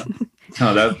 Right. Yeah.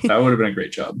 No, that would have been a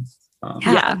great job.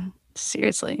 Yeah.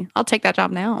 Seriously, I'll take that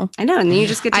job now. I know, and then you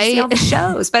just get to see all the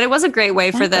shows. But it was a great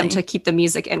way for them to keep the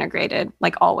music integrated,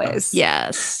 like always.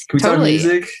 Yes. Can we talk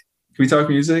music? Can we talk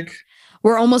music?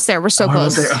 We're almost there. We're so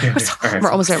close. Okay. We're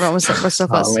almost there. We're so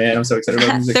close. Oh man, I'm so excited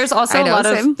about music. There's also a lot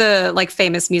of the like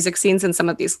famous music scenes in some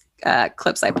of these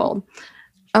clips I pulled.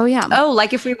 Oh yeah. Oh,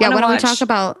 like if we want why to don't we watch talk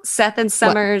about Seth and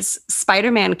Summer's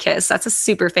Spider-Man kiss. That's a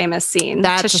super famous scene.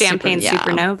 That's to a super- Champagne yeah.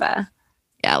 Supernova.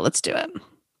 Yeah, let's do it.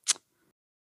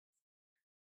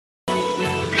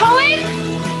 Cohen!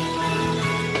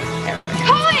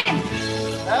 Cohen!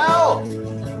 Help!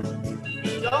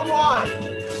 Someone!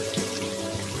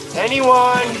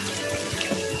 Anyone?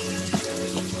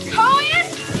 Cohen!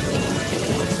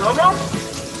 Someone?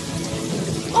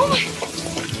 Oh my...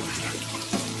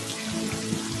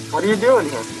 What are you doing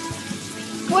here?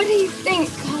 What do you think,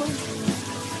 Cohen?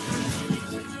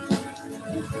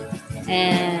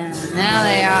 And now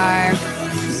they are.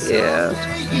 Yeah.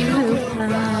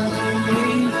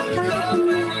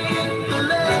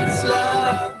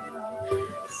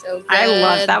 So good. I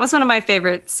love that. Was one of my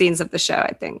favorite scenes of the show,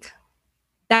 I think.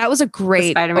 That was a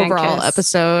great Spider-Man overall kiss.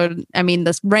 episode. I mean,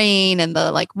 this rain and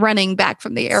the like running back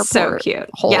from the airport. So cute.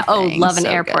 Whole Yeah. Oh, thing, love an so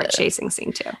airport good. chasing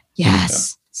scene too.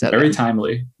 Yes. So very good.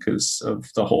 timely because of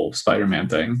the whole Spider-Man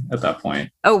thing at that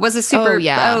point. Oh, was it super? Oh,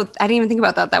 yeah. Oh, I didn't even think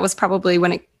about that. That was probably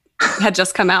when it had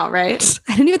just come out, right?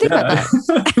 I didn't even think about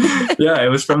that. Yeah, it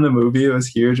was from the movie. It was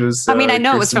huge. It was. I mean, I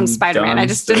know it was from Kirsten Spider-Man. I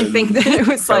just Dunst didn't think that it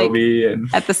was like Toby and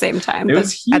at the same time. it but-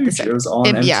 was huge. It was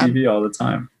on yeah. MTV all the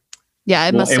time. Yeah,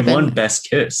 it must have It been. won Best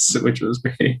Kiss, which was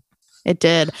great. It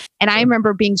did. And I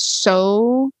remember being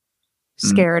so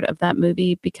scared of that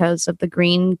movie because of the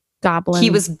Green Goblin. He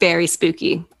was very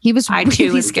spooky. He was I really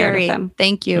too was scared scary. of him.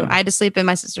 Thank you. I had to sleep in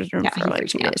my sister's room Yeah, for he like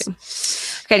freaked 2 me out days.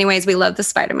 too. Okay, anyways, we love the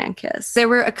Spider-Man kiss. There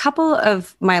were a couple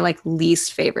of my like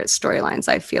least favorite storylines,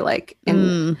 I feel like.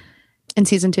 In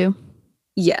season 2?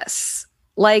 Yes.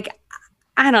 Like,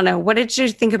 I don't know. What did you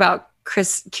think about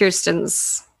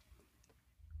Kirsten's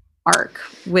arc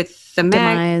with the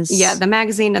Demise. the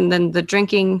magazine and then the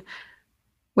drinking,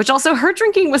 which also her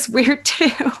drinking was weird too.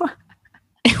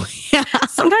 Yeah.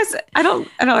 Sometimes I don't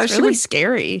know. It's really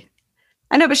scary.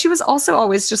 I know, but she was also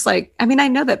always just like, I mean, I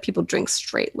know that people drink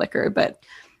straight liquor, but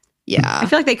Yeah. I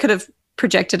feel like they could have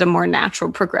projected a more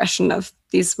natural progression of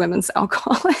these women's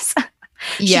alcoholism.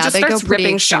 She Yeah, just they go starts pretty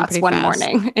ripping extreme shots pretty one fast.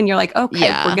 morning, and you're like, okay,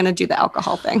 Yeah. we're gonna do the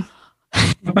alcohol thing.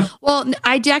 Well,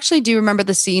 I actually do remember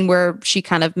the scene where she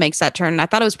kind of makes that turn. I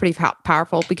thought it was pretty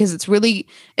powerful because it's a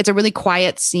really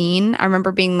quiet scene. I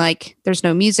remember being like, there's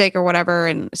no music or whatever.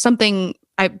 And something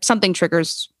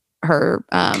triggers her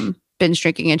binge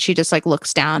drinking. And she just like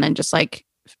looks down and just like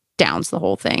downs the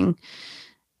whole thing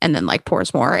and then like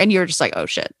pours more. And you're just like, oh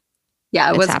shit. Yeah,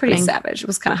 it It's was pretty happening. savage. It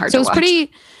was kind of hard So to it was watch.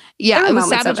 pretty, yeah, There were it was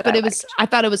moments of savage, it but I it was, I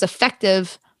thought it was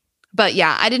effective. But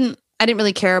yeah, I didn't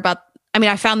really care about, I mean,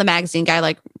 I found the magazine guy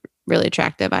like really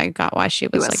attractive. I got why she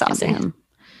was was like saucy. into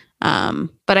him.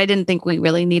 But I didn't think we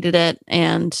really needed it.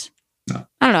 And I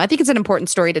don't know. I think it's an important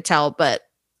story to tell, but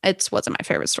it wasn't my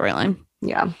favorite storyline.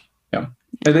 Yeah. Yeah.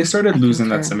 And they started losing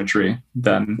that symmetry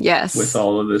then. Yes. With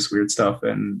all of this weird stuff.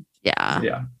 And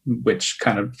yeah, which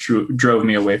kind of drove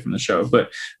me away from the show.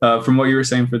 But from what you were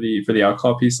saying for the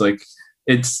alcohol piece, like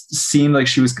it seemed like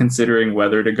she was considering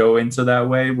whether to go into that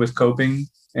way with coping.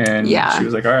 And she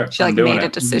was like, all right, she like made a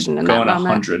decision in going that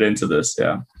moment. 100 into this.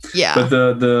 Yeah. Yeah. But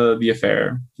the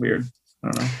affair, weird. I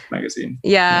don't know, magazine.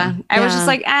 Yeah. I was just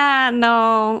like,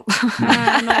 no.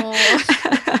 no.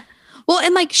 Well,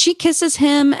 and like she kisses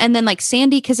him and then like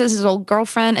Sandy kisses his old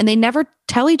girlfriend and they never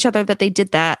tell each other that they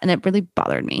did that. And it really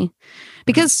bothered me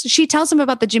because she tells him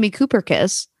about the Jimmy Cooper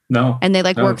kiss. No. And they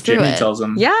like work through Jimmy it. tells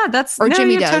him. Yeah, that's or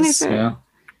Jimmy does. Tony's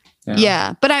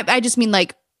Yeah. But I just mean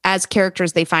like as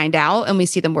characters they find out and we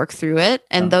see them work through it.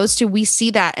 And those two, we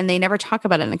see that and they never talk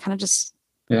about it. And it kind of just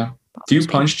Do you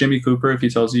punch Jimmy Cooper if he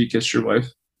tells you kissed your wife?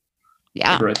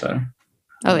 Yeah. Like right there.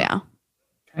 Oh yeah.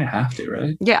 Kind of have to,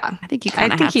 right? Yeah. I think you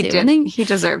kind of have he to. did. And then he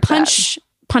deserved punch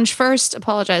first,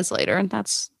 apologize later. And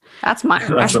that's that's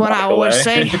what I always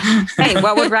say. Hey,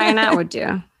 what would Ryan Atwood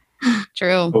do?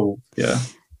 True. Oh yeah.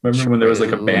 Remember when there was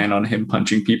like a ban on him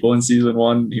punching people in season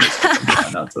 1? He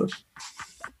was not to.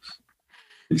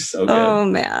 He's so good. Oh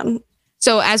man.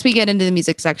 So as we get into the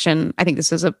music section, I think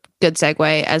this is a good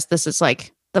segue as this is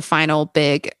like the final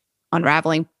big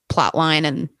unraveling plot line.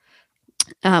 And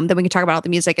then we can talk about all the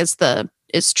music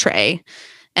is Trey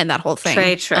and that whole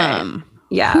thing. Trey.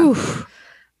 Yeah. Whew.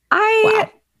 I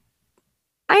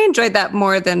enjoyed that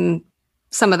more than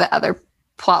some of the other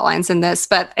plot lines in this,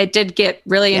 but it did get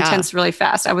really intense really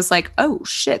fast. I was like, oh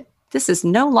shit, this is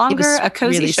no longer a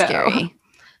cozy really show. Scary.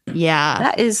 Yeah.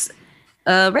 That is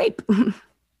rape.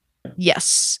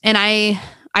 Yes. And I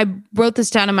wrote this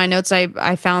down in my notes.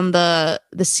 I found the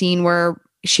scene where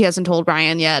she hasn't told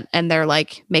Ryan yet and they're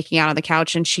like making out on the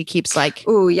couch and she keeps like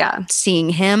seeing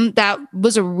him. That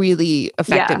was a really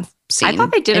effective scene. I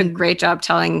thought they did a great job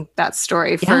telling that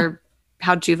story for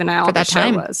how juvenile for that the show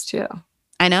time. was too.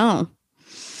 I know.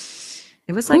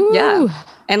 It was like,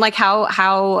 and like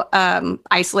how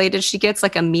isolated she gets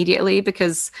like immediately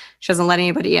because she doesn't let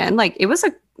anybody in. Like it was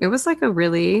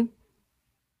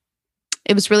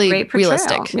really great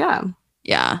realistic. Yeah.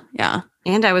 Yeah. Yeah.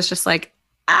 And I was just like,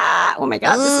 oh my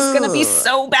God, this is going to be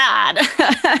so bad.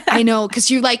 I know. Cause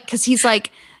he's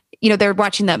like, they're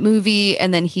watching that movie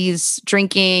and then he's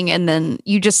drinking and then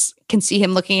you just can see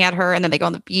him looking at her and then they go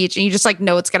on the beach and you just like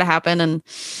know it's going to happen. And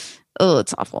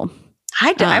it's awful.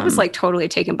 I was like totally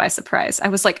taken by surprise. I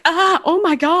was like, oh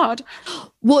my God.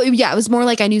 Well, yeah, it was more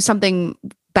like I knew something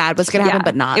bad was going to happen,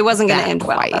 but not. It wasn't going to end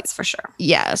quite. well. That's for sure.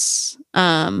 Yes.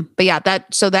 But yeah,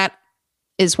 that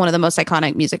is one of the most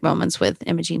iconic music moments with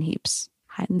Imogen Heap's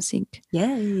Hide and Seek.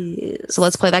 Yes. So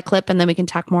let's play that clip and then we can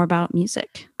talk more about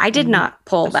music. I did not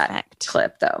pull that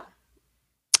clip though.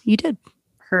 You did.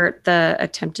 The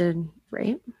attempted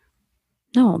rape?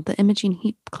 No, the Imogen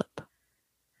Heap clip.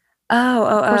 Oh.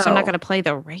 Of course, I'm not going to play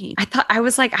the rape. I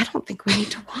was like, I don't think we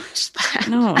need to watch that.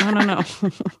 No.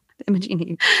 Imogen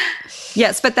Heap.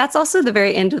 Yes, but that's also the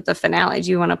very end of the finale.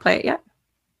 Do you want to play it yet?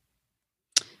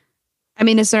 I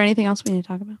mean, is there anything else we need to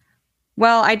talk about?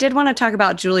 Well, I did want to talk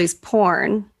about Julie's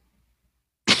porn.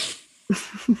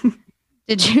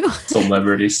 Did you?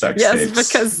 Celebrity sex tapes. Yes,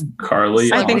 because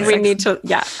Carly. I think we need to.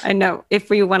 Yeah, I know. If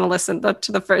we want to listen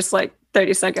to the first like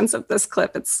 30 seconds of this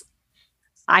clip,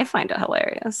 I find it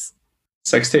hilarious.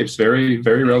 Sex tapes, very,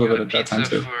 very relevant at that time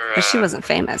too. But she wasn't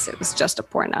famous. It was just a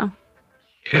porno.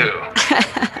 You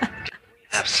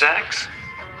have sex?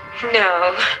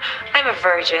 No, I'm a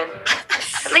virgin.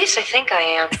 At least I think I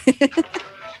am.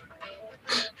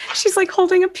 She's like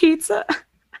holding a pizza.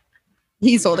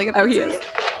 He's holding a pizza. Oh, he is.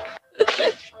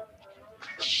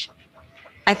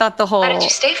 I thought the whole. Why don't you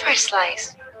stay for a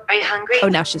slice? Are you hungry? Oh,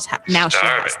 now she has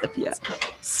the pizza.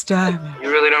 Starving.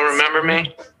 You really don't remember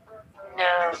me?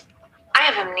 No, I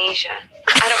have amnesia.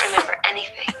 I don't remember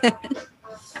anything.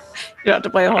 You don't have to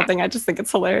play the whole thing. I just think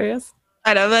it's hilarious.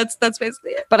 I know that's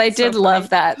basically it. But I did love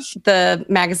that the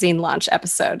magazine launch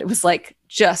episode. It was like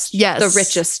just the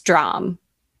richest drum.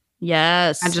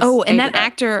 Yes. And that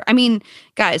actor, I mean,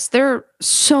 guys, there are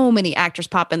so many actors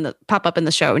pop up in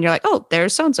the show and you're like, oh,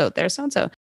 there's so-and-so, there's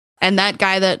so-and-so. And that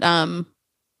guy that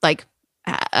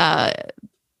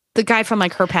the guy from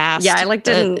like Her Past. Yeah, I like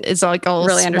didn't is like all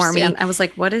really smarmy. Understand. I was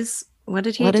like, what did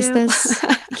he do? What is this?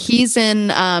 He's in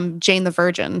Jane the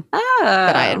Virgin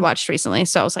that I had watched recently.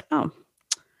 So I was like, oh.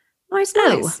 Nice.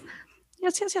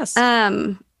 Yes.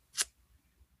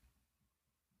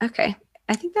 Okay.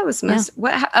 I think that was most.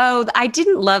 I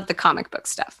didn't love the comic book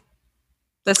stuff.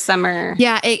 The summer.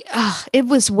 Yeah, it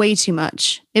was way too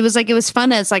much. It was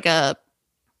fun as a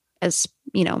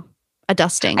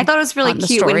dusting. I thought it was really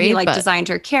cute when he designed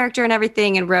her character and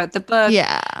everything and wrote the book.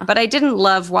 Yeah. But I didn't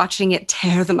love watching it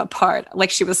tear them apart. Like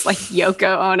she was like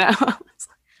Yoko Ono.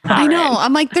 I know.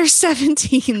 I'm like, they're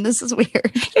 17. This is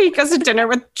weird. He goes to dinner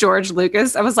with George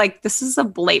Lucas. I was like, this is a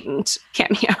blatant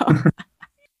cameo.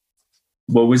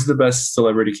 What was the best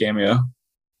celebrity cameo?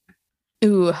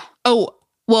 Ooh. Oh,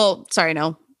 well, sorry,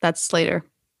 no. That's later.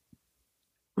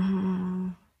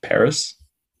 Paris?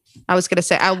 I was gonna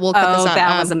say I will cut this out.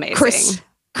 That was amazing.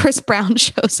 Chris Brown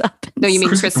shows up. No, you mean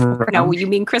Chris No, you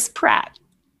mean Chris Pratt.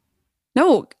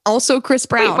 No, also Chris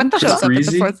Brown. Wait, what the shows fuck? up at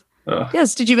the fourth.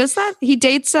 Yes, did you miss that? He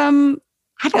dates I don't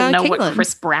know Caitlyn. what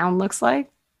Chris Brown looks like.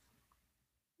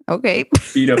 Okay.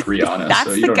 Beat up Rihanna, That's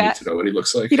so the you don't guy- need to know what he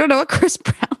looks like. You don't know what Chris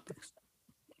Brown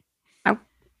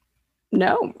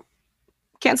No.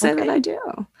 Can't say that I do.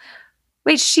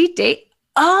 Wait, she date?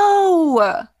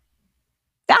 Oh,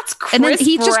 that's Chris And then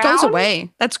he just goes Brown?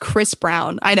 away. That's Chris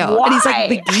Brown. I know. And he's like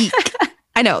the geek.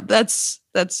 I know. That's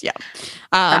yeah.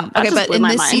 That Okay, just but blew in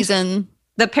my this mind. season,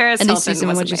 The Paris in Hilton this season,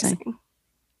 was what'd you say? amazing.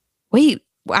 Wait,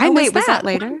 I missed was that. that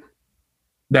later?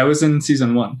 That was in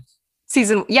season 1.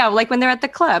 Yeah, like when they're at the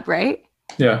club, right?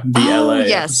 Yeah, the Oh, LA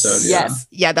yes. episode. Yes.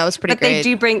 Yeah, that was pretty But great. they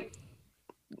do bring,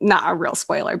 not a real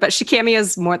spoiler, but she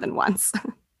cameos more than once.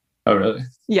 Oh, really?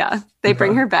 Yeah, they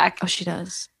bring her back. Oh, she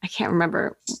does. I can't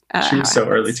remember. She was so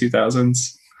early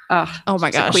 2000s. Oh my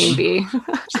gosh. Queen Bee.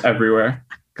 Just everywhere.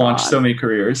 Launched so many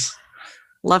careers.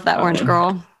 Love that orange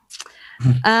girl.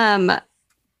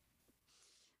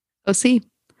 OC.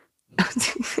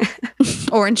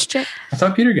 Orange chick. I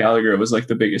thought Peter Gallagher was like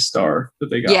the biggest star that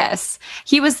they got. Yes,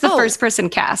 he was the first person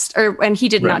cast, and he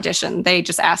didn't Right. audition. They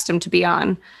just asked him to be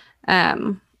on.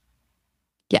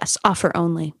 Yes, offer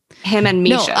only. Him and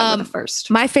No, Misha were the first.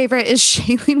 My favorite is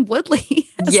Shailene Woodley.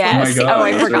 Yes. Oh my God,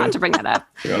 I that's forgot right. to bring that up.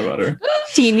 Forgot about her.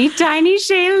 Teeny tiny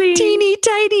Shailene. Teeny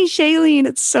tiny Shailene.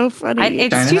 It's so funny. It's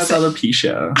Dinah too has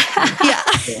alopecia. yeah.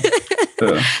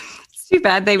 It's too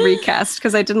bad they recast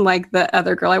because I didn't like the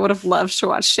other girl. I would have loved to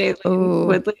watch Shailene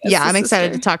Woodley. as Yeah, the I'm excited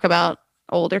to sister. talk about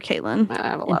older Caitlin. I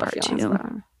have a in lot of part feelings 2. about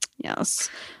her. Yes.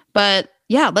 But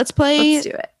yeah, let's play. Let's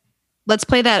do it. Let's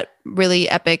play that really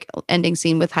epic ending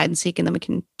scene with hide and seek, and then we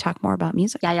can talk more about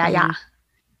music. Yeah.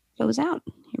 Goes out.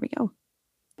 Here we go.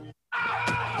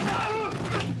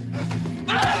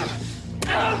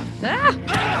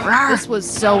 This was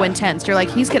so intense. You're like,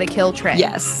 he's gonna kill Trey.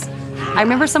 Yes. I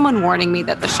remember someone warning me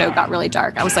that the show got really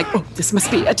dark. I was like, oh, this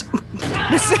must be it.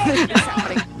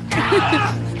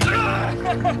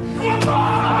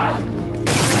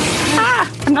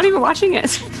 I'm not even watching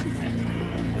it.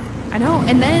 I know.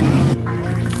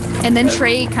 And then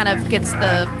Trey kind of gets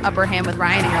the upper hand with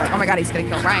Ryan, and you're like, oh my god, he's gonna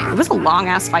kill It Ryan. was a long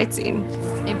ass fight scene.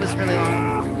 It was really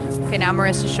long. Okay, now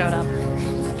Marissa showed up.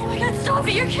 Oh my god, stop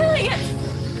it! You're killing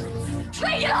it!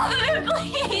 Trey, get off of it,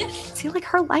 please! See, like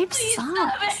her life Please sucks.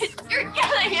 stop it! You're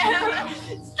killing him!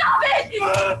 Stop it!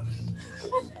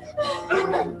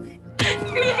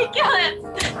 You're gonna kill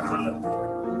him!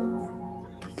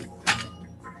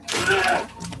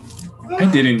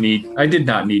 I did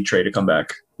not need Trey to come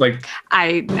back. Like,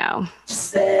 I know.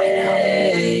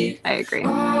 I agree.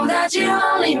 That you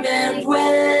only meant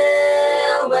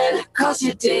well, cause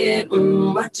you did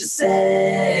what you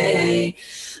say.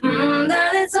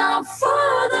 That it's all for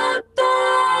the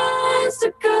best,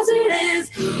 cause it is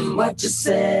what you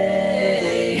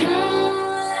say.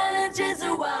 That is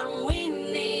what we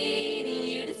need.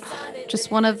 You decided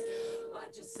Just one of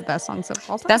the best songs of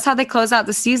all time. That's how they close out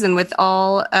the season with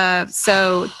all.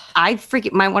 So I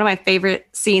freaking one of my favorite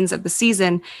scenes of the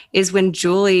season is when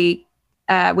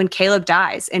when Caleb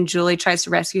dies and Julie tries to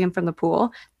rescue him from the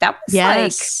pool. That was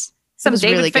like some was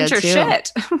David really good, Fincher too.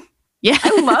 shit. Yeah,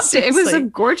 I loved it. It was a seriously.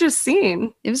 gorgeous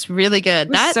scene. It was really good.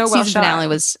 was That so well season shot. finale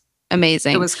was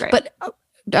amazing. It was great.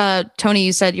 But Tony,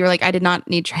 you said you were like, I did not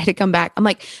need Trey to come back. I'm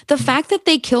like, the fact that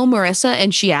they kill Marissa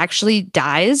and she actually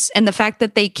dies, and the fact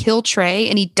that they kill Trey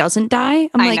and he doesn't die,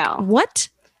 I'm I like, know. what?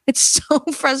 It's so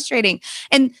frustrating.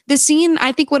 And the scene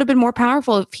I think would have been more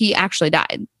powerful if he actually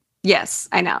died. Yes,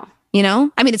 I know. You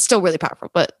know, I mean, it's still really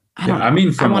powerful, but I don't know. I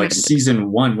mean, from wanted like him to-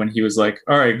 season 1 when he was like,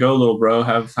 all right, go little bro,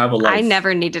 have a life. I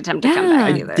never needed him to come Yeah.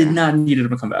 back I either. did not need him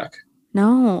to come back.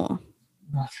 No.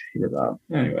 Figure it out.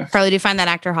 Anyway. Carly, do you find that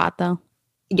actor hot though?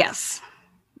 Yes.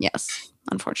 Yes,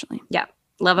 unfortunately. Yeah.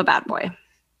 Love a bad boy.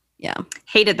 Yeah.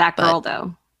 Hated that But- girl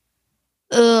though.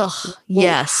 Ugh.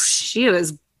 Yes. She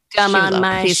was dumb She was on a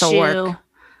my piece shoe. of work.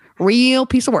 Real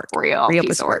piece of work. Real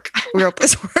piece of work. Real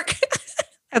piece of work.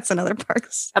 That's another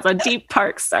Parks. That's a deep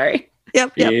park. Sorry.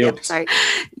 Yep. Yep. Sorry.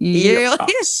 Yep.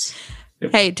 Tops.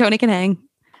 Hey, Tony can hang.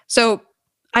 So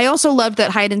I also loved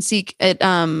that hide and seek.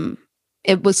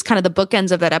 It was kind of the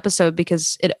bookends of that episode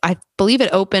because I believe it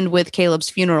opened with Caleb's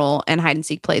funeral and hide and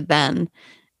seek played then.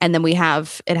 and then we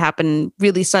have it happen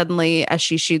really suddenly as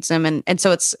she shoots him, and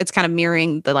so it's kind of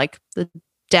mirroring the like the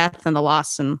death and the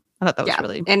loss, and I thought that was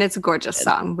really, and it's a gorgeous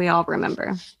song. We all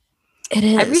remember. It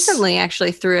is. I recently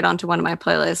actually threw it onto one of my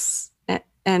playlists,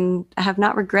 and I have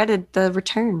not regretted the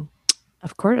return.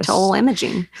 Of course, to old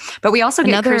Imogene. But we also get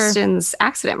Another- Kirsten's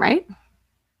accident, right?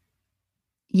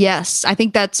 Yes, I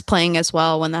think that's playing as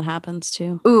well when that happens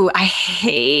too. Ooh, I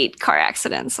hate car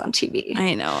accidents on TV.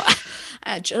 I know.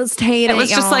 I just hate it. It was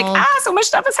just like, so much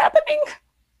stuff is happening.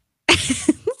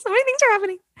 So many things are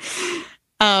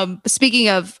happening. Speaking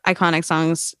of iconic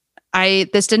songs,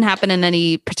 this didn't happen in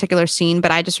any particular scene,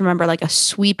 but I just remember like a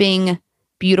sweeping,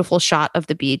 beautiful shot of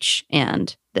the beach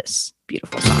and this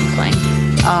beautiful song playing.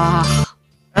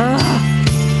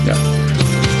 Yeah.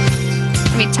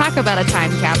 I mean, talk about a time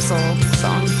capsule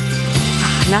song.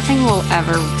 Nothing will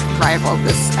ever rival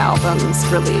this album's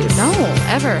release. No,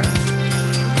 ever.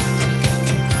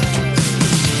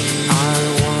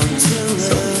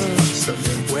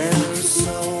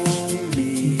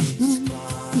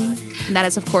 And that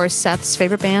is, of course, Seth's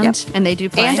favorite band, and they do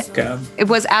play. And it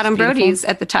was Adam Brody's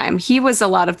at the time. He was a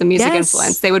lot of the music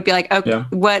influence. They would be like, "Oh,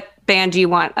 what band do you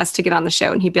want us to get on the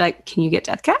show?" And he'd be like, "Can you get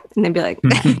Death Cab?" And they'd be like,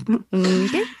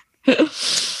 "Okay."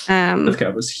 Death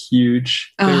Cab was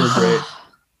huge. They were great.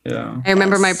 Yeah. I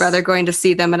remember my brother going to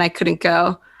see them, and I couldn't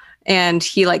go. And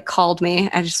he like called me.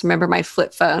 I just remember my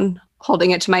flip phone,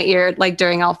 holding it to my ear, like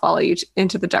during "I'll Follow You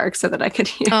Into the Dark," so that I could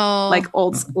hear like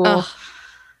old school.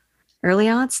 Early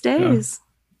odds days.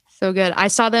 Yeah. So good. I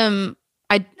saw them.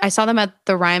 I saw them at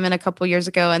the Ryman a couple years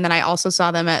ago, and then I also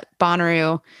saw them at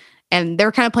Bonnaroo, and they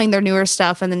were kind of playing their newer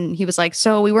stuff. And then he was like,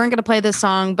 "So we weren't going to play this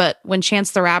song, but when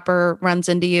Chance the Rapper runs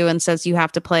into you and says you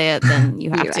have to play it, then you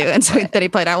have to." And so then he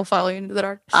played "I Will Follow You Into the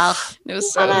Dark." It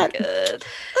was so good.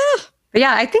 But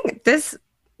yeah, I think this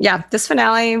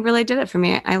finale really did it for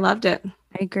me. I loved it.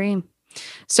 I agree.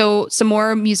 So some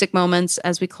more music moments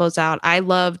as we close out. I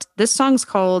loved this song's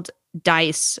called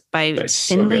Dice by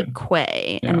Finley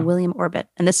Quay and William Orbit.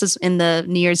 And this is in the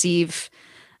New Year's Eve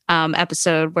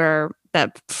episode where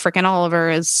that freaking Oliver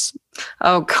is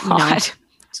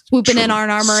swooping in on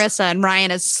our Marissa, and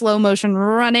Ryan is slow motion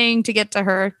running to get to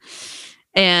her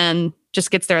and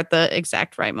just gets there at the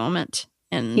exact right moment.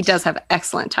 And he does have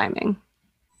excellent timing.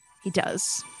 He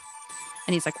does.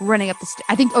 And he's like running up the stairs.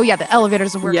 I think, the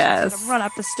elevators work. Yes. He's gonna run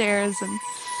up the stairs and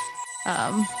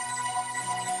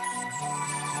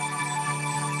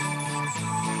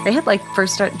they had like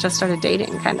just started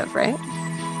dating, kind of, right?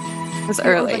 It was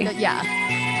early. It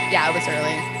was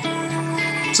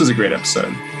early. This was a great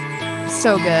episode.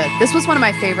 So good. This was one of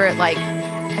my favorite. Like,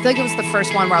 I feel like it was the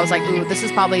first one where I was like, "Ooh, this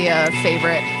is probably a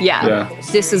favorite." Yeah.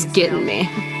 This is getting me.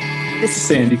 This is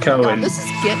Sandy Cohen. This is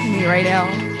getting me right now.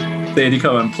 Sandy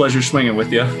Cohen, pleasure swinging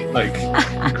with you. Like,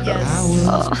 yes.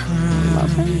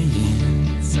 Love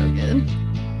him. So good.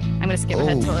 I'm gonna skip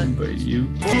ahead to it. But you.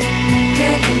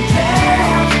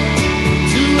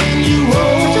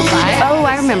 Oh,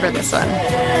 I remember this one.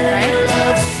 Right?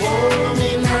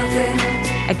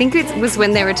 I think it was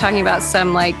when they were talking about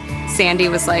some like Sandy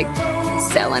was like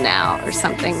selling out or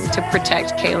something to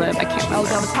protect Caleb. I can't remember. Oh,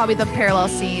 that was probably the parallel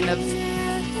scene of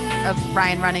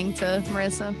Ryan running to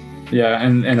Marissa. Yeah,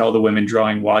 and all the women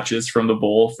drawing watches from the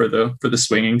bowl for the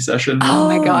swinging session. Oh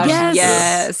my gosh,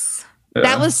 yes. Yeah.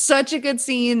 That was such a good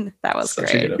scene. That was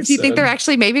Such a great. good Do you think episode. they're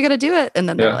actually maybe gonna do it? And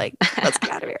then they're like, "Let's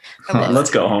get out of here." Let's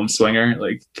go home, swinger.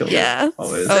 Like, kill it. Yeah.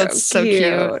 Always. Oh, it's so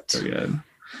cute. So good.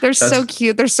 They're so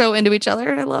cute. They're so into each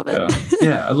other. I love it.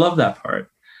 Yeah, I love that part.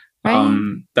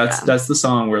 Right? That's the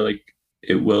song where like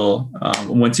it will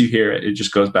once you hear it, it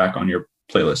just goes back on your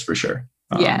playlist for sure.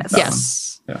 Yes.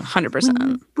 Yes. Yeah.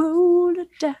 100%. Roll to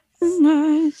death.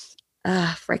 Nice.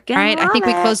 Freaking. All right. I think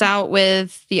we love close it. out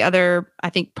with the other, I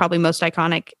think probably most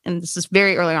iconic, and this is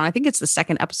very early on. I think it's the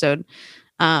second episode.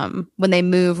 When they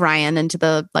move Ryan into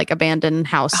the like abandoned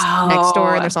house next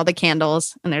door, and there's all the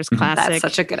candles, and there's classic. That's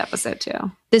such a good episode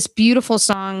too. This beautiful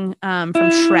song from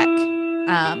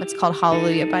Shrek. It's called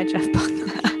Hallelujah by Jeff Buckley.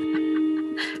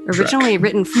 Originally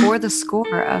written for the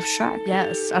score of Shrek.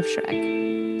 Yes, of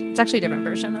Shrek. It's actually a different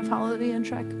version of Hallelujah and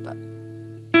Shrek, but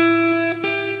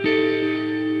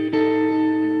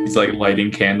He's like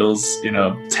lighting candles in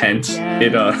a tent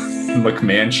in a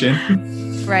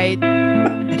McMansion. right.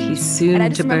 But he's soon And I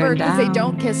just to remember burn because down. they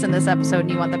don't kiss in this episode, and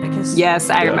you want them to kiss. Yes,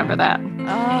 I remember that.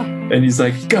 Oh, And he's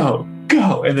like, go,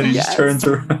 and then he just turns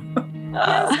around.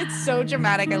 yes, it's so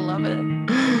dramatic. I love it.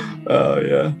 Oh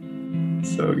yeah.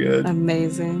 So good.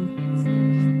 Amazing.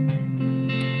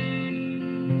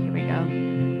 Here we go.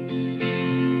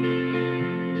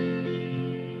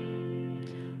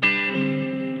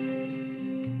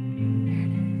 There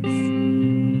it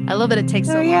is. love that it takes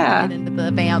so long to get into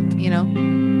the vamp, you know.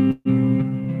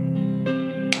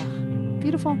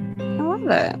 Beautiful. I love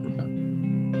it.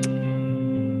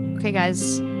 Okay,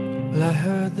 guys. Well, I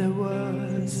heard there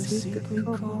was a secret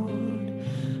chord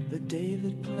the day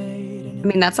that played. I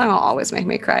mean, that song will always make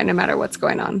me cry no matter what's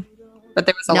going on. But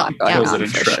there was a lot going Was on it in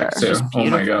for Shrek sure. too? Oh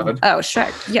my god. Oh,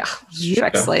 Shrek. Yeah.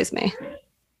 Shrek slays me.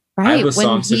 I have a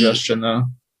song suggestion though.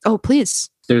 Oh, please.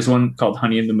 There's one called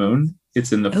Honey in the Moon.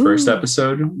 It's in the first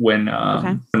episode when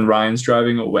Ryan's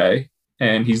driving away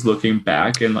and he's looking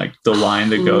back, and like the line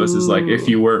that goes is like, if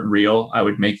you weren't real, I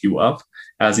would make you up,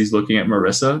 as he's looking at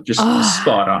Marissa. Just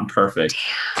spot on, perfect.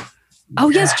 Oh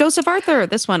yes, Joseph Arthur.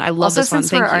 This one. I love Also, this one.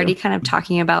 since we're already kind of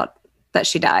talking about that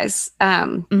she dies,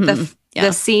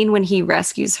 the scene when he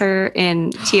rescues her in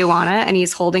Tijuana and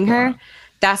he's holding her,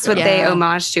 that's what they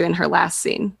homage to in her last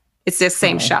scene. It's the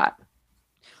same shot.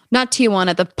 Not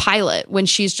Tijuana, the pilot, when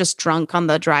she's just drunk on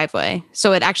the driveway.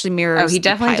 So it actually mirrors. Oh, he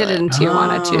definitely did it in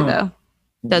Tijuana too, though.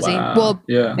 Does he? Well,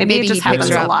 maybe it just happens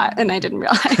a lot and I didn't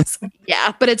realize.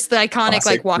 Yeah, but it's the iconic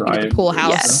like walking to the pool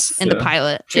house in the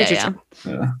pilot. True.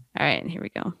 All right, here we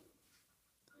go.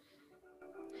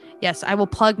 Yes, I will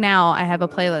plug now. I have a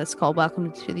playlist called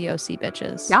 "Welcome to the OC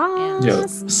Bitches."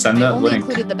 Yes. Send that I only link.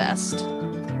 included the best.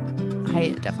 I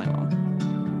definitely will.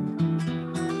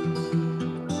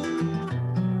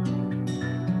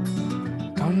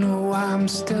 Don't know why I'm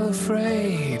still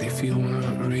afraid. If you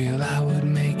weren't real, I would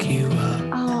make you up.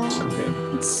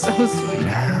 Oh, it's so sweet.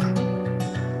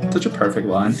 Such a perfect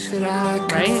line. That I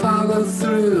can follow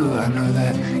through. I know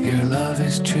that your love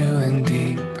is true and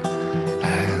deep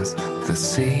as the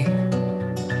sea.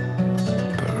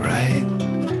 But right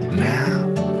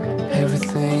now,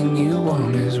 everything you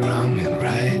want is wrong, and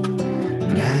right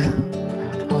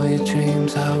now, all your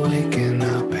dreams are waking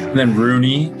up. And then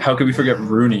Rooney. How could we forget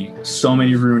Rooney? So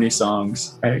many Rooney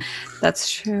songs. That's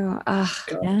true.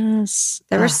 Yes.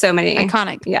 There were so many.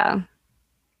 Iconic. Yeah.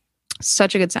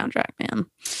 Such a good soundtrack, man.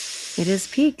 It is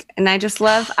peak. And I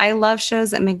love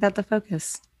shows that make that the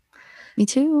focus. Me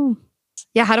too.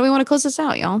 Yeah, how do we want to close this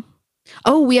out, y'all?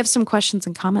 Oh, we have some questions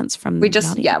and comments from we the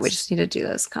just audience. we just need to do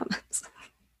those comments.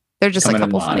 They're just Coming a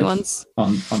in couple live funny ones.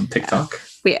 on TikTok.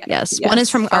 Yes. One is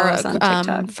from follow our us on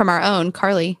TikTok. from our own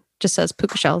Carly. Just says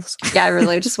puka shells. Yeah, I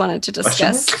really just wanted to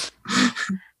discuss.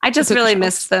 I just really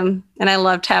missed them, and I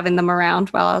loved having them around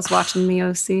while I was watching the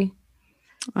OC.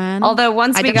 And Although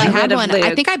once I we got definitely rid had of one. Luke,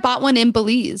 I think I bought one in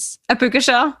Belize. a puka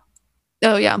shell.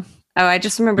 Oh yeah. Oh, I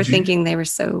just remember Did you- thinking they were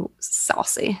so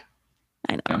saucy.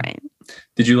 I know, right?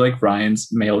 Did you like Ryan's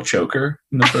male choker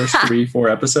in the first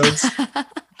 3-4 episodes?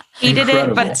 He did it,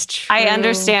 Incredible. but I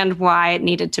understand why it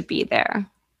needed to be there.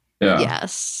 Yeah.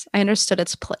 Yes, I understood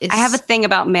its place. I have a thing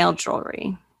about male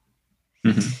jewelry,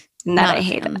 Mm-hmm. and that Not I a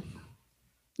hate fan. it.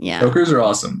 Yeah. Chokers are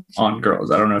awesome on girls.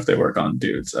 I don't know if they work on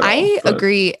dudes at all, I but-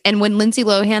 agree. And when Lindsay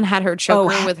Lohan had her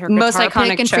choker with her most guitar iconic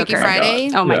pick in Freaky choker. Friday,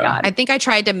 Oh my god! I think I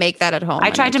tried to make that at home. I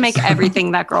and tried to make just-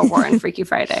 everything that girl wore in Freaky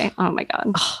Friday. Oh my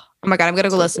god! Oh my god, I'm gonna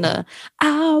go listen to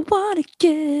I wanna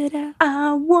get out.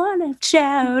 I wanna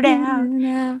shout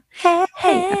out. Hey,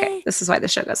 hey. Okay, this is why the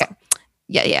show goes on.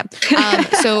 Yeah.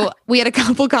 So we had a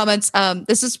couple comments.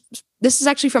 This is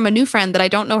actually from a new friend that I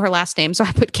don't know her last name, so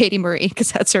I put Katie Marie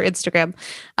because that's her Instagram.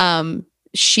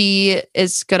 She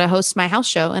is gonna host my house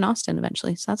show in Austin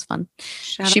eventually, so that's fun.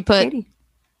 Shout She out put, Katie.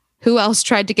 who else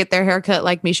tried to get their haircut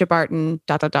like Misha Barton? ...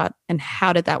 And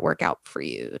how did that work out for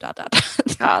you? ...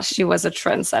 Gosh, she was a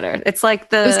trendsetter. It's like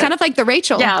It was kind of like the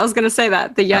Rachel. Yeah, I was gonna say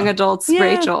that the young adults Yeah.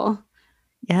 Rachel.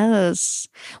 Yes.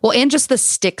 Well, and just the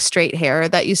stick straight hair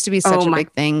that used to be such Oh a my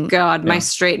big thing. God, my You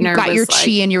straightener got was your like,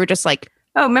 chi, and you were just like,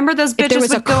 oh, remember those If there bitches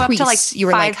was a would go up to like crease, you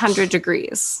were like, 500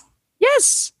 degrees.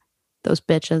 yes, those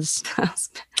bitches.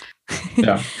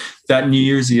 Yeah. That New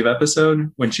Year's Eve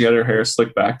episode when she had her hair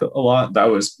slicked back a lot, that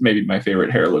was maybe my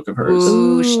favorite hair look of hers.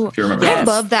 Ooh, if you remember I that.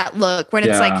 love that look when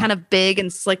it's like Yeah. kind of big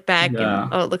and slick back. Yeah.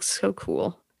 And, oh, it looks so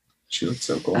cool. She looked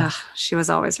so cool. Ugh, she was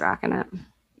always rocking it.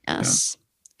 Yes.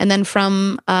 And then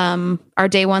from our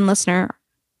day one listener,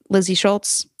 Lizzie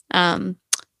Schultz,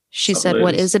 she Sup, said,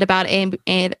 "What Liz? is it about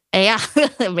Yeah.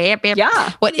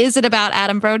 What is it about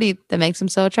Adam Brody that makes him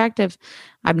so attractive?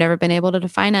 I've never been able to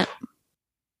define it.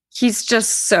 He's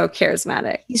just so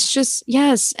charismatic. He's just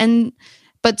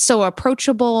but so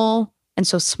approachable and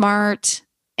so smart,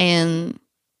 and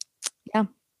yeah,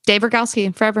 Dave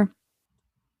Rogowski forever."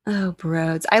 Oh,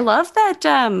 broads. I love that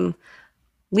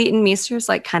Leighton Meester's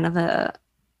like kind of a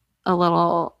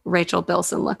little Rachel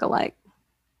Bilson lookalike.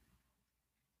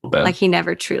 Like he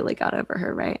never truly got over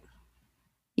her, right?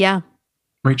 Yeah.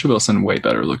 Rachel Wilson way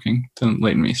better looking than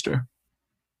Leighton Meester.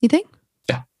 You think?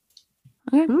 Yeah.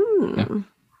 Okay. Hmm.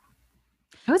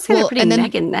 I would say they're pretty and then-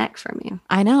 neck and neck for me.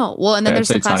 I know. Well, and then Yeah, there's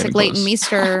the it's like classic not even Leighton close.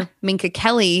 Meester, Minka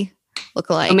Kelly lookalike. Minka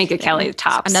Kelly lookalike. Oh, Minka Kelly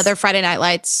tops. Another Friday Night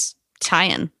Lights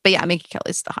tie-in. But yeah, Minka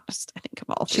Kelly's the hottest, I think, of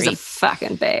all She's three. a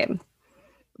fucking babe.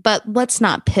 But let's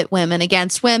not pit women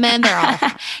against women. They're all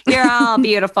You're all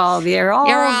beautiful. You're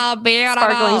all beautiful.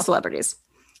 sparkling celebrities.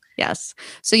 Yes.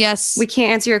 So yes, We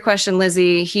can't answer your question,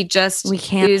 Lizzie. He just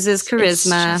oozes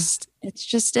charisma. It's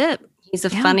just it. He's a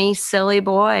funny, silly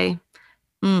boy.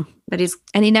 Mm. But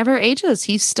and he never ages.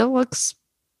 He still looks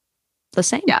the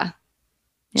same. Yeah.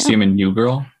 See him in New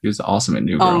Girl? He was awesome in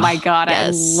New Girl. Oh my God.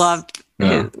 Yes. I loved Yeah.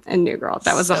 him in New Girl.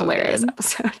 That was a So hilarious good.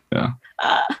 episode. Yeah.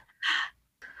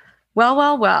 Well,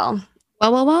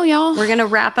 y'all. We're going to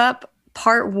wrap up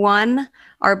part 1,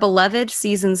 our beloved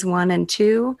seasons 1 and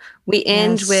 2. We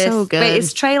end with, so good. wait,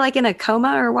 is Trey like in a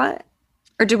coma or what?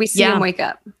 Or do we see Yeah. him wake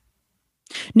up?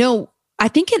 No, I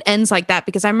think it ends like that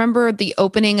because I remember the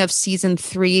opening of season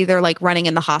 3. They're like running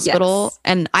in the hospital, Yes.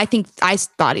 and I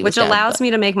thought he was Which dead, allows but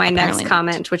me to make my next apparently not.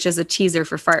 comment, which is a teaser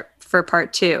for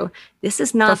part 2. This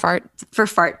is not for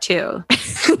fart 2.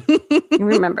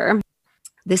 Remember,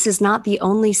 this is not the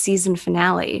only season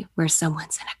finale where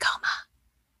someone's in a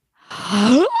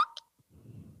coma.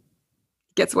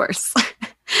 Gets worse.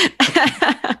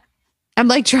 I'm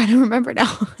like trying to remember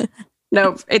now.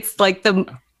 No, it's like the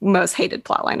most hated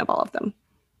plotline of all of them.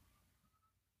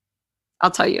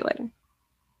 I'll tell you later.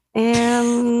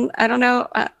 And I don't know.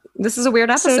 This is a weird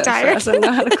So episode. tired. For us. I don't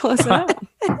know how to close it out.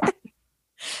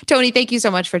 Tony, thank you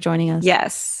so much for joining us.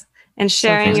 Yes. And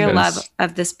sharing thanks, your guys. love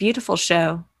of this beautiful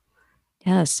show.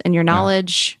 Yes, and your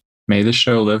knowledge. May the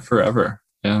show live forever.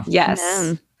 Yeah. Yes.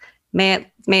 Amen.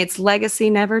 May its legacy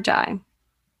never die.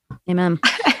 Amen.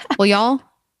 Well, y'all,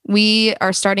 we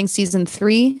are starting season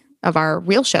 3 of our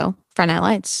real show, Friday Night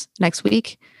Lights, next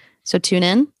week. So tune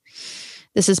in.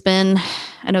 This has been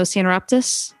an OC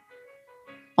Interruptus.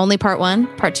 Only part 1.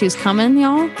 Part 2 is coming,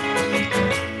 y'all.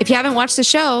 If you haven't watched the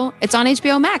show, it's on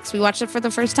HBO Max. We watched it for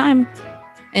the first time,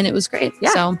 and it was great. Yeah,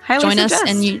 so highly join us, suggest.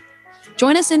 and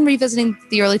join us in revisiting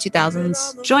the early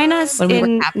 2000s. Join us when we were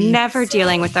in happy. never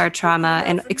dealing with our trauma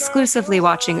and exclusively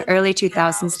watching early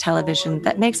 2000s television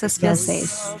that makes us feel Yes.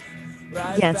 safe.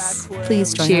 Yes,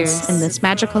 please join Cheers. us in this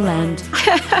magical land.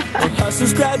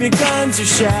 Hustlers, grab your guns, your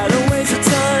shadow weighs a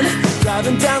ton.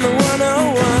 Driving down the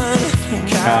 101.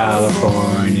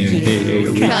 California,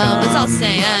 here we Come, let's all come.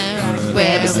 sing.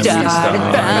 Where we We started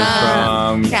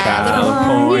from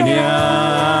California.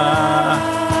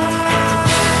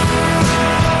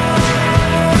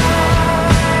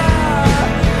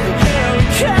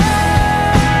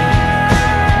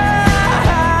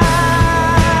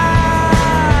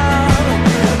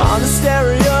 On the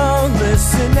stereo,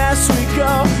 listen as we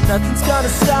go. Nothing's gonna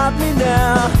stop me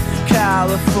now.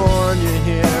 California,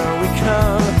 here we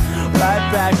come. Right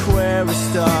back where we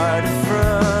started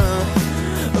from.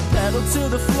 A pedal to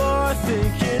the floor,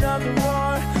 thinking of the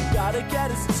war. Gotta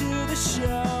get us to the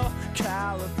show.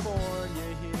 California.